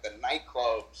like the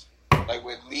nightclubs, like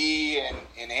with Lee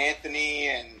and Anthony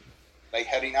and like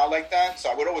heading out like that. So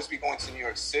I would always be going to New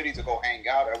York City to go hang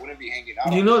out. I wouldn't be hanging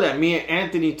out. You know that me and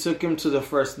Anthony took him to the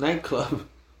first nightclub,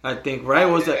 I think, right?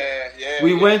 Was yeah, that yeah,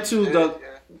 we yeah, went to yeah, the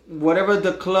yeah. whatever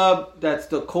the club that's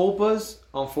the Copas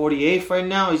on 48th right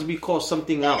now. It used to be called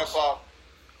something China else. Club.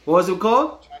 What was it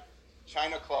called?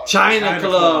 China Club. China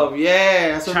Club.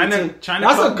 Yeah, that's what China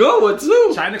that's Club. a good one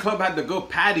too. China Club had the good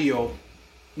patio.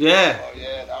 Yeah. Oh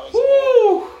yeah, that was.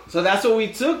 Woo! So that's what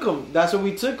we took him. That's what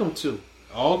we took him to.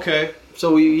 Okay.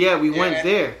 So we went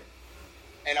there.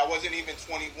 And I wasn't even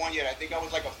 21 yet. I think I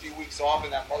was like a few weeks off,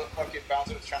 and that motherfucking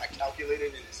bouncer was trying to calculate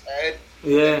it in his head.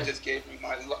 Yeah. And he just gave me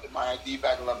my ID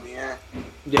back and let me in.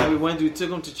 Yeah, we took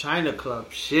him to China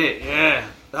Club. Shit, yeah.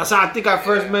 That's how I think I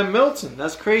first met Milton.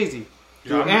 That's crazy.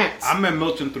 Through Ants. I met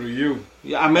Milton through you.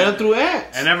 Yeah, I met him through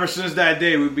Ants. And ever since that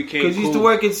day, we became cool. Because you used to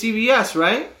work at CBS,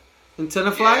 right? In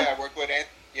Tenafly? Yeah, I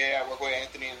work with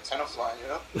Anthony in Tenafly,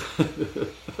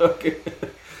 yeah. Okay.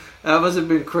 That must have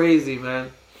been crazy,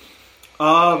 man.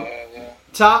 Yeah.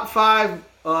 Top 5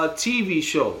 TV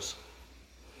shows.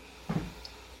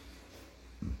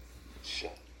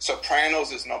 Shit.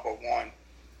 Sopranos is number 1.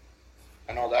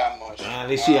 I know that much. At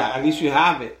least you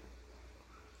have it.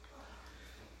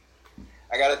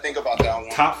 I gotta think about that one.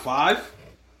 Top 5?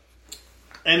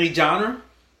 Any genre?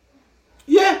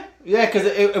 Yeah, because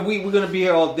we're gonna be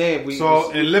here all day.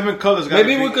 In Living Colors,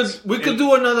 maybe we could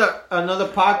do another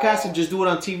podcast and just do it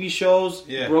on TV shows.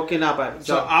 Yeah. Broken up at.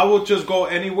 So I will just go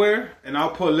anywhere and I'll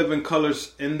put Living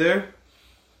Colors in there.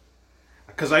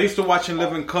 Because I used to watch in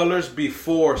Living Colors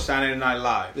before Saturday Night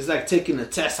Live. It's like taking a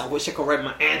test. I wish I could write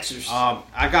my answers.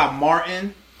 I got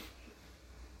Martin.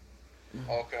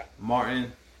 Okay.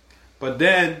 Martin. But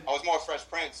then... I was more Fresh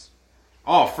Prince.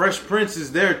 Oh, Fresh Prince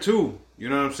is there too. You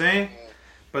know what I'm saying? Yeah.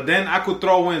 But then I could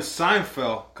throw in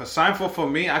Seinfeld. Because Seinfeld, for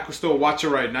me, I could still watch it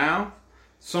right now.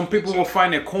 Some people will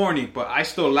find it corny, but I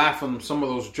still laugh at some of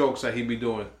those jokes that he be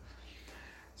doing.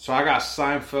 So I got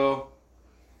Seinfeld.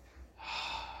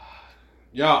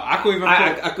 Yo, I could even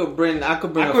put... I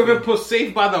could even put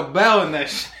Saved by the Bell in that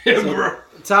shit, bro.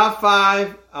 Top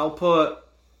 5, I'll put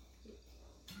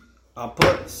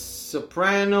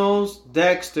Sopranos,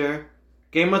 Dexter,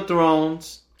 Game of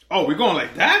Thrones. Oh, we going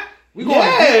like that? We going deep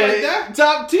like that?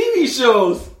 Top TV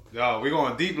shows. Yo, we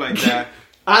going deep like that.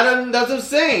 That's what I'm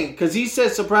saying. Because he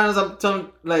said Sopranos, I'm telling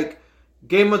like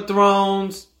Game of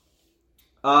Thrones,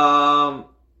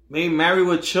 maybe Married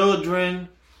with Children.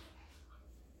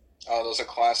 Oh, those are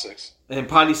classics. And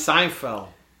probably Seinfeld.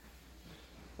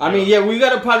 I mean, yeah, we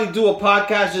got to probably do a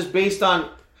podcast just based on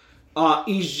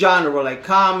each genre, like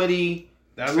comedy,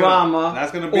 drama,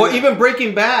 that's gonna be even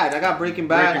Breaking Bad. I got Breaking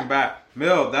Bad. Breaking Bad.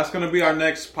 Mill, that's gonna be our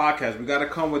next podcast. We gotta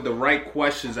come with the right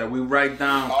questions that we write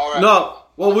down. All right. No,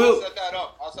 well, we'll set that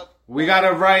up. We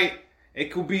gotta write.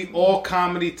 It could be all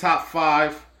comedy, top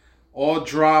 5, all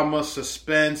drama,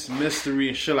 suspense, mystery,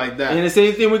 and shit like that. And it's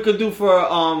anything we could do for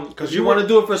because you want to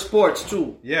do it for sports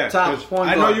too. Yeah, top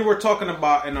I know you were talking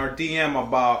about in our DM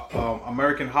about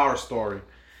American Horror Story.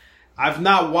 I've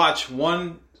not watched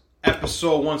one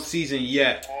season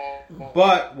yet.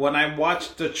 But when I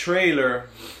watched the trailer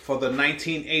for the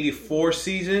 1984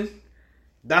 season,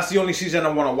 that's the only season I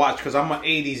want to watch because I'm an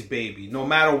 80s baby. No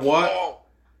matter what. Oh.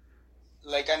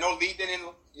 Like, I know Lee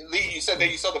didn't... Lee, you said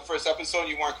that you saw the first episode and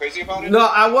you weren't crazy about it? No,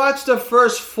 I watched the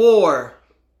first 4.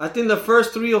 I think the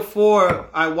first 3 or 4,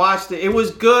 I watched it. It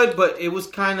was good, but it was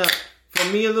kind of, for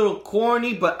me, a little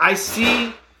corny. But I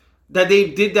see that they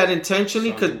did that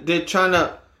intentionally because they're trying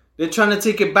to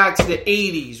take it back to the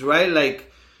 80s, right? Like,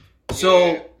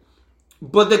 so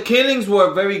But the killings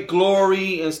were very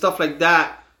glory and stuff like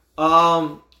that.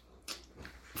 For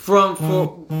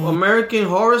American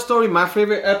Horror Story, my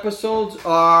favorite episodes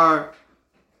are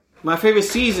my favorite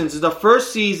seasons. The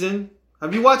first season.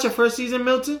 Have you watched the first season,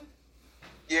 Milton?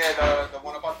 Yeah, the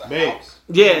one about the house.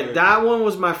 Yeah, that one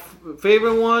was my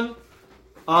favorite one.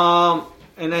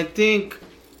 And I think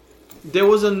there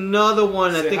was another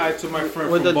one. Say hi to my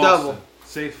friend with from the Boston. devil.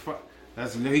 Say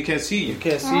he can't see you.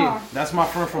 Can't see you. That's my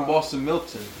friend from Boston,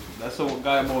 Milton. That's the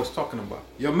guy I'm always talking about.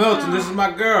 Yo, Milton, this is my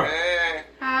girl. Hey,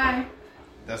 Hi.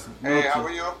 That's Milton. hey, how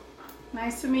are you?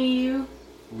 Nice to meet you.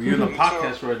 We're in the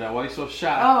podcast right now. Why are you so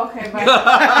shy? Oh, okay. Bye.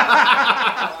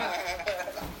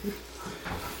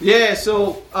 Yeah,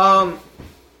 so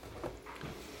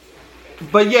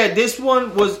but yeah, this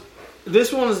one was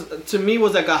to me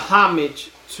was like a homage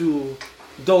to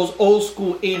those old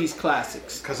school 80s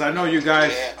classics. Because I know you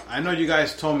guys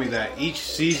told me that each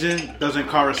season doesn't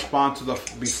correspond to the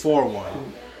before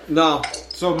one. No.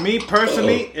 So me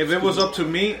personally, if it was up to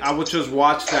me, I would just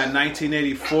watch that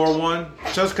 1984 one,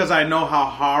 just because I know how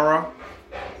horror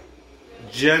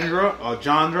genre,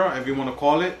 if you want to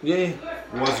call it, Yeah.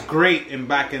 was great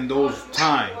back in those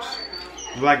times.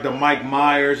 Like the Mike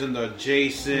Myers and the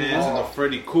Jasons and the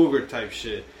Freddy Krueger type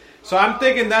shit. So I'm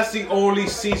thinking that's the only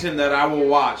season that I will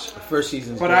watch. The first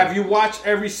season. But have you watched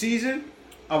every season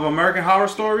of American Horror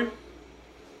Story?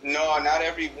 No, not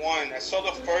every one. I saw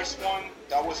the first one.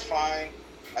 That was fine.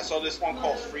 I saw this one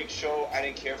called Freak Show. I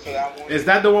didn't care for that one. Is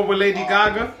that the one with Lady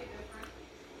Gaga?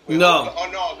 No. Oh,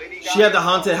 no. Lady Gaga. She had the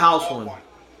haunted house one.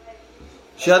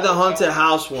 She had the haunted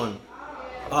house one.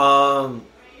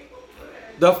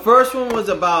 The first one was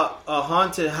about a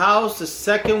haunted house. The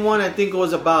second one, I think it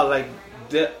was about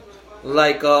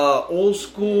old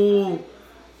school,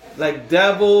 like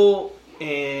devil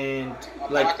and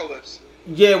Apocalypse.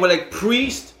 Yeah, with like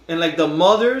priests and like the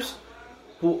mothers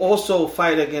who also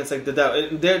fight against like the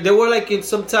devil. They were like in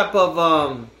some type of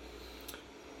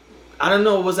I don't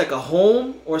know, it was like a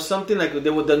home or something, like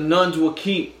the nuns would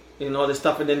keep and all this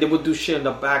stuff, and then they would do shit in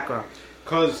the background.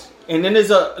 And then there's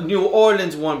a New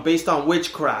Orleans one based on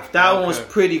witchcraft. That one was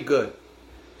pretty good.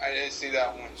 I didn't see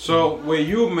that one. So with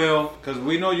you, Mil, because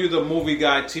we know you're the movie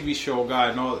guy, TV show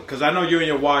guy, and all. Because I know you and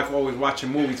your wife always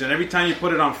watching movies, and every time you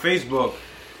put it on Facebook,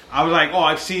 I was like, oh,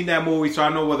 I've seen that movie, so I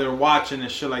know what they're watching and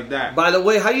shit like that. By the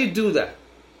way, how you do that?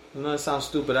 I know it sounds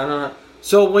stupid. I don't know.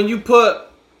 So when you put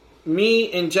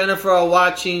me and Jennifer are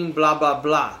watching blah blah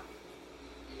blah.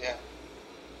 Yeah.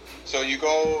 So you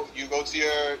go to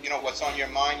your, what's on your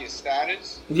mind, your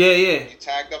status. Yeah. You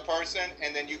tag the person,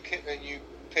 and then you pick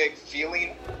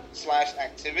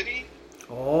feeling/activity.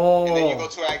 Oh. And then you go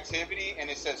to activity, and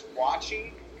it says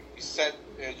watching. You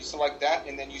select that,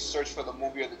 and then you search for the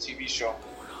movie or the TV show.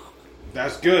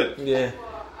 That's good. Yeah.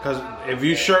 Because if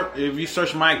you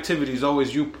search my activities,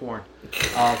 always you porn.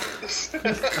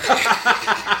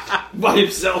 By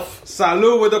himself.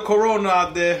 Salud with the corona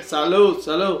out there.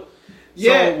 Salud.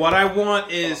 Yeah. So what I want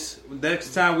is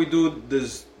next time we do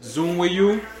this Zoom with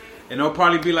you, and it'll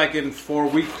probably be like in 4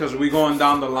 weeks because we're going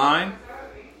down the line.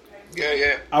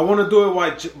 Yeah. I want to do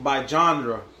it by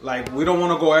genre. Like, we don't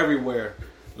want to go everywhere.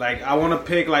 Like, I want to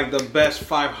pick like the best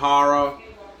 5 horror,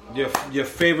 your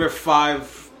favorite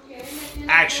 5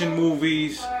 action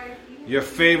movies, your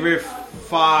favorite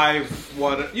 5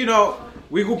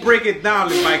 we could break it down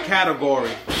by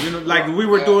category. Like we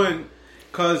were doing.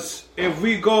 Because if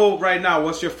we go right now,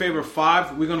 what's your favorite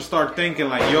 5? We're going to start thinking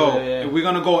like, we're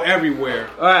going to go everywhere.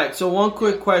 All right, so one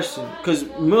quick question. Because,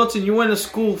 Milton, you went to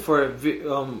school for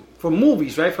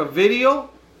movies, right? For video?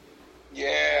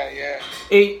 Yeah.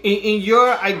 In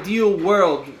your ideal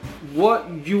world, what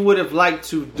you would have liked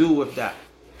to do with that?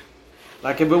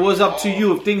 Like, if it was up to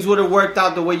you, if things would have worked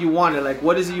out the way you wanted, like,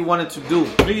 what is it you wanted to do?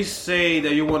 Please say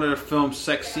that you wanted to film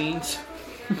sex scenes.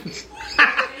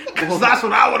 That's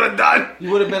what I would have done.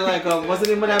 You would have been like, what's the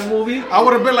name of that movie? I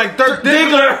would have been like Dirk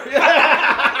Diggler.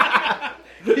 Yeah.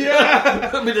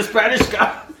 Be the Spanish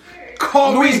guy.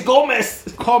 Call Luis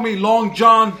Gomez. Call me Long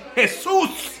John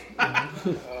Jesus.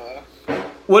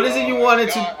 What is it you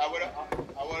wanted to... I would have,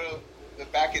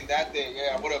 back in that day,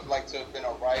 I would have liked to have been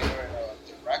a writer and a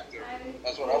director.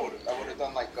 That's what I would have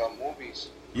done, like movies.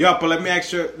 Yeah, but let me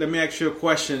ask you a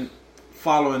question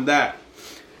following that.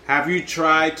 Have you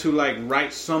tried to like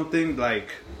write something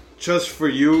like just for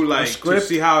you, like to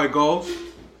see how it goes?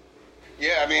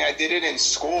 Yeah, I mean, I did it in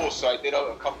school, so I did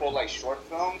a couple like short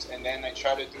films, and then I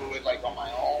tried to do it like on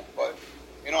my own. But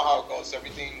you know how it goes.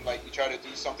 Everything like you try to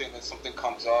do something, then something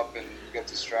comes up, and you get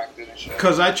distracted and shit.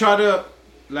 Because I try to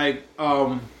like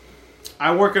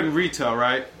I work in retail,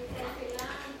 right?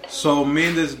 So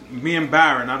me and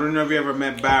Baron, I don't know if you ever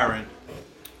met Baron.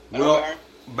 Will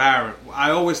Barrett.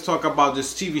 I always talk about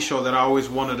this TV show that I always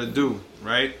wanted to do,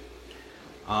 right?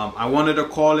 I wanted to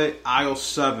call it Aisle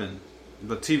 7,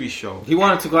 the TV show. He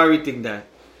wanted to call everything that.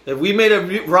 If we made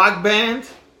a rock band,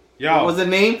 what was the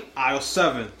name? Aisle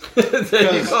 7.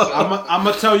 There you go. I'm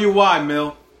going to tell you why,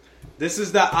 Mill. This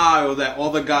is the aisle that all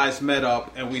the guys met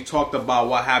up and we talked about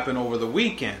what happened over the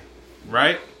weekend,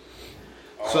 right?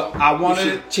 So I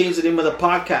wanted to change the name of the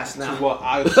podcast now. To what?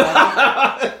 Aisle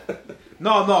 7?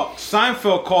 No.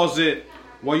 Seinfeld calls it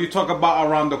what you talk about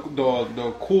around the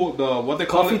what they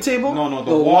call coffee it? table? No,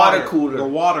 the water cooler. The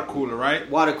water cooler, right?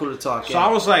 Water cooler talk. So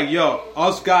I was like, yo,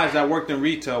 us guys that worked in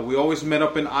retail, we always met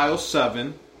up in aisle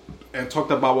 7 and talked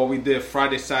about what we did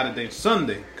Friday, Saturday, and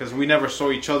Sunday because we never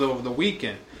saw each other over the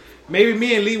weekend. Maybe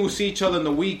me and Lee will see each other in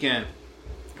the weekend,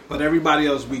 but everybody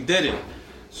else we didn't.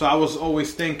 So I was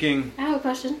always thinking. I have a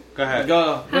question. Go ahead.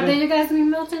 Go. How did you guys meet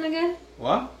Milton again?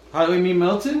 What? How do we meet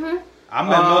Milton? Mm-hmm. I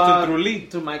met Milton through Lee.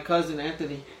 Through my cousin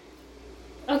Anthony.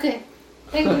 Okay.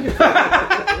 Thank you.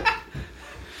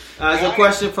 That's a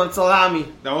question from Salami.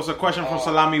 That was a question from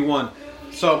Salami 1.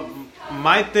 So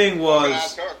my thing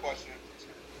was,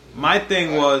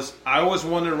 I always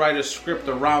wanted to write a script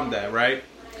around that, right?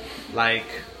 Like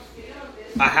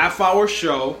a half-hour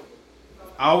show.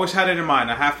 I always had it in mind,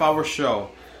 a half-hour show.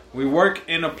 We work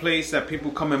in a place that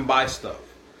people come and buy stuff.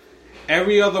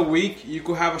 Every other week, you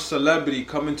could have a celebrity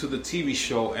come into the TV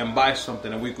show and buy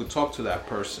something, and we could talk to that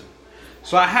person.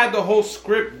 So I had the whole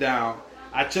script down.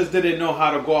 I just didn't know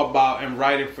how to go about and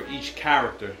write it for each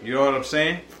character. You know what I'm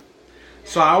saying?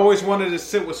 So I always wanted to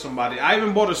sit with somebody. I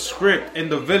even bought a script in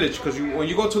the village because when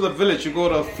you go to the village, you go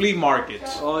to flea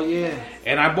markets. Oh, yeah.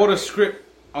 And I bought a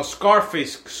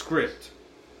Scarface script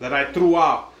that I threw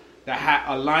out that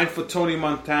had a line for Tony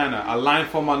Montana, a line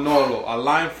for Manolo, a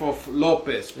line for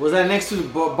Lopez. Was that next to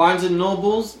Barnes and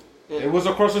Nobles? It was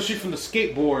across the street from the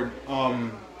skateboard,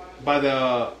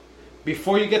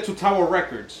 before you get to Tower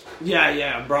Records.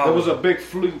 Yeah, bro. There was a big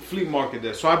flea market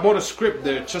there. So I bought a script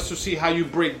there just to see how you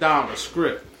break down a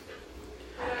script.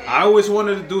 I always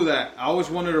wanted to do that. I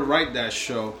always wanted to write that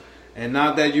show. And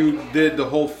now that you did the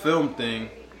whole film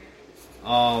thing,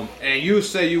 and you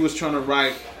said you was trying to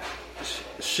write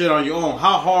shit on your own,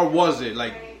 how hard was it,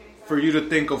 like, for you to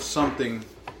think of something?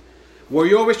 Were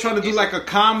you always trying to do like a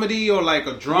comedy or like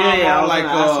a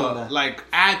drama, like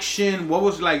action? What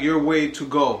was like your way to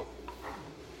go?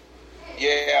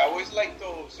 Yeah, I always like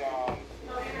those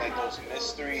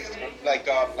mysteries, like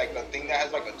a thing that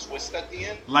has like a twist at the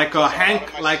end. Like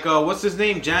what's his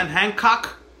name, Jan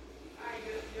Hancock?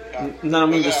 No, I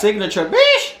mean the signature,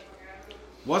 bitch.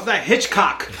 What's that?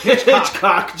 Hitchcock,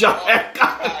 John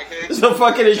Hancock. It's a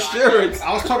fucking insurance.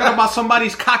 I was talking about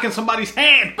somebody's cock in somebody's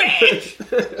hand, bitch.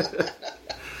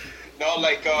 No,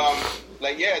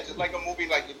 just like a movie.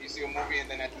 Like if you see a movie and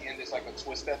then at the end there's like a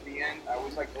twist at the end. I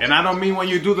always like. And I don't mean when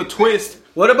you do the twist.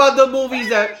 What about the movies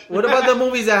that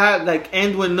have like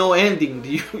end with no ending?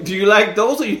 Do you like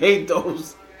those or you hate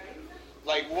those?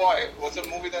 Like what? What's a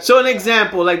movie that? So an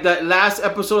example, like that last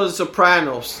episode of The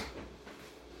Sopranos.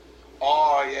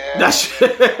 Oh yeah. That's yeah,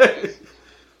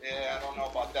 I don't know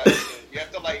about that shit. You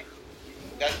have to like.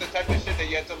 That's the type of shit that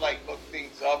you have to like look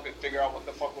things up and figure out what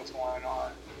the fuck was going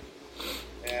on.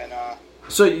 And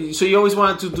So you always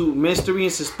wanted to do mystery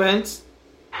and suspense?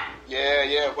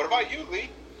 Yeah. What about you,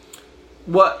 Lee?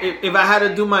 What if I had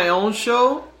to do my own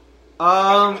show?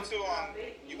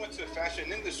 You went to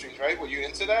fashion industries, right? Were you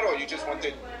into that, or you just went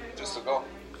there just to go?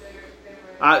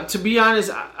 To be honest,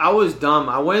 I was dumb.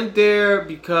 I went there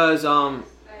because I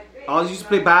used to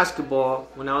play basketball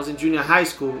when I was in junior high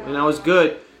school, and I was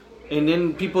good. And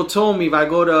then people told me if I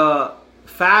go to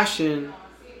fashion,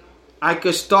 I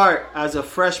could start as a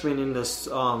freshman in the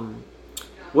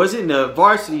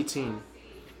varsity team.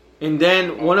 And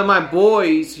then one of my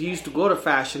boys, he used to go to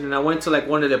fashion, and I went to like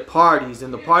one of their parties,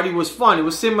 and the party was fun. It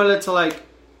was similar to like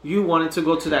you wanted to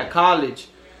go to that college.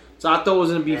 So I thought it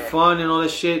was going to be fun and all that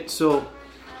shit. So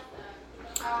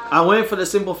I went for the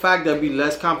simple fact there'd be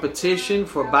less competition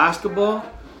for basketball.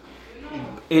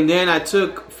 And then I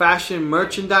took fashion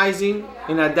merchandising.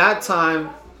 And at that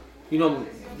time, you know,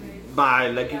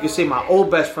 my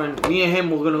old best friend, me and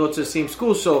him were going to go to the same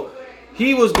school. So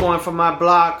he was going from my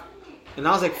block. And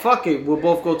I was like, fuck it, we'll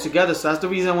both go together. So that's the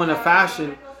reason I went to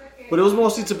fashion. But it was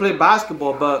mostly to play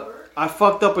basketball. But I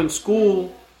fucked up in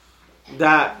school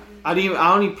that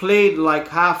I only played like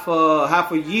half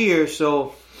a year.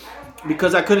 So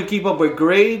because I couldn't keep up with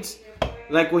grades.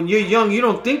 Like when you're young, you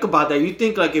don't think about that. You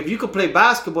think like if you could play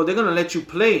basketball, they're gonna let you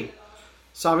play.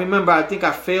 So I remember I think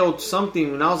I failed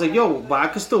something and I was like, yo, but I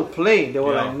could still play. They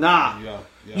were like, nah.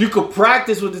 You could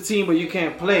practice with the team, but you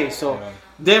can't play. So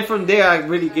Then from there, I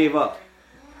really gave up.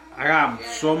 I got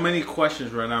so many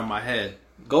questions right now in my head.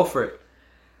 Go for it.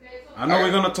 I know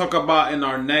we're gonna talk about in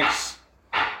our next,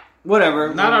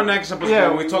 Whatever. not our next episode.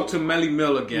 Yeah. We talk to Melly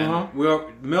Mill again.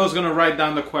 Mill's gonna write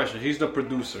down the question. He's the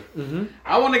producer.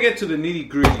 I want to get to the nitty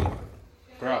gritty,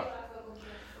 bro.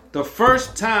 The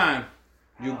first time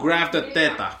you grabbed a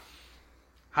teta,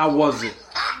 how was it?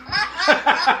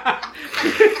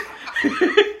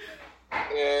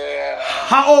 Yeah.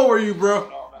 How old were you, bro?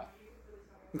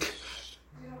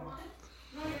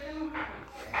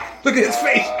 Look at his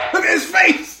face. Look at his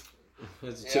face.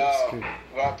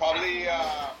 Well, probably.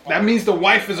 That means the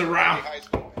wife is around. High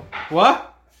school.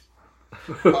 What?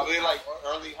 Probably like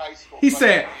early high school. He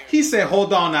said,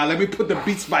 hold on now. Let me put the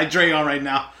Beats by Dre on right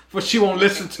now. But she won't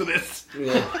listen to this.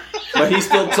 Yeah. But he's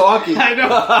still talking. I know.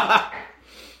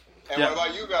 And what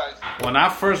about you guys? When I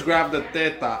first grabbed the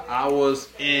teta, I was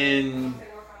in...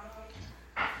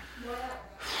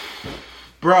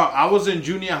 Bro, I was in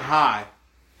junior high.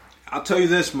 I'll tell you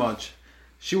this much.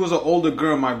 She was an older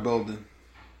girl in my building.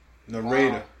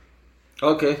 Narrator.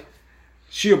 Okay.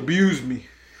 She abused me.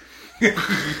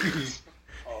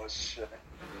 Oh, shit.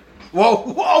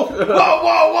 Whoa.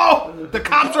 The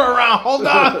cops are around. Hold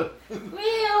on.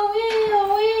 Wheel.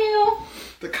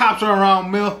 The cops are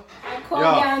around, Mill. I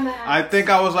called down the house. I think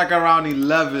I was like around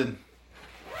 11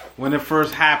 when it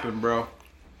first happened, bro.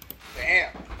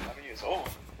 Damn. 11 years old.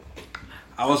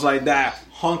 I was like that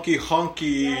hunky.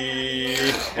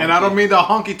 And I don't mean the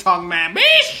honky tonk man,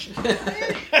 bitch.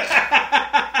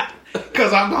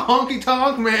 Because I'm the honky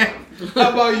tonk man.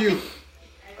 How about you?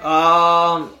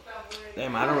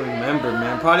 Damn, I don't remember,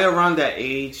 man. Probably around that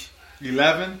age.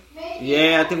 11?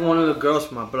 Yeah, I think one of the girls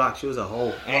from my block, she was a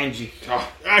hoe. Angie.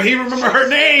 He remember her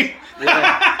name.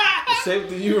 Yeah. Same,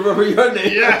 do you remember your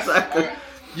name? Yes.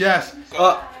 Yes.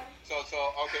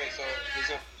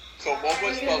 So what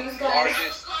was the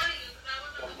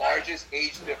largest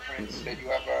age difference that you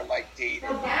ever like dated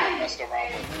or messed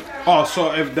around with? Oh,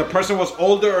 so if the person was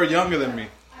older or younger than me?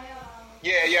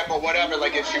 Yeah, but whatever.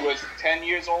 Like if she was 10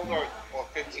 years older or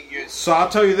 15 years. So I'll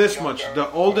tell you this much: the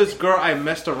oldest girl I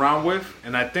messed around with,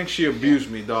 and I think she abused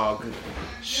me, dog.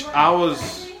 She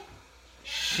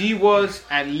was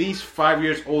at least 5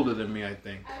 years older than me, I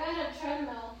think.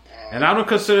 And I don't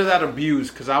consider that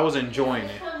abuse because I was enjoying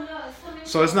it.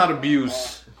 So it's not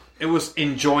abuse. It was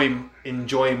enjoy.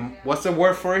 What's the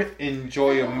word for it?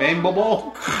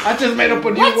 Enjoyable. I just made up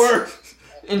a new word.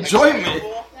 Enjoyment.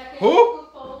 Who?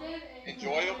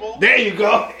 Enjoyable. There you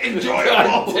go.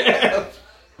 Enjoyable.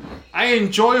 I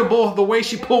enjoyable the way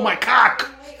she pulled my cock.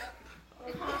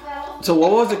 So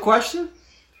what was the question?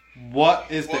 What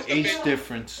is the age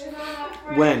difference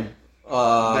When?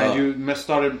 that you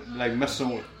started like messing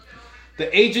with?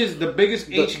 The biggest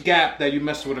age gap that you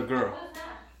messed with a girl.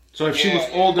 So if she was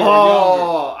older or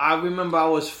younger. I remember I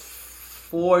was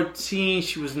 14,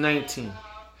 she was 19.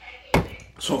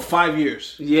 So 5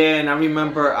 years. Yeah, and I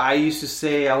remember I used to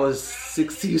say I was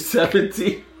 16,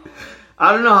 17.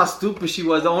 I don't know how stupid she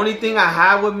was. The only thing I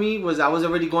had with me was I was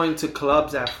already going to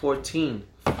clubs at 14.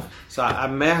 So I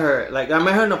met her. Like, I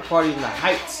met her in a party in the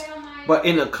Heights, but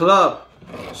in a club.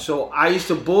 So I used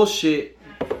to bullshit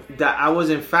that I was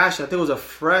in fashion. I think it was a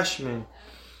freshman.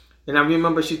 And I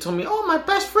remember she told me, "Oh, my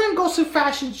best friend goes to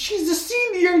fashion. She's a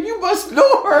senior. You must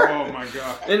know her." Oh, my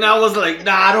God. And I was like,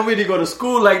 nah, I don't really go to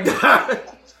school like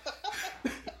that.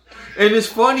 And it's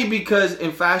funny because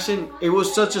in fashion, it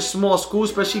was such a small school,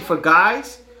 especially for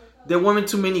guys. There weren't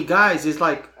too many guys. It's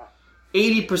like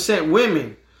 80%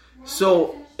 women.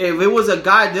 So if it was a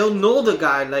guy, they'll know the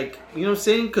guy. Like, you know what I'm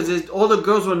saying? Because all the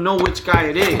girls will know which guy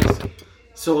it is.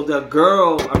 So the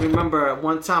girl, I remember at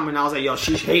one time, and I was like, yo,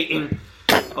 she's hating.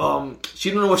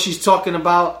 She don't know what she's talking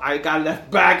about. I got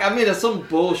left back. I made her some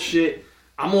bullshit.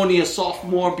 I'm only a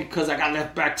sophomore because I got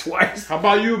left back twice. How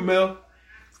about you, Mel?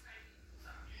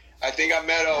 I think I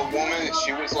met a woman.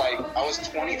 She was like, I was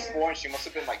 24, and she must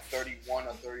have been like 31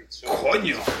 or 32.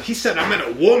 Coño. He said I met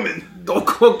a woman. Don't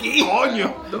cookie.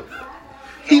 Coño.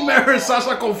 He met her in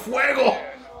Salsa con Fuego.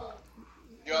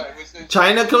 Yo, it was this,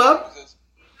 China Club?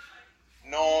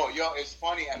 No, it's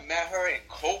funny. I met her in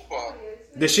Copa.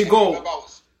 Did she go?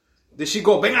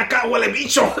 Ven acá, huele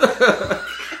bicho.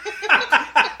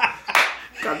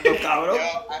 Canto cabrón.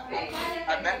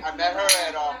 I met her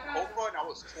at Copa, and I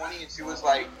was 20, and she was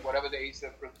like, whatever the age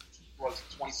difference was,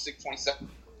 26, 27.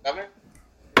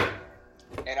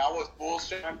 And I was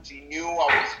bullshitting. She knew I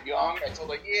was young. I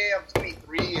told her, yeah, I'm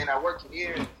 23, and I work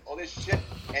here, and all this shit.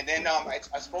 And then I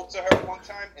spoke to her one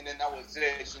time, and then that was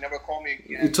it. She never called me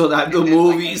again. You told her I do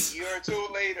movies. Like a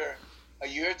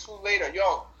year or two later,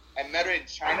 yo, I met her in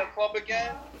China Club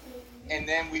again. and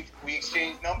then we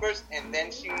exchanged numbers, and then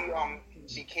she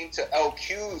came to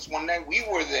LQ's one night. We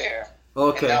were there.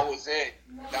 Okay. And that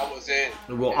was it.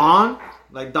 We're on?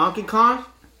 Like Donkey Kong?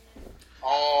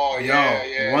 Oh,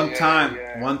 yeah.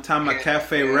 One time at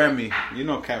Cafe Remy. You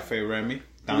know Cafe Remy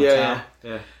downtown.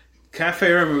 Yeah.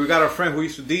 Cafe Remy, we got a friend who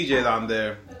used to DJ down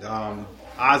there.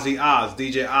 Ozzy Oz,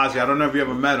 DJ Ozzy. I don't know if you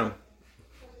ever met him.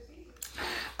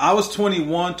 I was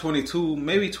 21, 22,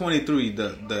 maybe 23.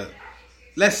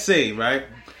 Let's say, right?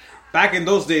 Back in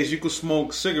those days, you could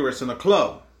smoke cigarettes in a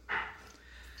club.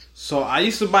 So I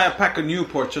used to buy a pack of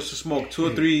Newport just to smoke 2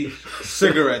 or 3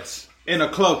 cigarettes in a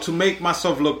club to make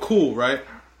myself look cool, right?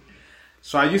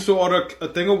 So I used to order a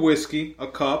thing of whiskey, a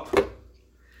cup,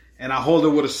 and I hold it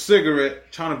with a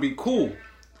cigarette trying to be cool.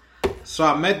 So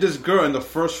I met this girl in the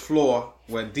first floor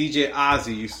where DJ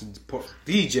Ozzy used to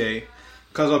DJ,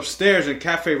 because upstairs in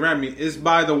Cafe Remy is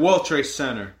by the World Trade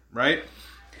Center, right?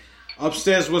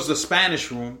 Upstairs was the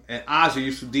Spanish room, and Ozzy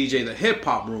used to DJ the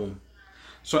hip-hop room.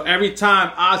 So every time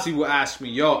Ozzy would ask me,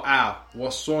 yo, Al,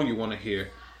 what song you want to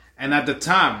hear? And at the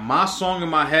time, my song in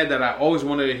my head that I always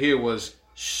wanted to hear was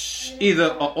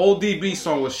either an ODB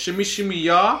song was Shimmy Shimmy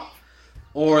Ya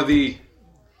or the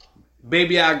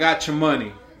Baby I Got Your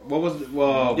Money. What was it?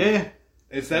 Yeah.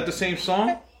 Is that the same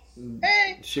song?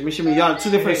 Shimmy Shimmy Ya,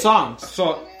 2 different songs.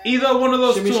 So either one of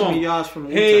those Shimmy two. Shimmy Ya's from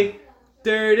Wu-Tang. Hey,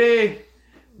 dirty,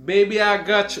 baby, I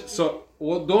got you. So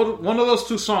one of those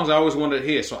 2 songs I always wanted to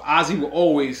hear. So Ozzy would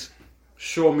always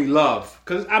show me love,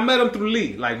 because I met him through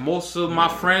Lee. Like most of my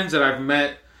friends that I've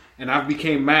met and I've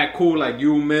became mad cool, like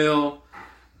you, Mill.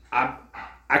 I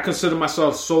consider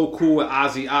myself so cool with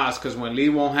Ozzy Oz, because when Lee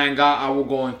won't hang out, I will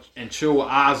go and chill with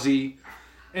Ozzy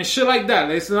and shit like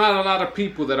that. It's not a lot of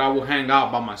people that I will hang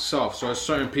out by myself. So there's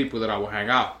certain people that I will hang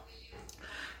out.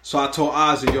 So I told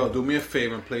Ozzy, yo, do me a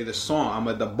favor and play this song. I'm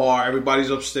at the bar. Everybody's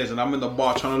upstairs, and I'm in the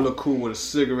bar trying to look cool with a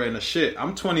cigarette and a shit.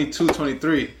 I'm 22,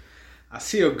 23. I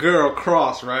see a girl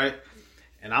cross, right?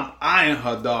 And I'm eyeing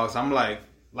her, dogs. I'm like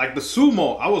the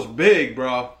sumo. I was big,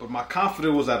 bro. But my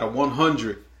confidence was at a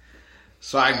 100.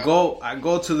 So I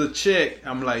go to the chick.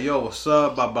 I'm like, yo, what's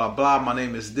up? Blah, blah, blah. My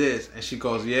name is this. And she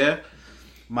goes, yeah,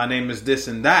 my name is this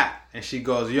and that. And she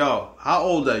goes, yo, how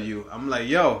old are you? I'm like,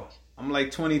 yo, I'm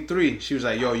like 23. She was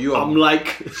like, yo, you are. I'm like.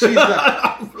 She's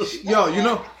like, yo,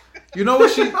 you know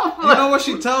what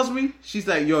she tells me? She's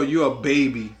like, yo, you a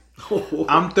baby.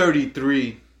 I'm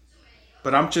 33,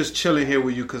 but I'm just chilling here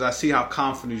with you because I see how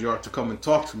confident you are to come and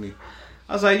talk to me.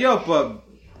 I was like, yo, but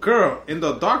girl, in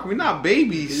the dark, we're not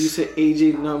babies. Did you say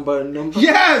AJ number?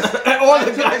 Yes!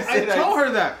 I told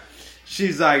her that.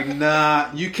 She's like,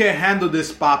 nah, you can't handle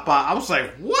this, Papa. I was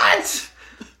like, what?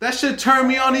 That shit turned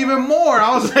me on even more.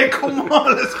 I was like, come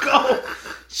on, let's go.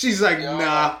 She's like,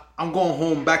 nah, I'm going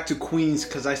home back to Queens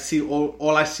because I see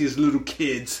all I see is little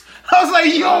kids. I was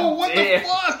like, yo, what the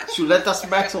fuck? Chuleta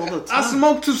smacks all the time. I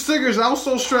smoked 2 cigarettes. I was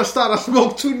so stressed out. I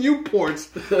smoked 2 Newports.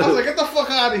 I was like, get the fuck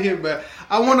out of here, man.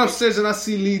 I went upstairs and I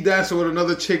see Lee dancing with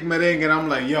another chick, merengue, and I'm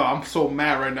like, yo, I'm so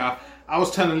mad right now. I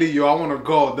was telling Lee, yo, I want to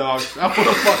go, dog. I want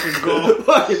to fucking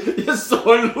go. You're so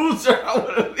a loser. I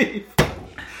want to leave.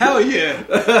 Hell yeah.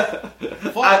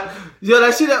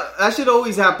 That shit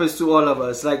always happens to all of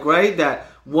us. Like, right? That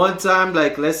one time,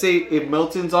 like, let's say if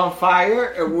Milton's on fire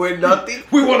and we're nothing.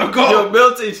 We want to go. Yo,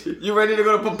 Milton, you ready to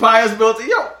go to Papayas, Milton?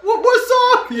 Yo,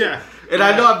 what song? Yeah. And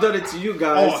I know I've done it to you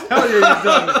guys. Oh, hell yeah, you've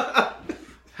done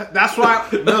it. That's why,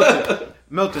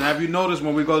 Milton, have you noticed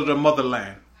when we go to the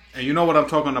motherland? And you know what I'm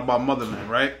talking about, motherland,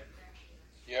 right?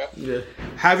 Yeah.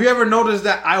 Have you ever noticed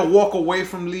that I walk away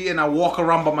from Lee and I walk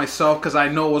around by myself because I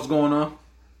know what's going on?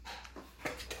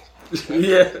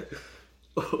 Yeah.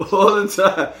 All the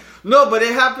time. No, but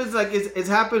it happens, like, it's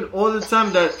happened all the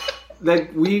time that,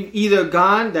 like, we've either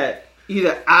gone that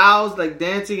either Al's, like,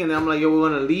 dancing and I'm like, yo, we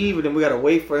want to leave and then we got to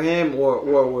wait for him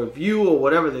or with you or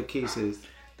whatever the case is.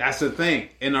 That's the thing.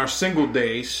 In our single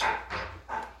days,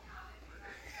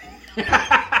 it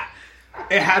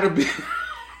had to be...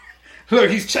 Look,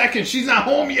 he's checking. She's not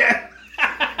home yet.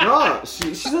 No, she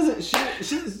doesn't.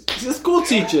 She's a school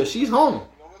teacher. She's home.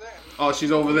 Oh,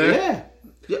 she's over there?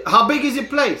 Yeah. How big is your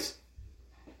place?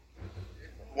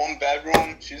 1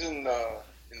 bedroom. She's in the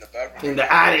bedroom. In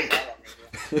the attic.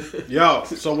 Yo,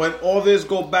 so when all this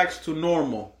go back to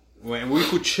normal, when we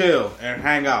could chill and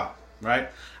hang out, right?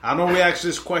 I know we asked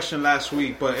this question last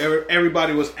week, but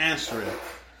everybody was answering.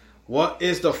 What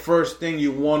is the first thing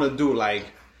you want to do? Like,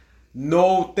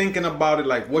 no thinking about it,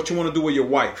 like what you want to do with your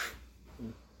wife.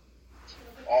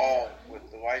 Oh, with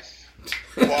the wife.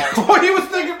 What he was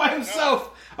thinking by himself.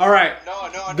 No. All right.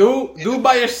 No. Do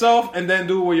by yourself and then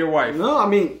do with your wife. No, I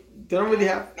mean, they don't really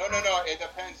have. No. It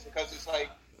depends because it's like,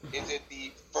 is it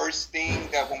the first thing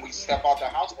that when we step out the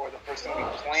house, or the first thing we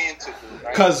plan to do?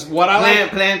 Right? Because what I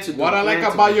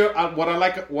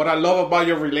love about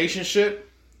your relationship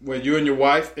with you and your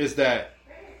wife is that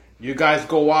you guys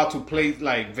go out to play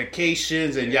like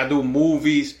vacations and y'all do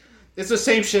movies. It's the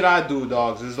same shit I do,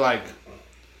 dogs. It's like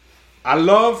I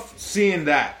love seeing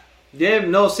that. Yeah,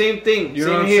 no, same thing. You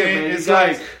same know what I'm here, saying? man. It's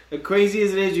guys, like as crazy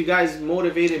as it is, you guys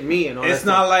motivated me and all that. It's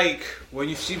not like when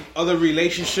you see other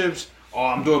relationships. Oh,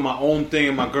 I'm doing my own thing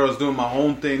and my girl's doing my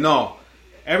own thing. No,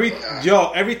 every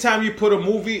time you put a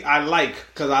movie, I like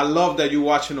because I love that you're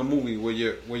watching a movie with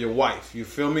your wife. You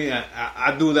feel me? And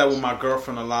I do that with my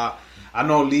girlfriend a lot. I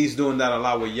know Lee's doing that a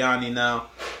lot with Yanni now.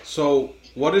 So,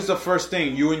 what is the first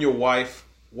thing you and your wife?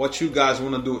 What you guys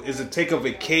want to do? Is it take a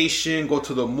vacation, go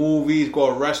to the movies, go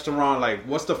to a restaurant? Like,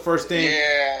 what's the first thing?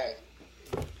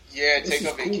 Yeah, take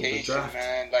a vacation,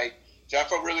 man. Like,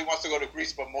 Jennifer really wants to go to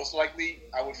Greece, but most likely,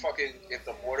 I would if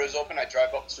the border's open, I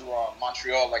drive up to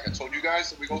Montreal, like I told you guys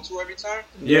that we go to every time.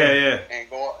 Yeah. And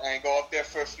go up there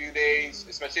for a few days,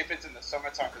 especially if it's in the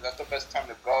summertime, because that's the best time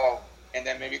to go. And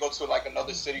then maybe go to like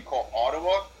another city called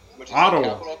Ottawa, which is the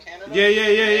capital of Canada.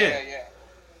 Yeah.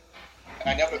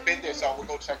 I never been there, so I would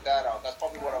go check that out. That's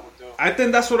probably what I would do. I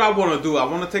think that's what I want to do. I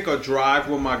want to take a drive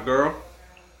with my girl.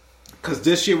 Because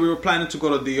this year we were planning to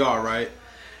go to DR, right?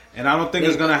 And I don't think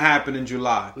it's going to happen in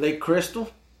July. Lake Crystal?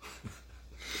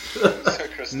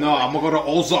 No, I'm going to go to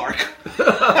Ozark.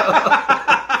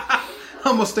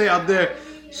 I'm going to stay out there.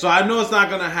 So I know it's not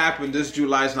going to happen. This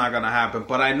July is not going to happen.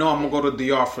 But I know I'm going to go to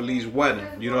DR for Lee's wedding.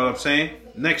 You know what I'm saying?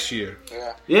 Next year.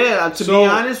 Yeah, to be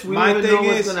honest, we don't even know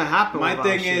what's going to happen. My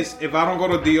thing is, if I don't go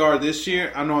to DR this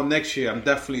year, I know next year I'm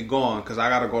definitely going because I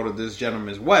got to go to this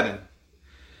gentleman's wedding.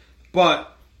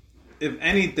 But if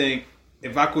anything,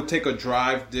 if I could take a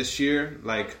drive this year,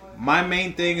 like my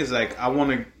main thing is like I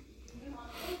want to.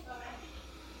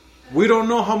 We don't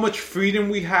know how much freedom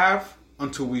we have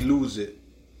until we lose it.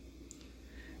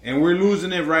 And we're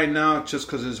losing it right now just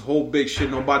because this whole big shit,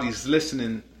 nobody's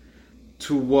listening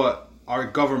to what our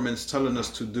government's telling us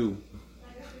to do.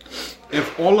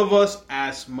 If all of us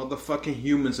as motherfucking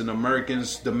humans and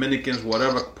Americans, Dominicans,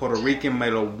 whatever, Puerto Rican,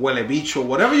 huele bicho,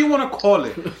 whatever you want to call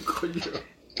it,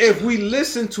 if we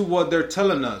listen to what they're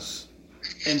telling us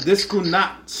and this could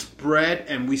not spread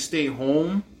and we stay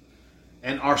home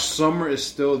and our summer is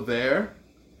still there,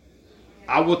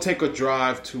 I will take a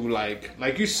drive to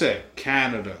like you said,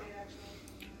 Canada.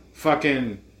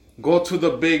 Fucking go to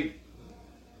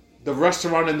the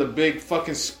restaurant in the big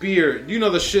fucking Spear. You know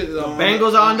the shit. The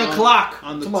Bengals are on the clock.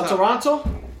 On the top.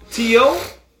 Toronto? T.O.?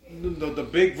 The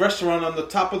big restaurant on the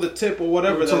top of the tip or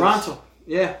whatever. Toronto.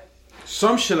 Yeah.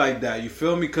 Some shit like that. You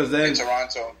feel me? Because then in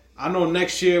Toronto. I know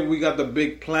next year we got the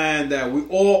big plan that we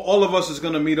all of us is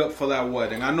gonna meet up for that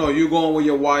wedding. I know you going with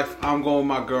your wife. I'm going with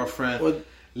my girlfriend. Well,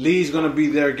 Lee's gonna be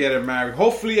there getting married.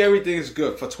 Hopefully everything is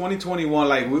good for 2021.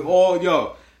 Like we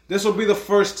all, this will be the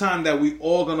first time that we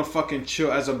all gonna fucking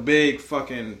chill as a big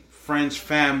fucking friends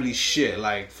family shit.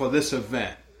 Like for this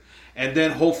event, and then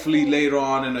hopefully later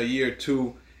on in a year or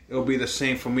two, it'll be the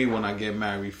same for me when I get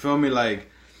married. You feel me? Like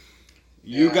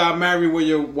you got married with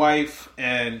your wife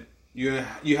and you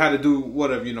had to do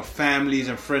whatever, families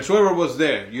and friends, whoever was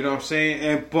there. You know what I'm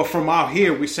saying? But from out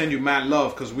here, we send you mad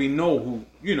love because we know who,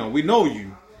 we know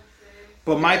you.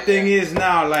 But my thing is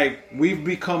now, like, we've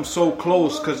become so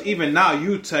close because even now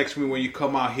you text me when you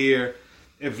come out here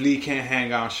if Lee can't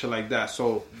hang out and shit like that.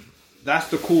 So that's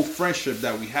the cool friendship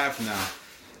that we have now.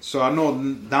 So I know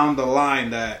down the line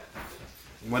that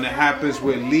when it happens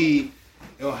with Lee,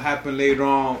 it'll happen later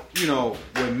on,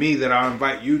 with me that I'll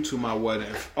invite you to my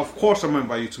wedding. Of course I'm going to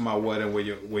invite you to my wedding with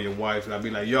your wife. And I'll be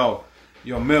like, yo,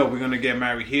 Mil, we're going to get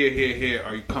married here.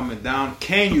 Are you coming down?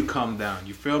 Can you come down?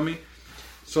 You feel me?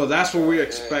 So that's what we're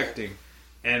expecting.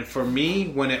 And for me,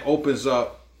 when it opens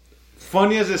up,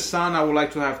 funny as it sounds, I would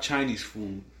like to have Chinese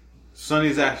food.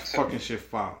 Sonny's that fucking shit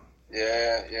found.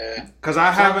 Yeah. Because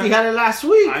I haven't. We had it last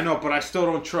week. I know, but I still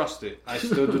don't trust it. I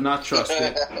still do not trust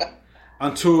it.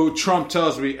 Until Trump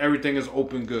tells me everything is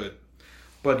open good.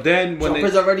 But then when Trump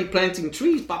is already planting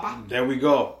trees, papa. There we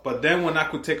go. But then when I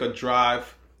could take a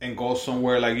drive and go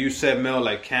somewhere, like you said, Mel,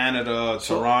 like Canada,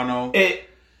 Toronto.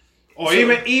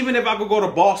 Even if I could go to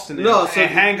Boston and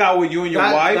hang out with you and your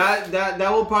wife.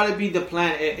 That will probably be the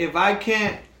plan. If I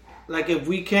can't, if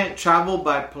we can't travel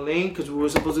by plane, because we were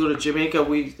supposed to go to Jamaica,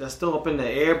 that's still up in the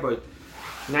air, but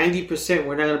 90%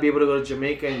 we're not going to be able to go to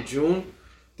Jamaica in June.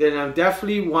 Then I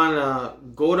definitely want to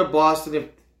go to Boston if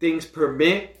things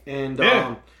permit. And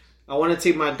I want to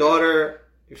take my daughter,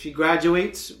 if she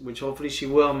graduates, which hopefully she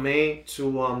will in May, to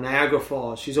Niagara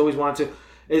Falls. She's always wanted to.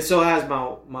 And so has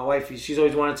my wifey. She's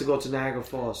always wanted to go to Niagara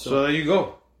Falls. So there you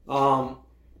go.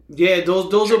 Yeah,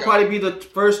 those will probably be the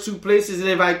first two places. And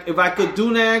if I could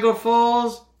do Niagara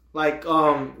Falls, like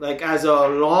as a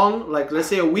long, like let's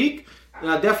say a week, then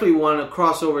I definitely want to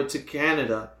cross over to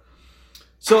Canada.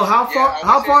 So how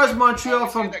far is Montreal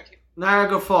from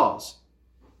Niagara Falls?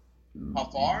 How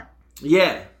far?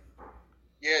 Yeah.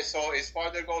 Yeah, so it's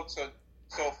far to go to.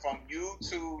 So from you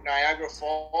to Niagara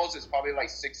Falls, it's probably like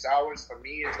 6 hours. For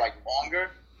me, it's like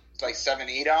longer. It's like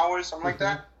 7-8 hours, something like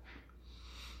that.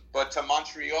 But to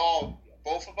Montreal,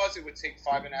 both of us, it would take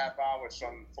 5.5 hours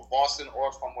from Boston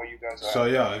or from where you guys are. So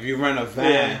yeah, if you rent a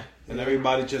van and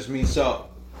everybody just meets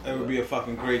up, it would be a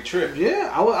fucking great trip. Yeah,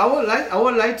 I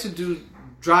would like to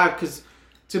drive because,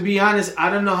 to be honest, I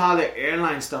don't know how the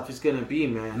airline stuff is gonna be,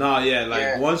 man.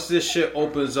 No, once this shit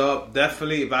opens up,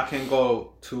 definitely if I can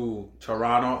go to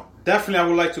Toronto, definitely I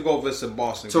would like to go visit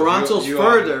Boston. Toronto's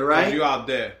further, right? You out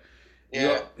there.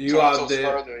 Yeah, you out Toronto's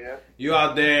there. further, yeah. You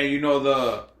out there, you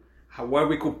know where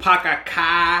we could park a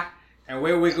car and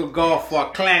where we could go for a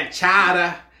clam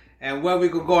chowder and where we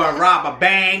could go and rob a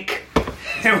bank.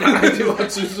 And we could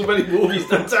do so many movies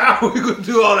downtown. We could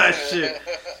do all that shit.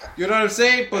 You know what I'm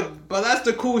saying? But that's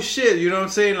the cool shit. You know what I'm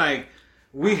saying? Like,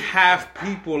 we have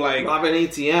people like rob an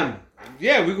ATM.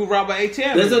 Yeah, we could rob an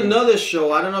ATM. There's another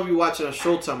show. I don't know if you watch it on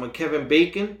Showtime with Kevin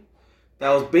Bacon. That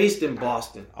was based in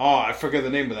Boston. Oh, I forget the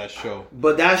name of that show.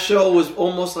 But that show was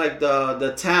almost like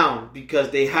the town because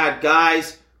they had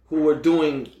guys who were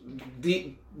doing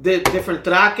the different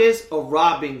traques of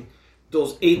robbing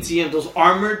those ATM, those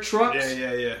armored trucks.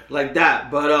 Yeah. Like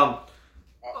that. But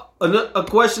a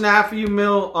question I have for you,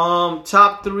 Mil.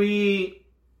 Top 3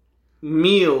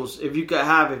 meals if you could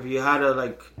have, if you had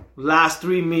a last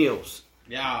 3 meals.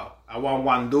 Yeah, I want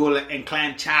wandula and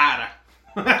clam chowder.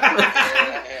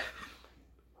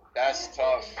 That's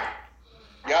tough.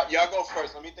 Y'all go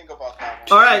first. Let me think about that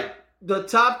one. All right. The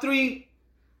top 3,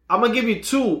 I'm going to give you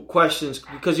 2 questions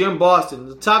because you're in Boston.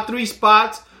 The top 3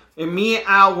 spots, and me and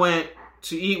Al went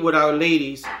to eat with our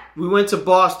ladies. We went to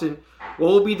Boston.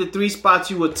 What would be the 3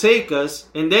 spots you would take us?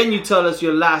 And then you tell us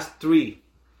your last 3.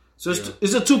 So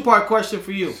it's a 2-part question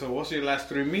for you. So what's your last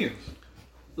 3 meals?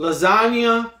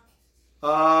 Lasagna.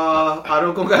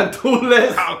 Arroz con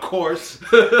gandules. Of course.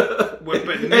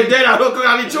 And then arroz con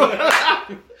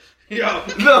habichuela. Yo.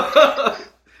 No.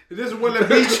 This is Willie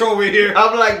Beach over here.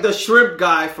 I'm like the shrimp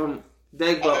guy from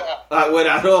Degbo. With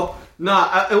arroz.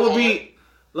 No, it would be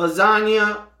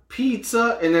lasagna,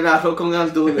 pizza, and then arroz con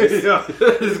gandules. Yo,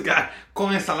 this guy.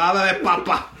 Con ensalada de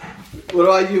papa. What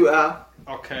about you, Al?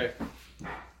 Okay.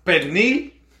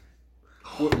 Pernil.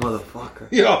 Motherfucker.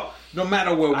 Yo, no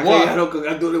matter what. Arroz con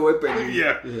gandules with pernil.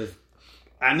 Yeah.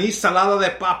 I need salada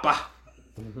de papa.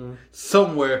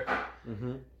 Somewhere.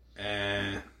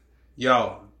 And,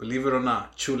 yo, believe it or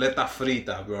not, chuleta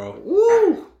frita, bro.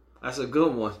 Woo! That's a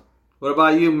good one. What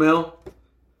about you, Mil?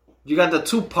 You got the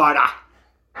 2-parter.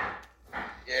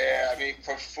 Yeah, I mean,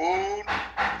 for food,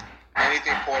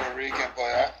 anything Puerto Rican,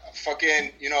 but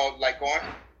fucking,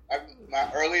 my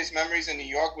earliest memories in New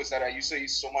York was that I used to eat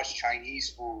so much Chinese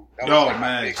food. That Yo, was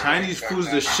man, Chinese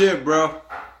food's the shit, bro.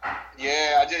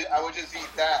 Yeah, I would just eat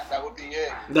that. That would be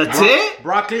it. That's it?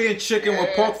 Broccoli and chicken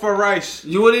with pork for rice.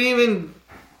 You wouldn't even...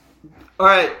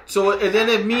 Alright, so and then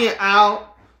if me and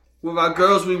Al, with our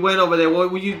girls, we went over there,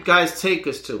 what would you guys take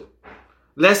us to?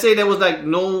 Let's say there was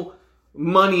no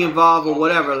money involved or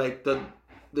whatever, the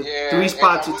 3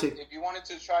 spots you take. If you wanted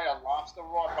to try a lobster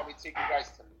roll, I'd probably take you guys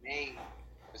to Maine.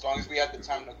 As long as we had the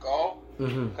time to go.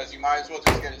 Because you might as well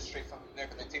just get it straight from there.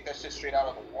 Because they take that shit straight out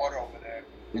of the water over there.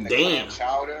 And damn.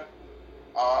 Chowder.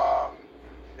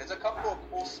 There's a couple of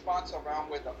cool spots around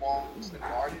where the Boston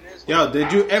Garden is. Yo,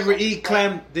 did you ever eat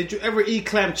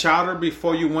clam chowder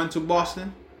before you went to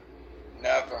Boston?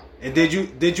 Never. And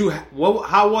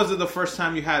how was it the first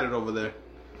time you had it over there?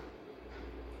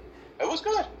 It was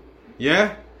good.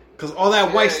 Yeah? Because all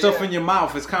that white stuff in your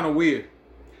mouth is kind of weird.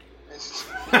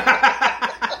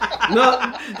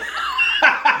 No.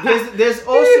 There's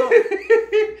also...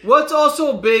 What's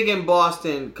also big in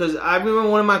Boston, because I remember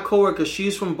one of my coworkers,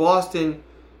 she's from Boston,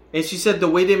 and she said the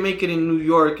way they make it in New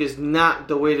York is not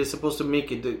the way they're supposed to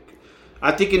make it.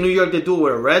 I think in New York they do it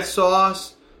with a red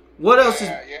sauce. What else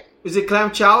is it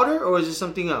clam chowder, or is it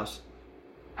something else?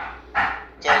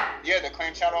 So, the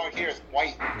clam chowder over here is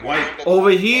white. Over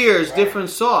here is different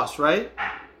sauce, right?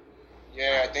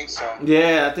 Yeah, I think so.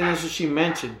 Yeah, I think that's what she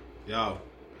mentioned. Yo,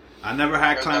 I never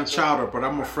had clam chowder, but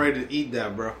I'm afraid to eat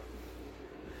that, bro.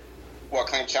 What,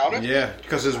 clam chowder? Yeah,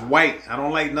 because it's white. I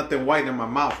don't like nothing white in my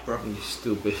mouth, bro. You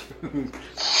stupid.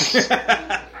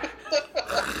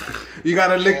 You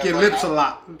gotta lick your lips a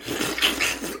lot. And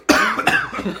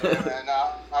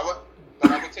I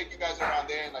would take take you guys around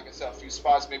there, and like I said, a few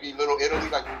spots, maybe Little Italy,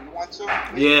 like where we went to.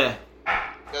 Yeah.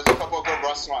 There's a couple of good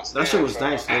restaurants. That shit was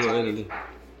nice, Little Italy.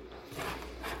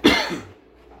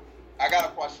 I got a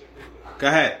question. Go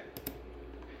ahead.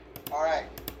 All right.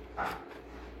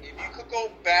 If you could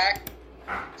go back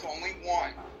to only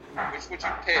one, which would you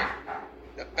pick?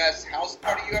 The best house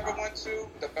party you ever went to,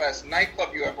 the best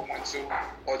nightclub you ever went to,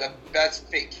 or the best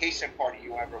vacation party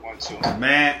you ever went to?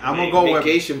 Man, I'm gonna go with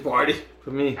vacation party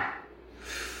for me.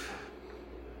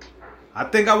 I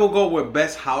think I will go with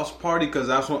best house party because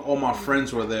that's when all my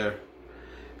friends were there.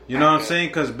 You know what I'm saying?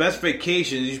 Because best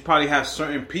vacation, you probably have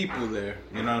certain people there.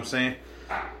 You know what I'm saying?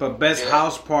 But best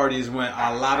house party is when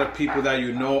a lot of people that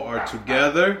you know are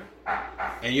together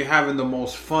and you're having the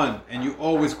most fun. And you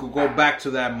always could go back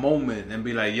to that moment and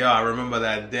be like, yo, I remember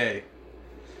that day.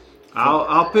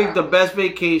 I'll pick the best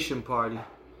vacation party.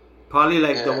 Probably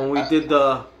like the one we did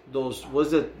those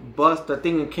was it bus, the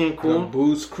thing in Cancun? The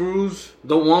booze cruise?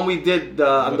 The one we did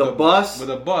on the bus? With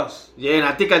a bus. Yeah, and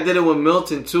I think I did it with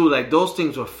Milton too. Like those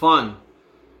things were fun.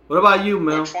 What about you,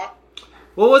 Mil? Which one?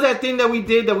 What was that thing that we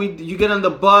did you get on the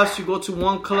bus, you go to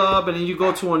one club and then you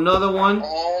go to another one?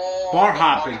 Oh, bar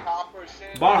hopping.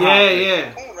 Bar hopping.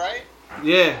 Yeah. Cool, right?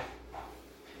 Yeah.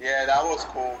 Yeah, that was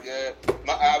cool. Yeah,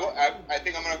 I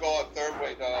think I'm gonna go a third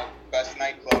way, the best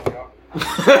nightclub, yo.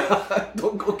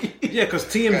 Don't go get Yeah, because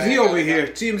TMZ over here.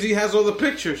 TMZ has all the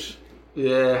pictures.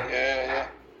 Yeah.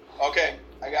 Okay,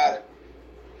 I got it.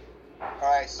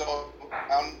 Alright, so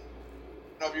I don't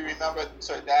know if you remember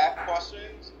that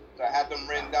questions. I had them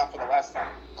written down for the last time.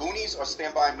 Goonies or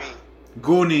Stand By Me?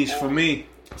 Goonies for me.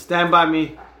 Stand By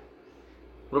Me.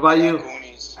 What about you?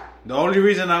 Goonies. The only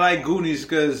reason I like Goonies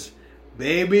because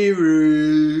Baby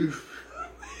Ruth.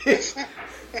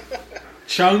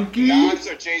 Chunky. Nas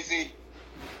or Jay-Z?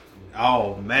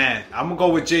 Oh, man. I'm going to go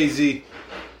with Jay-Z.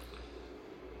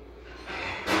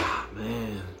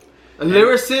 Man. A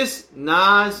lyricist,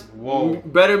 Nas. Whoa.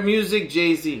 Better music,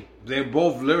 Jay-Z. They're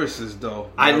both lyricists,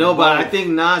 though. I They're know, but both. I think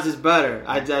Nas is better.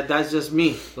 That's just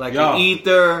me. Like Yo. in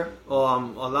Ether, a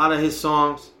lot of his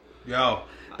songs. Yo,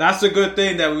 that's a good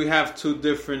thing that we have two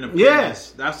different opinions.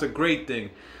 Yes. That's a great thing.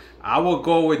 I will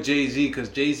go with Jay-Z because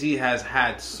Jay-Z has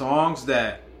had songs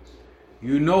that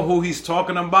you know who he's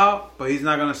talking about, but he's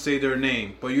not going to say their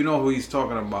name. But you know who he's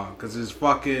talking about because his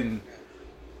fucking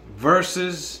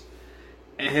verses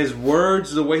and his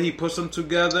words, the way he puts them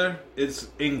together, it's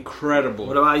incredible.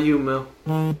 What about you, Mil?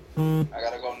 I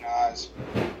gotta go Nas.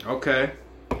 Okay.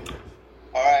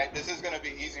 Alright, this is gonna be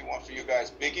an easy one for you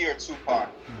guys. Biggie or Tupac?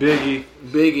 Biggie.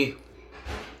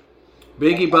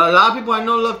 Biggie, but a lot of people I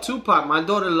know love Tupac. My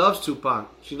daughter loves Tupac.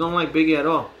 She don't like Biggie at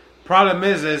all. Problem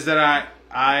is that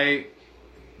I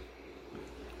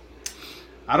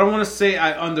don't want to say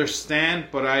I understand,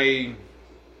 but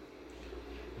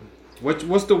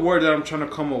what's the word that I'm trying to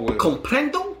come up with?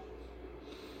 Comprendo?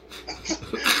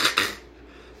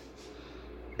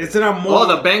 It's that I'm more. Oh,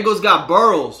 the Bengals got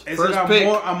Burrows. It's First that pick.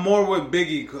 I'm more with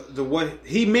Biggie.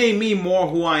 He made me more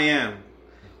who I am,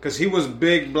 because he was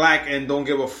big, black, and don't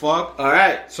give a fuck. All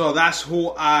right. So that's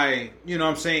who you know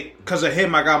what I'm saying? Because of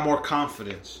him, I got more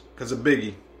confidence. Because of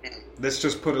Biggie. Let's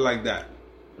just put it like that.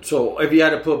 So if you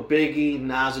had to put Biggie,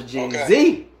 Nas, or Jay-Z.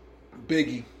 Okay.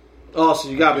 Biggie. Oh, so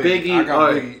you got Biggie. I got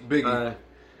All right. Biggie. All right.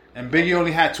 And Biggie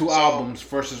only had two albums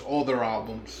versus all their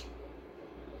albums.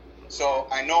 So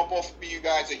I know both of you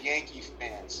guys are Yankee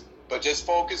fans, but just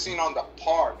focusing on the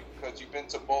park, because you've been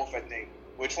to both, I think.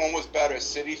 Which one was better,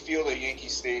 Citi Field or Yankee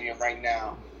Stadium right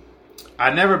now? I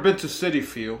never been to Citi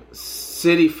Field.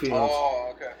 Citi Field.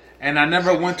 Oh, okay. And I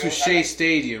never Citi went to Field, Shea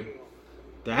Stadium.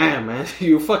 Damn, man.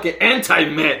 You fucking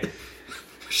anti-Met.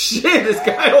 Shit, this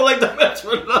guy don't like the Mets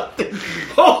for nothing.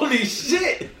 Holy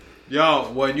shit.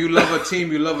 Yo, when you love a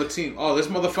team, you love a team. Oh, this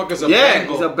motherfucker's a Yeah,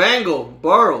 Bengal. he's a Bengal.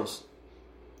 Burrows.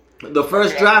 The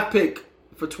first draft pick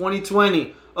for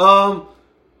 2020.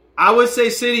 I would say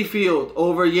Citi Field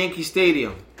over Yankee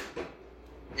Stadium.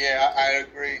 Yeah, I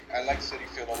agree. I like Citi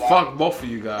Field a lot. Fuck both of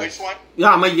you guys. Which one?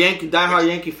 Yeah, I'm a diehard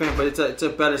Yankee fan, but it's a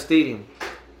better stadium.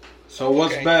 So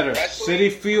what's Okay, better, wrestling?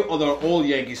 Citi Field or the old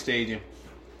Yankee Stadium?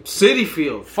 Citi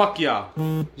Field. Fuck y'all.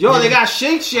 Yo, they got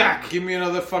Shake Shack. Give me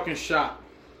another fucking shot.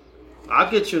 I'll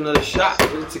get you another shot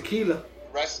with tequila.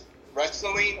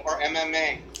 Wrestling or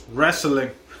MMA?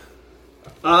 Wrestling.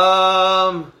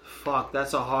 Fuck,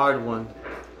 that's a hard one.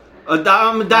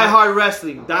 I'm a diehard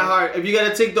wrestling. Diehard. If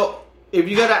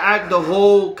you gotta act the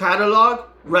whole catalog,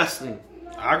 wrestling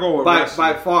I go with by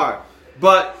wrestling. far.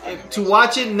 But to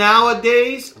watch it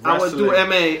nowadays, I would do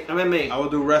MMA. I would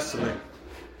do wrestling.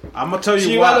 I'm gonna tell you So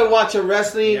you why. rather watch a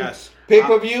wrestling Yes.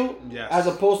 pay-per-view Yes. as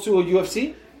opposed to a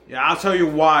UFC? Yeah, I'll tell you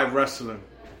why wrestling.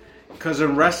 Because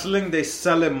in wrestling, they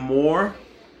sell it more.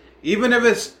 Even if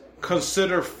it's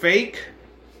considered fake,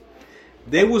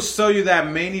 they will sell you that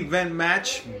main event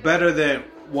match better than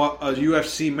what a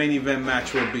UFC main event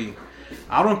match will be.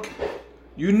 I don't.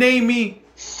 You name me.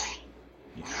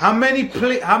 How many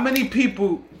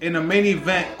people in a main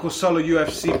event could sell a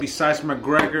UFC besides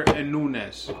McGregor and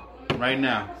Nunes right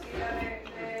now?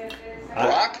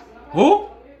 Brock? Who?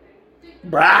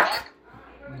 Brock.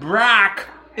 Brock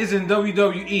is in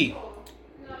WWE.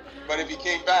 But if he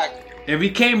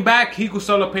came back, he could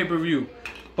sell a pay-per-view.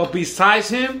 But besides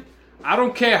him, I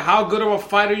don't care how good of a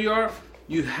fighter you are,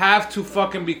 you have to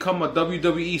fucking become a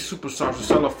WWE superstar to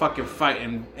sell a fucking fight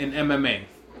in MMA.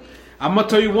 I'm going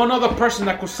to tell you one other person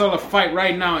that could sell a fight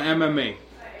right now in MMA.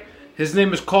 His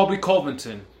name is Colby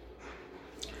Covington.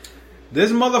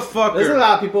 This motherfucker... There's a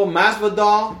lot of people.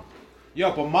 Masvidal.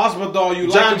 Yo, but Masvidal,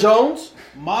 you John like... Jones?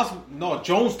 No,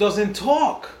 Jones doesn't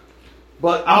talk.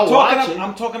 But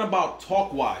I'm talking about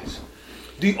talk-wise.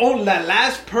 The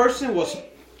last person was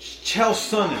Chael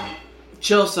Sonnen.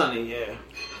 Chael Sonnen, yeah.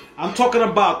 I'm talking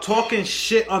about talking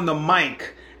shit on the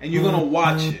mic, and you're gonna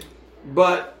watch it.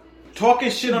 But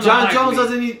talking shit on John the mic. Jones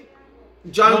doesn't need.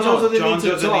 John Jones doesn't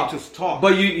need to talk.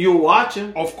 But you watch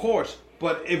him, of course.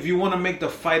 But if you want to make the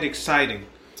fight exciting,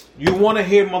 you want to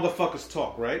hear motherfuckers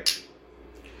talk, right?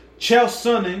 Chael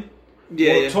Sonnen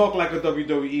will talk like a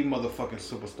WWE motherfucking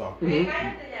superstar.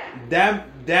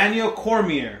 Mm-hmm. Daniel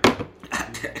Cormier.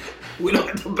 We don't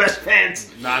get the best fans.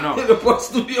 Nah, no. In the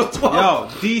studio 12. Yo,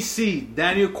 DC,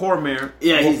 Daniel Cormier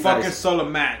will fucking sell a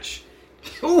match.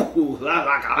 Ooh,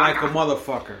 like a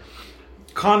motherfucker.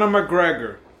 Conor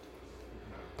McGregor.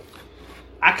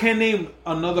 I can't name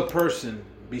another person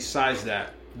besides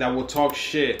that will talk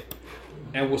shit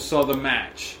and will sell the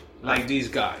match like these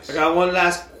guys. I got one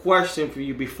last question for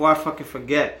you before I fucking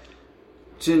forget.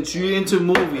 Since you're into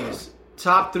movies,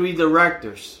 top 3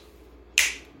 directors.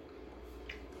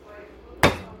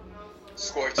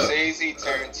 Scorsese,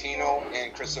 Tarantino,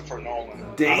 and Christopher Nolan.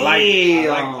 Damn.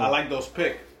 I like those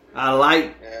picks.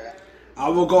 Yeah. I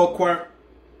will go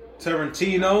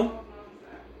Tarantino.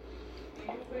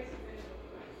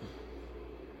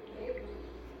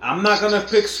 I'm not gonna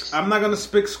pick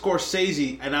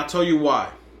Scorsese, and I'll tell you why.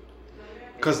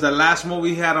 Because the last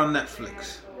movie he had on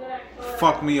Netflix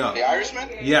fucked me up. The Irishman?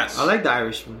 Yes. I like The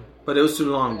Irishman, but it was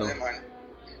too long though.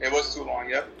 It was too long.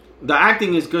 Yep. The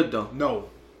acting is good though.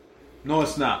 No,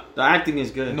 it's not. The acting is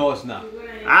good. No, it's not.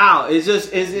 Ow, it's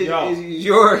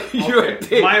your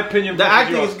thing. My opinion. The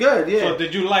acting is good. Yeah. So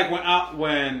did you like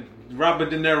when Robert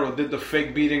De Niro did the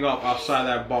fake beating up outside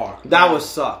that bar? That was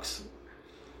sucks.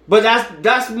 But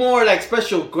that's more like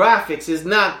special graphics. It's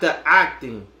not the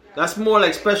acting. That's more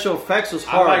like special effects. Was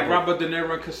horrible. I like Robert De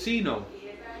Niro in Casino.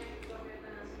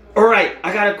 All right,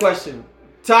 I got a question.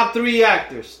 Top 3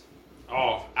 actors.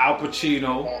 Oh, Al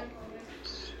Pacino.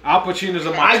 Al Pacino's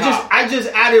on my top. I just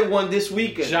added one this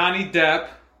weekend. Johnny Depp.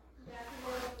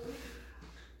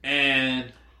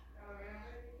 And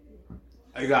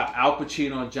I got Al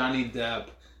Pacino, Johnny Depp.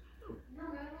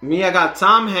 Me, I got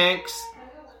Tom Hanks.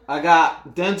 I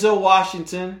got Denzel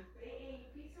Washington.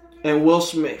 And Will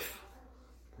Smith.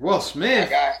 Will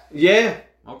Smith? Yeah.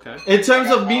 Okay. In terms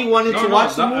of me wanting to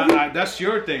watch the movie? That's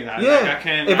your thing. Yeah.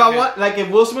 If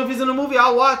Will Smith is in the movie,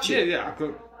 I'll watch it. Yeah, I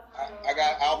could. I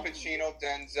got Al Pacino,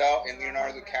 Denzel, and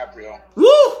Leonardo DiCaprio. Woo!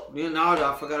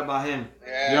 Leonardo, I forgot about him.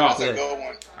 Yeah, that's a good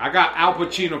one. I got Al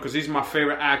Pacino because he's my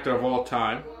favorite actor of all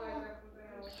time.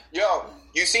 Yo,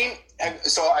 you seen...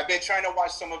 So I've been trying to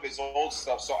watch some of his old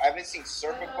stuff. So I haven't seen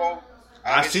Serpico.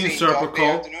 I've seen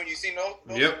Serpico. You seen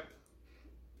those? Yep.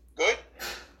 Good?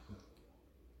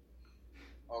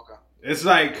 Okay. It's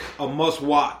like a must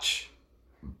watch.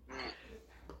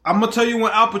 I'm going to tell you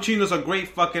when Al Pacino's a great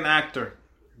fucking actor.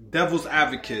 Devil's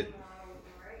Advocate.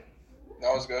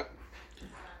 That was good.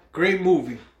 Great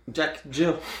movie. Jack and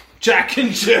Jill.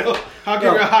 I'll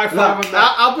give you a high five on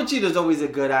that. Al Pacino's always a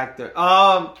good actor.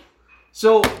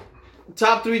 So,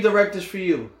 top 3 directors for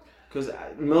you. Because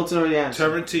Milton already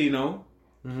answered. Tarantino.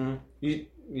 Mm-hmm.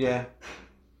 Yeah.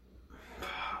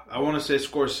 I want to say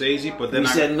Scorsese, but then you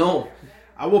said no.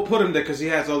 I will put him there because he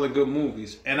has other good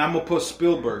movies. And I'm going to put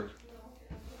Spielberg.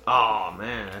 Oh,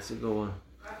 man. That's a good one.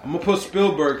 I'm going to put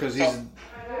Spielberg because he's...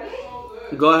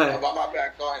 Go ahead. About my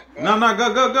back. Go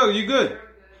ahead. Go. You good.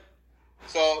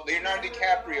 So, Leonardo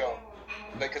DiCaprio.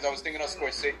 Because I was thinking of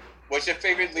Scorsese. What's your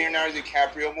favorite Leonardo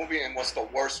DiCaprio movie and what's the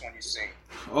worst one you've seen?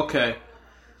 Okay.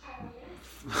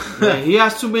 Man, he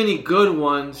has too many good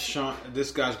ones.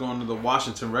 This guy's going to the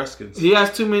Washington Redskins. He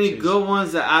has too many good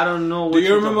ones that I don't know. Do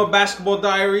you remember Basketball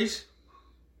Diaries?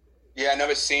 Yeah, I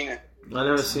never seen it. I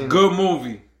never seen it. Good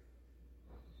movie.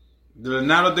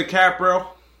 Leonardo DiCaprio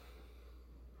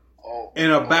Oh, in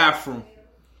a bathroom.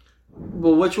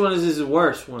 But which one is his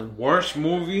worst one? Worst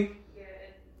movie?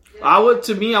 I would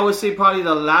say probably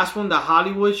the last one, the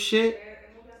Hollywood shit.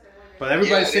 But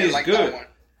everybody says it's good.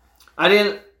 I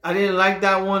didn't like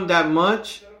that one that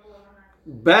much.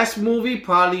 Best movie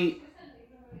probably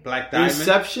Black Diamond.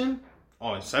 Inception.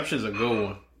 Oh, Inception's a good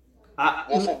one.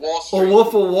 Wolf of Wall Street. Or Wolf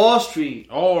of Wall Street.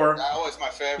 Or That was my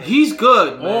favorite. He's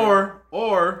good, man.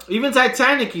 or Even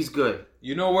Titanic, he's good.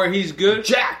 you know where he's good?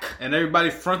 Jack. And everybody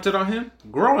fronted on him?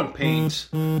 Growing Pains.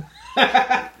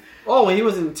 Oh, when he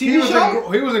was in the TV show?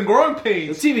 He was in Growing The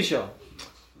Pains. TV show.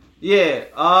 Yeah.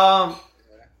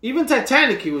 Even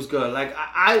Titanic, he was good. Like,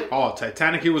 Oh,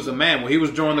 Titanic, he was the man. When he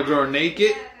was drawing the girl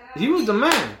naked. he was the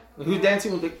man. He was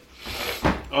dancing with the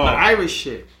Oh. Irish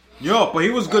shit. Yo, but he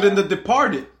was good in The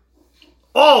Departed.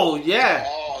 Oh, yeah.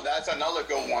 Oh, that's another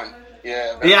good one.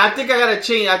 Yeah. Yeah, I think I gotta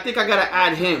change. I think I gotta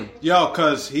add him. Yo,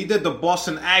 because he did the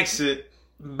Boston accent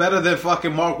better than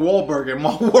fucking Mark Wahlberg. And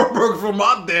Mark Wahlberg from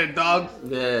out there, dog.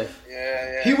 Yeah.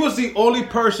 Yeah. He was the only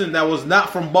person that was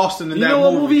not from Boston in You that know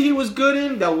what movie. movie he was good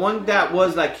in? That one that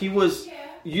was like you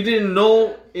didn't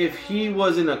know if he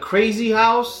was in a crazy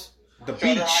house. The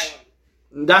Shutter Beach.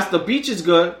 Island. That's The Beach is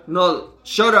good. No,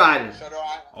 Shutter Island. Shutter Island.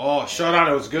 Oh, Shut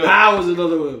On, it was good. That was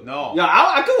another one. No. Yeah,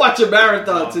 I could watch a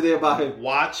marathon today about him.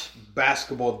 Watch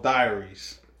Basketball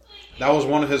Diaries. That was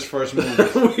one of his first movies.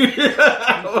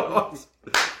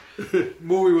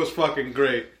 Movie was fucking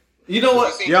great. You know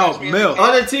what? Yo, Mill.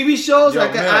 Other TV shows Yo, I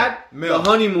can Mill, add Mill. The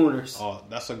Honeymooners. Oh,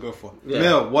 that's a good one. Yeah.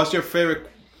 Mill, what's your favorite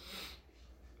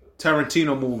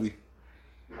Tarantino movie?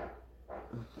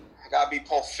 Gotta be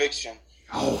Pulp Fiction.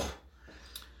 Oh,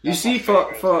 You That's see, my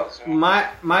for favorite,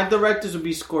 so. my directors would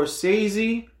be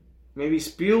Scorsese, maybe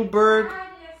Spielberg,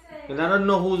 and I don't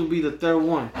know who would be the third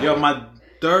one. yo, my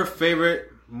third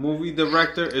favorite movie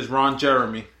director is Ron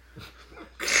Jeremy.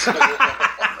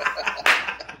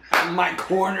 My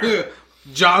corner.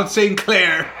 John St.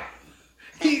 Clair.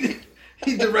 He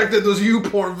directed those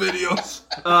YouPorn videos.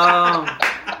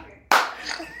 I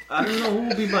don't know who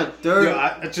would be my third. Yo,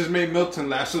 I just made Milton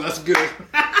laugh, so that's good.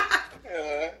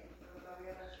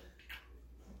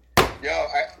 Yo,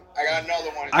 I got another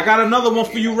one. I got another one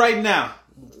for you right now.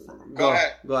 Go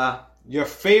ahead. Go out. Your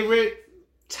favorite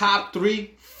top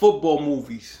 3 football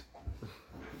movies.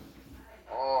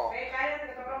 Oh.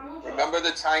 Remember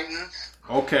the Titans?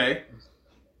 Okay.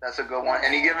 That's a good one.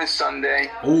 Any Given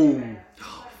Sunday. Ooh.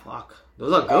 Fuck.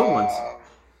 Those are good ones.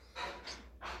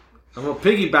 I'm gonna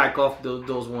piggyback off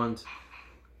those ones.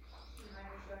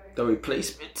 The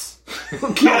Replacements. I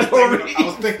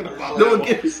was thinking about Don't that.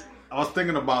 get me. I was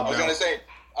thinking about I was that.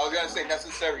 gonna say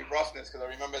Necessary Roughness because I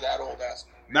remember that old ass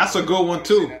movie. That's a good one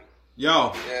too.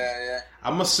 Yo, Yeah.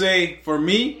 I'm gonna say for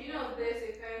me,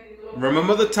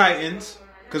 remember the Titans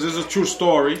because it's a true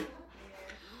story.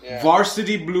 Yeah.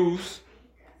 Varsity Blues,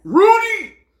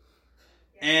 Rudy,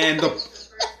 and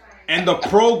the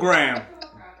program.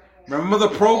 Remember the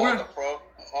program?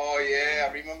 Oh yeah,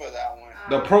 I remember that one.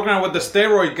 The program with the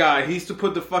steroid guy. He used to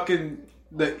put the fucking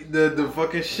the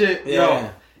fucking shit. Yeah. Yo,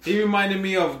 he reminded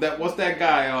me of that. What's that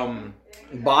guy?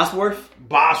 Bosworth?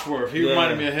 Bosworth. He Yeah.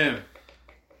 reminded me of him.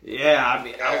 Yeah, I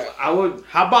mean, I would.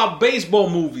 How about baseball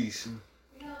movies?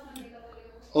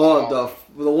 Oh,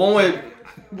 the one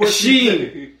with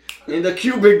Sheen and the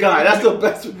Cuban guy. That's the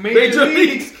best. Major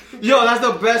League. Yo, that's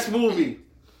the best movie.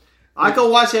 I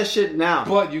can watch that shit now.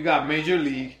 But you got Major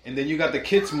League, and then you got the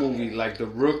kids movie like The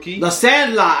Rookie, The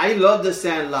Sandlot. I love The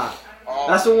Sandlot.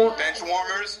 That's the one. Bench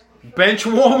Warmers. Bench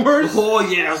Warmers Oh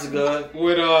yeah, that's good.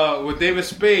 with David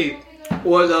Spade.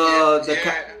 Or the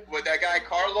With that guy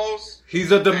Carlos.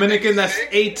 He's a Dominican that's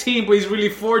 18, but he's really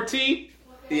 14.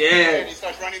 And yeah. he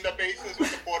starts running the bases with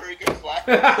the Puerto Rican flag.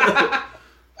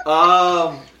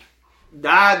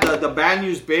 That the Bad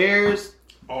News Bears.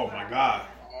 Oh my God.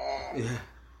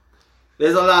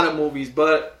 There's a lot of movies,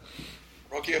 but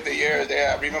Rookie of the Year.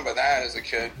 Yeah, I remember that as a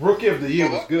kid. Rookie of the Year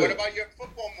was What good. about your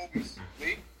football movies,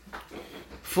 Lee?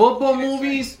 football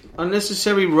movies,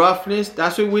 Unnecessary Roughness.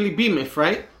 That's with Willie Beamiff,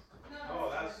 right?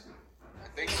 I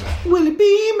think so. Willie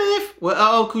Beamiff with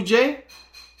LL Cool J.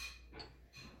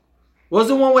 What's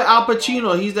the one with Al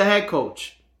Pacino? He's the head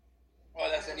coach. Oh,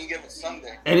 that's Any Given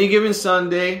Sunday. Any Given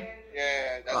Sunday.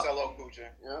 Yeah, that's LL Cool J.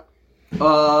 Yeah.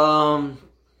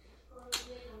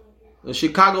 The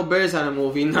Chicago Bears had a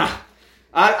movie. Nah,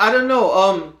 I don't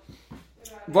know.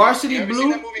 Varsity You ever Blue. seen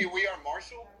that movie, We Are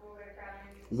Marshall?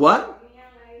 What?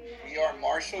 We Are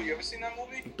Marshall. You ever seen that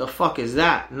movie? The fuck is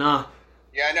that? Nah.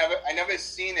 Yeah, I never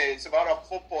seen it. It's about a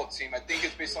football team. I think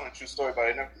it's based on a true story,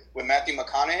 but with Matthew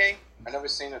McConaughey. I never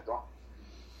seen it though.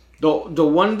 The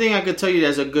one thing I could tell you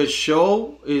that's a good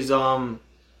show is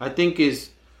I think is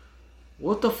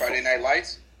what the Friday Night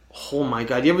Lights. Oh my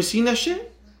god, you ever seen that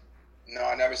shit? No,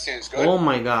 I never seen it. It's good. Oh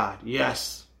my god,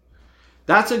 yes.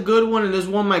 That's a good one, and there's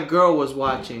one my girl was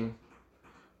watching.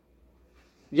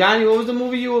 Yanni, what was the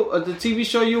movie the TV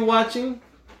show you were watching?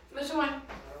 Which one?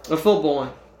 The football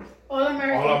one. All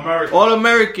American. All American. All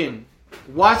American.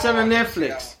 Watch that on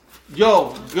Netflix.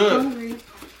 Yo, good. Hungry.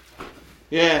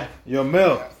 Yeah. Yo,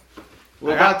 Mil.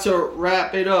 We're about to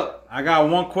wrap it up. I got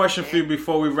one question for you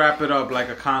before we wrap it up like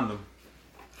a condom.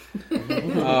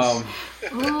 Oh,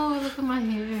 look at my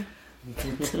hair.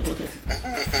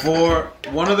 For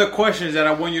one of the questions that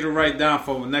I want you to write down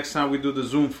for next time we do the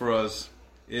Zoom for us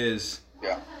is,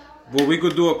 well, we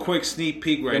could do a quick sneak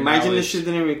peek right now. Imagine this shit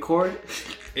didn't record.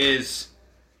 Is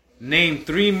name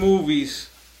 3 movies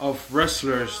of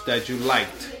wrestlers that you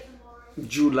liked.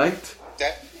 You liked?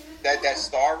 That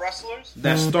star wrestlers?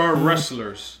 That star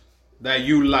wrestlers that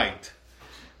you liked.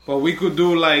 But we could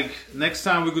do like, next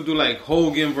time we could do like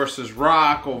Hogan versus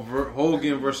Rock or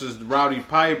Hogan versus Rowdy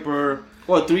Piper.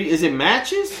 What, 3? Is it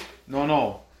matches?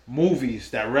 No. Movies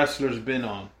that wrestlers been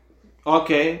on.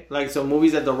 Okay. Like some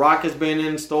movies that The Rock has been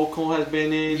in, Stone Cold has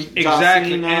been in.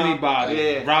 Exactly. Cena, Anybody.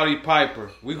 Yeah. Rowdy Piper.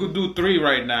 We could do 3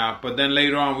 right now, but then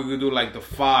later on we could do like the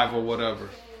 5 or whatever.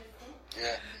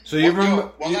 Yeah. So you remember...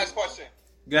 One last question.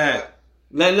 Go ahead.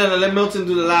 Let Milton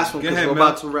do the last one Go because ahead, we're Mil.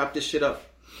 about to wrap this shit up.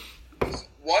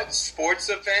 What sports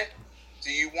event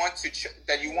do you want to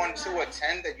that you want to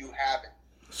attend that you haven't?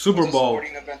 Super What's a Bowl.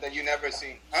 sporting event that you never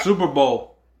seen. Huh? Super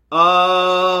Bowl.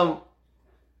 No,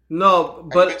 Have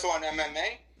but you been to an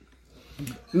MMA?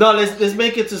 no. Let's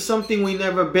make it to something we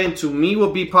never been to. Me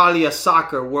would be probably a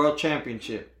soccer world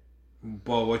championship.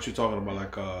 But what you talking about?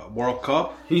 Like a World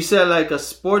Cup? He said like a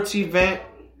sports event.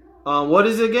 What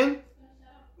is it again?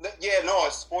 Yeah, no,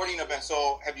 a sporting event.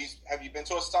 So have you been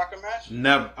to a soccer match?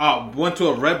 Never. Went to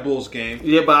a Red Bulls game.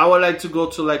 Yeah, but I would like to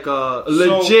go to like a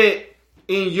legit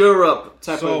in Europe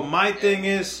type So of. my thing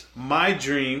is, my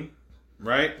dream,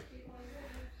 right?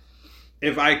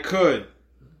 If I could,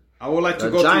 I would like to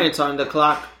The go Giants to on the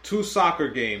clock. 2 soccer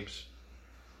games.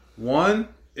 One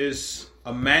is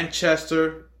a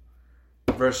Manchester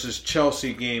versus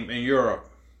Chelsea game in Europe,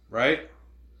 right?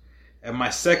 And my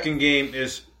second game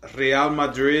is Real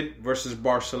Madrid versus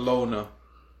Barcelona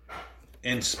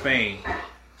in Spain.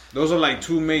 Those are like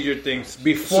 2 major things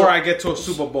before I get to a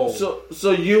Super Bowl.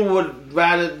 So you would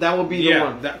rather that would be the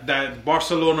one. that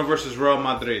Barcelona versus Real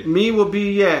Madrid. Me would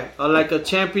be like a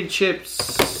championship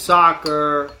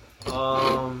soccer.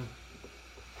 I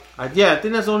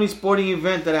think that's the only sporting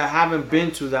event that I haven't been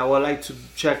to that I would like to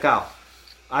check out.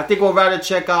 I think I'd rather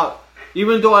check out,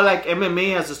 even though I like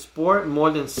MMA as a sport more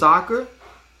than soccer,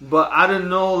 but I don't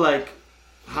know like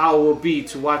how it would be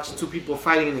to watch 2 people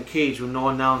fighting in a cage with no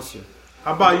announcer.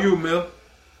 How about you, Mil?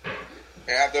 It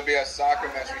had to be a soccer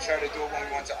match. We tried to do it when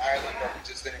we went to Ireland, but we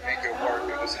just didn't make it work.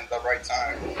 It wasn't the right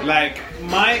time. Like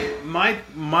my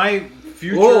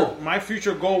future Whoa. my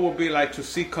future goal would be like to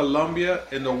see Colombia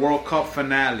in the World Cup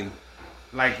finale.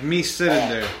 Like me sitting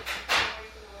there.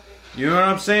 You know what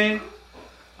I'm saying?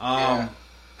 But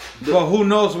who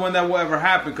knows when that will ever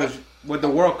happen, because with the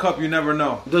World Cup you never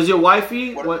know. Does your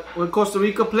wifey, when Costa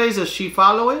Rica plays, does she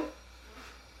follow it?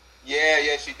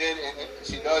 Yeah, she did, and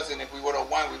she does. And if we would have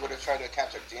won, we would have tried to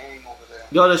catch a game over there.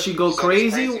 Yo, does she go So it's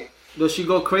crazy? Does she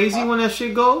go crazy when that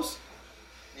shit goes?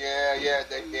 Yeah.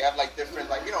 They have like different,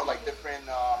 different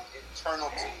internal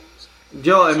teams.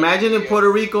 Yo, imagine if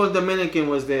Puerto Rico and Dominican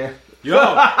was there. Yo,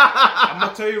 I'm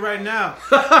gonna tell you right now.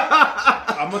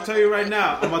 I'm gonna tell you right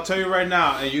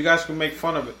now, and you guys can make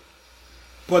fun of it.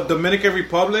 But Dominican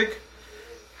Republic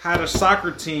had a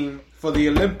soccer team for the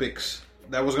Olympics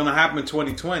that was gonna happen in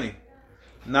 2020.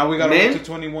 Now we gotta wait to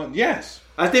 21. Yes.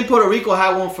 I think Puerto Rico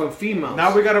had one for females.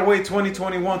 Now we gotta wait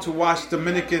 2021 to watch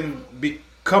Dominican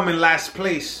become in last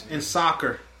place in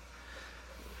soccer.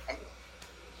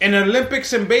 In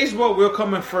Olympics and baseball, we'll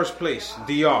come in first place.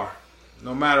 DR.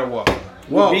 No matter what.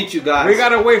 We'll beat you guys. We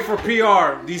gotta wait for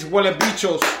PR. These huele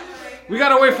bichos. We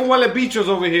gotta wait for huele bichos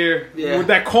over here. Yeah. With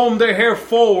that comb their hair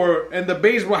forward and the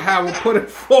baseball hat will put it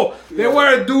forward. They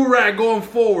wear a do-rag going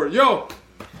forward. Yo,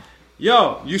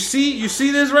 you see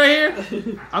this right here?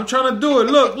 I'm trying to do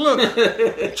it. Look. You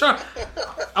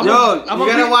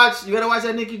gotta watch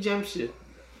that Nicky Jam shit.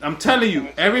 I'm telling you,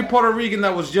 every Puerto Rican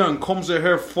that was young combs their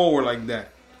hair forward like that.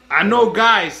 I know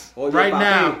guys right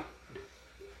now.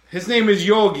 His name is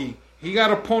Yogi. He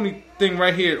got a pony thing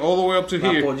right here, all the way up to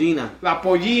La here. Pollina. La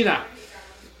Pollina.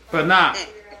 But nah,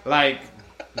 like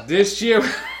this year,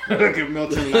 Look at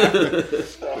Milton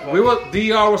laughing.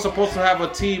 DR was supposed to have a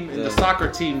team in the soccer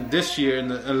team this year in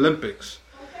the Olympics.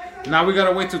 Now we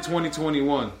gotta wait till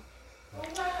 2021.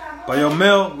 But yo,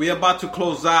 Mil, we about to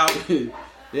close out.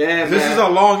 Yeah, This man. is a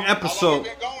long How long episode. you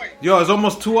been going? Yo, it's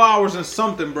almost 2 hours and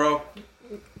something, bro.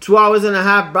 2 hours and a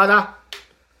half, brother.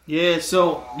 Yeah,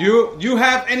 so You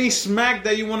have any smack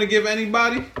that you want to give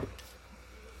anybody?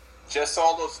 Just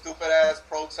all those stupid ass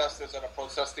protesters that are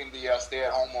protesting the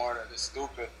stay-at-home order. They're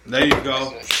stupid. There you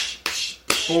go. That's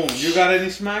it. Boom. You got any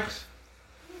smacks?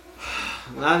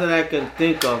 not that I can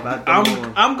think of at the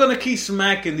moment. I'm gonna keep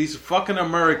smacking these fucking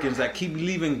Americans that keep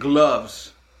leaving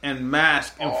gloves and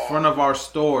masks in front of our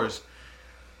stores.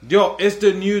 Yo, it's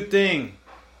the new thing.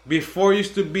 Before it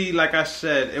used to be, like I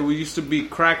said, it used to be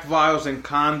crack vials and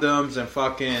condoms and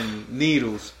fucking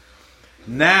needles.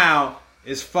 Now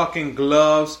it's fucking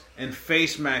gloves and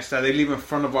face masks that they leave in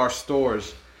front of our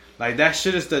stores. Like, that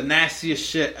shit is the nastiest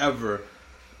shit ever.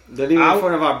 They're leaving in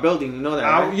front of our building, you know that,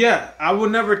 right? Yeah, I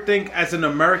would never think as an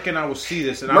American I would see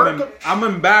this, and I'm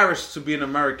embarrassed to be an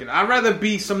American. I'd rather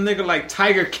be some nigga like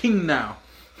Tiger King now.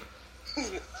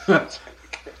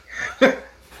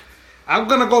 I'm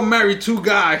gonna go marry 2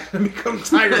 guys and become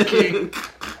Tiger King.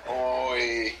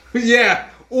 Oy. Yeah,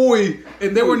 oi,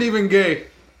 and they weren't even gay.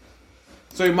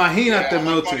 So imagínate,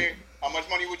 Milton. How much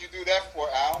money would you do that for,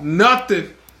 Al?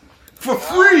 Nothing. For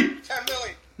free. $10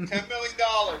 million.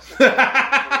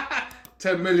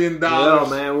 $10 million. Yo,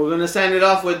 man, we're gonna send it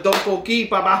off with Don't Go Key,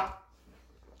 papa.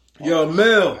 Yo,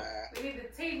 Mil. We need the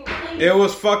table clean. It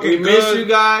was fucking We good. miss you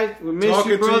guys. We miss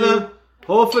Talking you, to brother. you.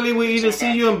 Hopefully, we either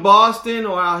see you in Boston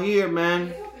or out here,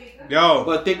 man. Yo,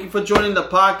 But thank you for joining the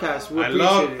podcast. We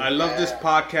appreciate it. I love this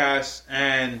podcast,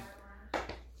 and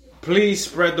please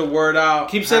spread the word out.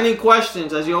 Keep sending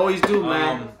questions as you always do,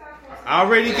 man. I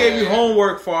already gave you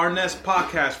homework for our next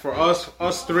podcast for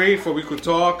us 3, for we could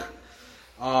talk.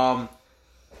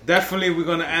 Definitely, we're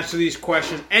gonna answer these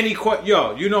questions.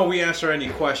 Yo, you know we answer any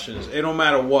questions. It don't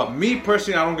matter what. Me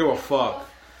personally, I don't give a fuck.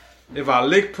 If I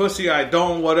lick pussy, I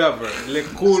don't. Whatever. Lick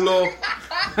culo.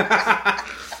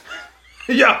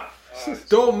 Yeah.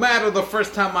 Don't matter the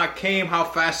first time I came, how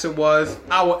fast it was.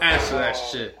 I will answer that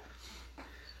shit.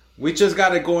 We just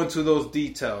gotta go into those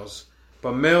details.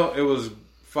 But Mil, it was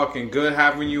fucking good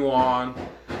having you on.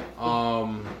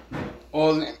 All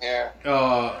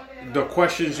the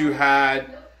questions you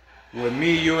had with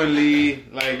me, you, and Lee.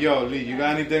 Like, yo, Lee, you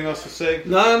got anything else to say?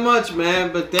 Not much,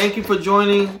 man. But thank you for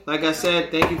joining. Like I said,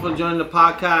 thank you for joining the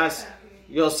podcast.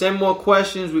 Yo, send more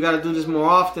questions. We got to do this more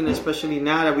often, especially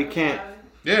now that we can't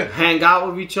hang out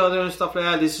with each other and stuff like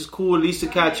that. This is cool, at least to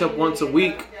catch up once a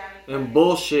week and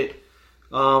bullshit.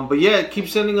 But yeah, keep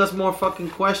sending us more fucking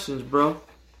questions, bro.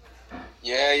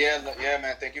 Yeah,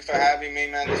 man. Thank you for having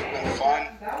me, man. This has been fun.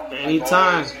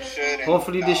 Anytime. And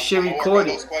Hopefully this shit I'm working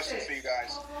recorded. those questions for you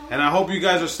guys. And I hope you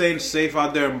guys are staying safe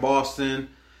out there in Boston.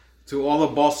 To all the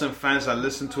Boston fans that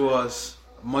listen to us,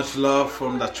 much love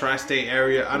from the tri-state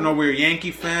area. I know we're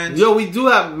Yankee fans. Yo, we do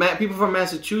have people from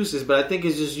Massachusetts, but I think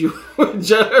it's just you and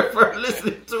Jennifer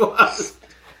listening to us.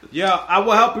 Yo, I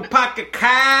will help you pocket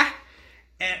Kai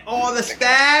and all the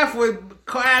staff with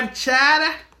Clam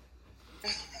Chowda.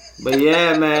 But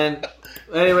yeah, man.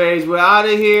 Anyways, we're out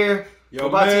of here. Yo, we're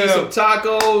about to eat some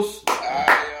tacos.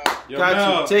 Yo, Got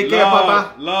Mel, you. Take care,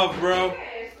 Papa. Love, bro.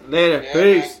 Later. Yeah,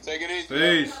 Peace. man. Take it easy.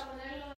 Peace.